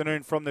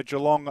afternoon from the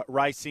Geelong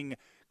Racing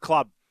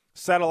Club.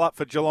 Saddle up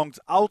for Geelong's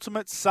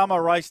ultimate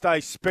summer race day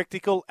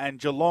spectacle and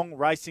Geelong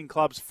Racing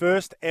Club's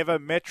first ever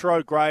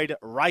Metro Grade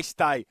race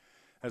day,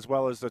 as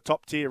well as the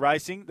top tier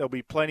racing. There'll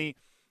be plenty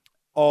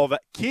of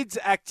kids'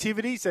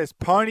 activities. There's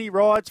pony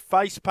rides,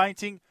 face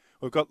painting.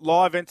 We've got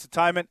live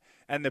entertainment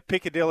and the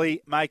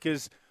Piccadilly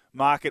Makers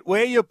Market.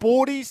 Wear your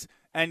boardies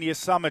and your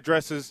summer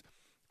dresses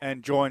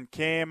and join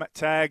Cam,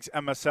 Tags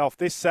and myself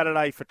this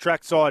Saturday for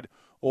trackside,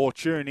 or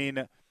tune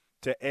in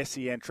to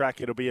SEN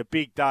Track. It'll be a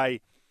big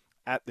day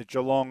at the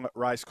Geelong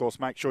Racecourse.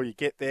 Make sure you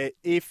get there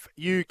if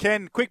you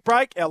can. Quick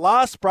break, our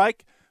last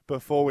break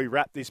before we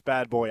wrap this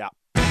bad boy up.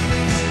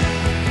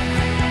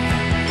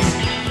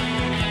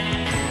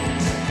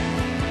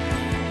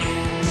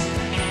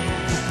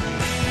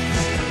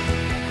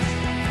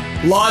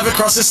 Live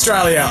across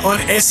Australia on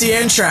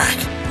SEN Track.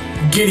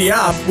 Giddy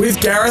Up with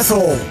Gareth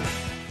Hall.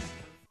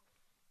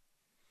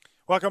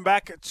 Welcome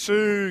back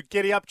to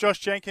Giddy Up. Josh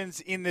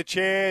Jenkins in the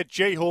chair.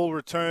 G Hall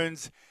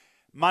returns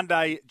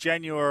Monday,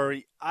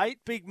 January 8.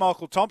 Big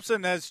Michael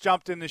Thompson has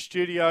jumped in the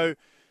studio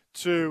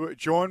to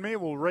join me.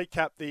 We'll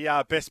recap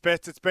the best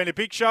bets. It's been a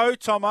big show,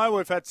 Tomo.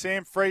 We've had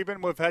Sam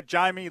Freeman. We've had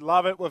Jamie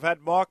Lovett. We've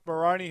had Mike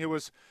Moroney, who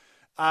was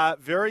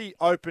very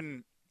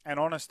open and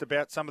honest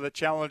about some of the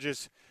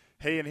challenges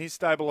he and his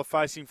stable are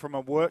facing from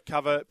a work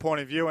cover point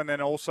of view, and then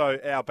also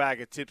our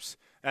bag of tips,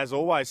 as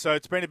always. So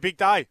it's been a big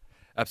day.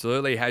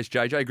 Absolutely has,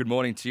 JJ. Good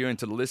morning to you and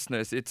to the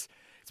listeners. It's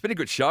been a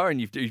good show, and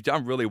you've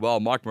done really well.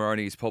 Mike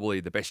Moroney is probably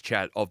the best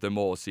chat of them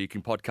all, so you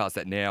can podcast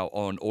that now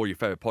on all your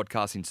favourite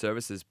podcasting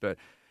services. But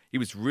he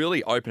was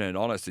really open and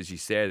honest, as you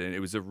said, and it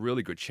was a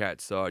really good chat.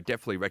 So I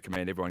definitely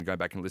recommend everyone going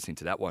back and listening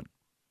to that one.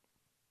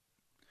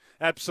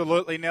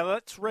 Absolutely. Now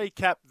let's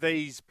recap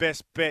these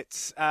best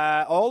bets.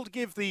 I'll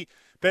give the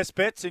best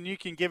bets, and you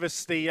can give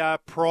us the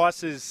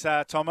prices,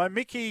 Tomo.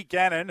 Mickey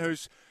Gannon,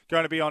 who's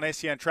going to be on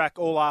SEN Track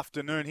all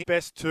afternoon. His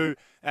best two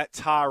at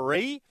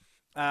Taree.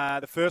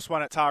 The first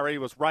one at Taree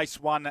was race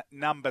 1,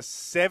 number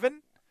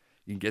 7.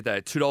 You can get that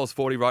at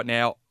 $2.40 right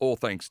now, all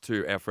thanks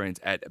to our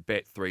friends at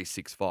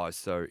Bet365.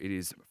 So it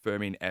is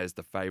firming as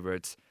the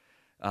favourite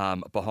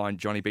behind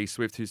Johnny B.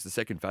 Swift, who's the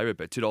second favourite.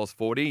 But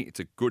 $2.40, it's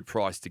a good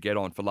price to get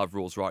on for Love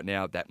Rules right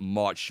now. That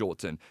might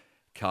shorten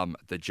come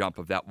the jump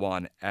of that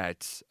one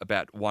at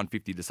about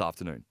 $1.50 this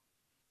afternoon.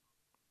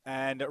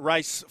 And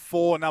race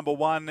 4, number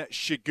 1,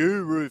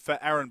 Shiguru for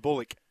Aaron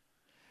Bullock.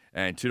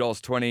 And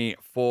 $2.20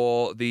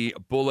 for the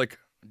Bullock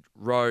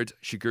Road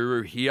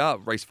Shiguru here,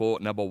 race 4,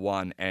 number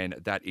 1, and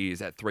that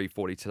is at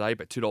 $3.40 today.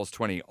 But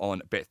 $2.20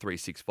 on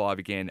Bet365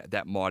 again.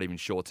 That might even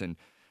shorten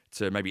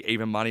to maybe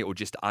even money or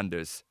just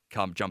unders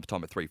come jump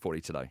time at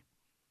 $3.40 today.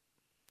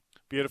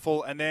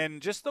 Beautiful. And then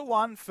just the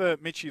one for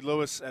Mitchie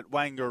Lewis at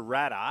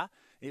Wangaratta.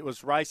 It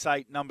was race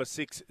 8, number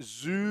 6,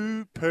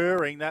 Zoo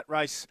Purring. That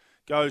race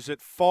goes at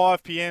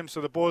 5 p.m,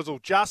 so the boys will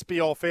just be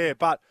off air,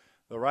 but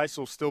the race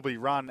will still be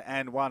run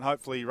and won.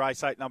 Hopefully,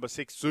 race 8, number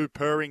 6, Zoo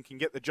Purring, can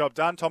get the job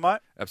done, Tomo.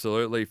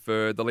 Absolutely.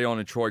 For the Leon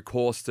and Troy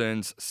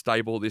Corstons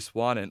stable, this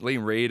one. And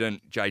Liam Reid and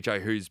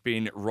JJ, who's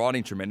been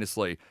riding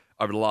tremendously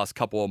over the last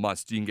couple of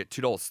months. You can get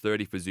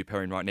 $2.30 for Zoo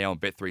Purring right now on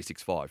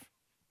Bet365.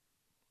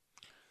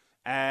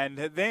 And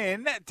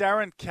then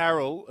Darren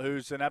Carroll,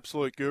 who's an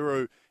absolute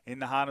guru in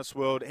the harness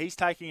world, he's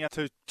taking us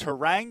to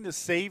Terang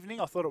this evening.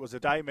 I thought it was a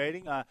day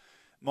meeting.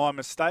 My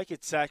mistake.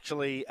 It's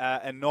actually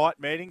a night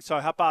meeting. So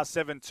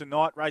 7:30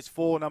 tonight, race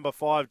 4, number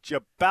 5,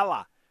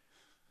 Jabala.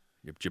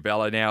 Yep,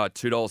 Jabala now at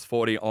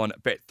 $2.40 on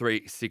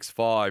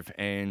Bet365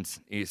 and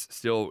is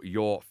still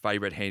your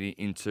favourite heading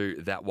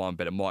into that one,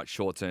 but it might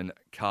shorten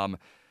come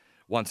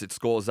once it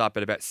scores up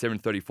at about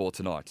 7:34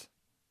 tonight.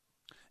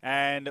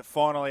 And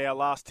finally, our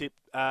last tip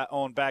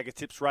on Bag of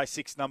Tips, race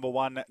 6, number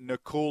 1,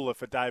 Nakula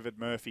for David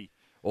Murphy.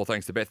 All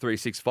thanks to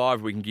Bet365.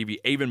 We can give you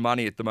even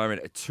money at the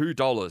moment at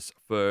 $2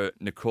 for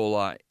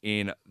Nicola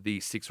in the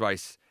 6th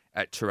race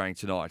at Terang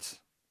tonight.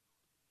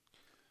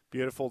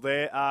 Beautiful.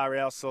 There are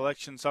our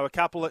selections. So a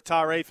couple at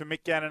Taree for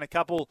Mick Gannon,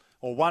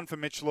 one for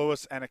Mitch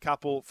Lewis, and a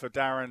couple for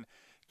Darren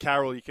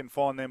Carroll. You can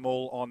find them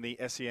all on the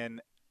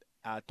sen.com.au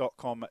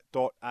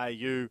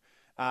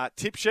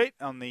tip sheet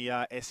on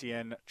the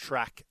SEN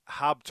Track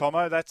Hub.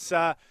 Tomo,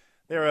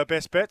 they're our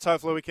best bets.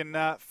 Hopefully we can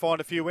find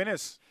a few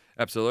winners.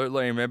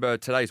 Absolutely. Remember,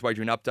 today's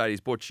wagering update is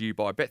brought to you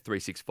by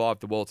Bet365,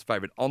 the world's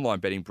favourite online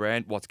betting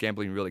brand. What's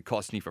gambling really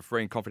costing you? For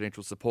free and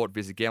confidential support,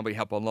 visit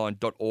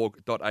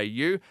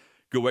gamblinghelponline.org.au.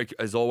 Good week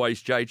as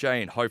always,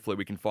 JJ, and hopefully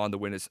we can find the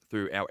winners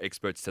through our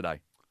experts today.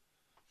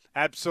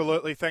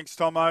 Absolutely. Thanks,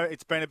 Tomo.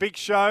 It's been a big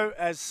show.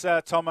 As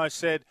Tomo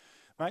said,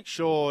 make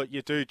sure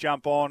you do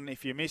jump on.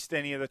 If you missed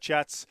any of the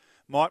chats,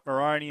 Mike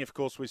Moroney, of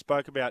course, we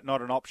spoke about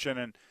not an option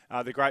and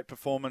the great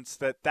performance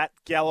that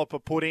galloper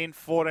put in,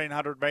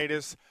 1,400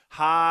 metres,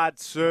 hard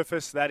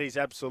surface. That is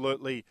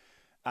absolutely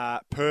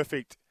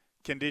perfect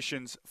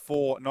conditions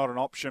for not an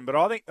option. But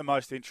I think the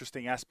most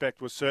interesting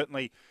aspect was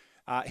certainly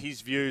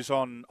his views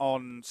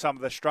on some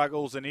of the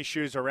struggles and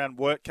issues around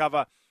work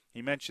cover.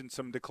 He mentioned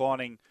some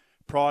declining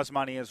prize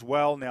money as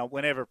well. Now,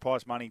 whenever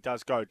prize money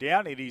does go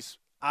down, it is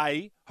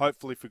A,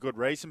 hopefully for good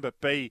reason, but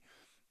B,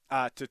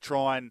 to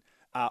try and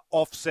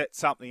offset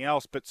something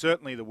else. But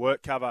certainly the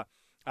work cover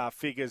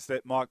figures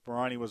that Mike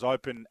Moroney was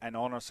open and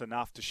honest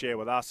enough to share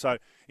with us. So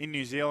in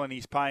New Zealand,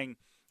 he's paying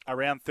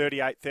around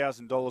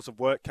 $38,000 of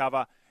work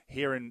cover.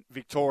 Here in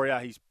Victoria,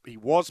 he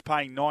was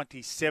paying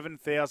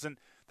 $97,000.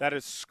 That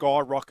has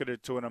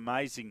skyrocketed to an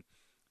amazing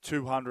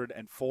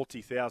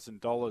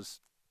 $240,000.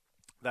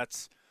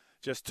 That's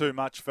just too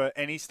much for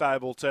any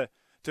stable to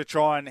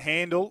try and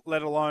handle,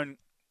 let alone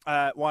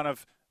one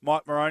of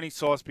Mike Moroney's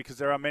size, because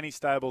there are many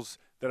stables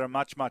that are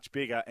much, much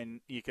bigger, and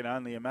you can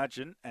only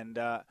imagine and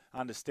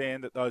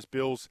understand that those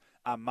bills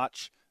are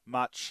much,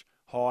 much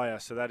higher.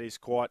 So that is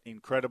quite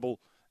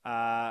incredible.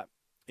 That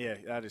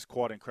is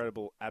quite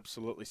incredible,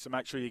 absolutely. So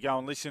make sure you go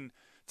and listen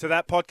to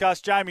that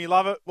podcast. Jamie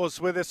Lovett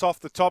was with us off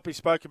the top. He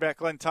spoke about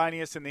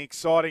Glentanius and the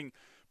exciting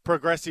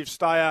progressive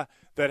stayer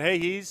that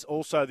he is.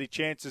 Also the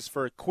chances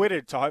for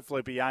Acquitted to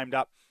hopefully be aimed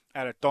up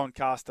at a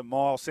Doncaster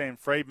mile. Sam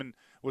Friedman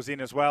was in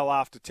as well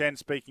after 10,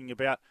 speaking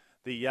about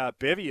the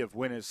bevy of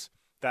winners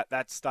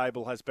that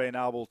stable has been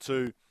able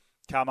to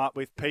come up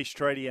with. Peace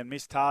Treaty and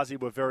Miss Tarzi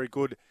were very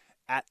good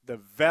at the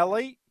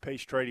Valley.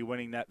 Peace Treaty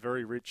winning that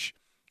very rich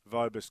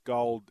Vobus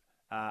Gold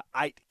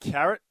 8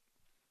 carat.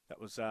 That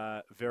was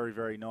very,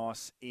 very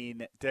nice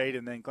indeed.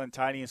 And then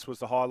Glentanius was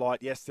the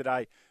highlight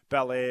yesterday.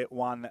 Bel Air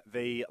won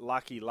the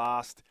lucky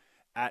last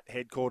at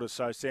headquarters.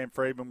 So Sam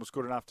Friedman was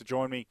good enough to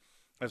join me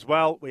as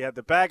well. We had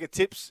the bag of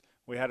tips.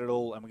 We had it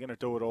all, and we're going to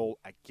do it all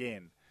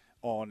again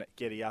on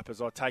Giddy Up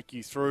as I take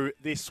you through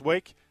this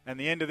week and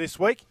the end of this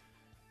week.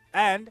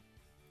 And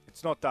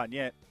it's not done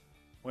yet.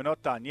 We're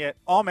not done yet.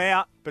 I'm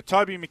out, but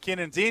Toby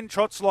McKinnon's in.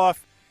 Trot's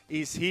Life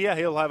is here.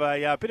 He'll have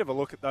a bit of a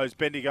look at those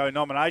Bendigo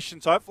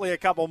nominations. Hopefully a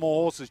couple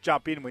more horses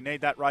jump in. We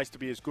need that race to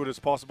be as good as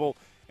possible.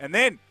 And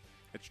then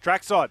it's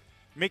trackside.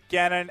 Mick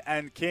Gannon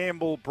and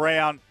Campbell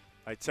Brown.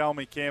 They tell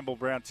me Campbell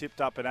Brown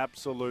tipped up an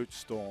absolute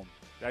storm.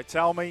 They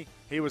tell me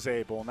he was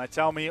airborne. They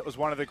tell me it was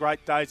one of the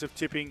great days of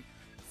tipping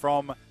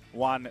from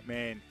one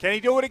man. Can he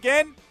do it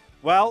again?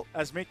 Well,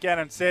 as Mick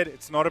Gannon said,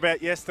 it's not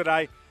about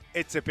yesterday.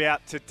 It's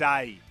about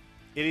today.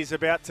 It is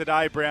about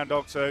today, Brown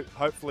Dog, so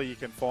hopefully you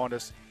can find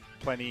us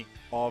plenty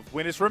of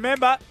winners.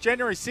 Remember,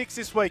 January 6th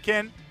this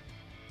weekend,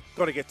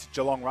 got to get to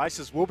Geelong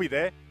races. We'll be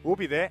there.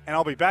 And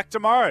I'll be back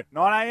tomorrow,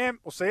 9 a.m.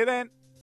 We'll see you then.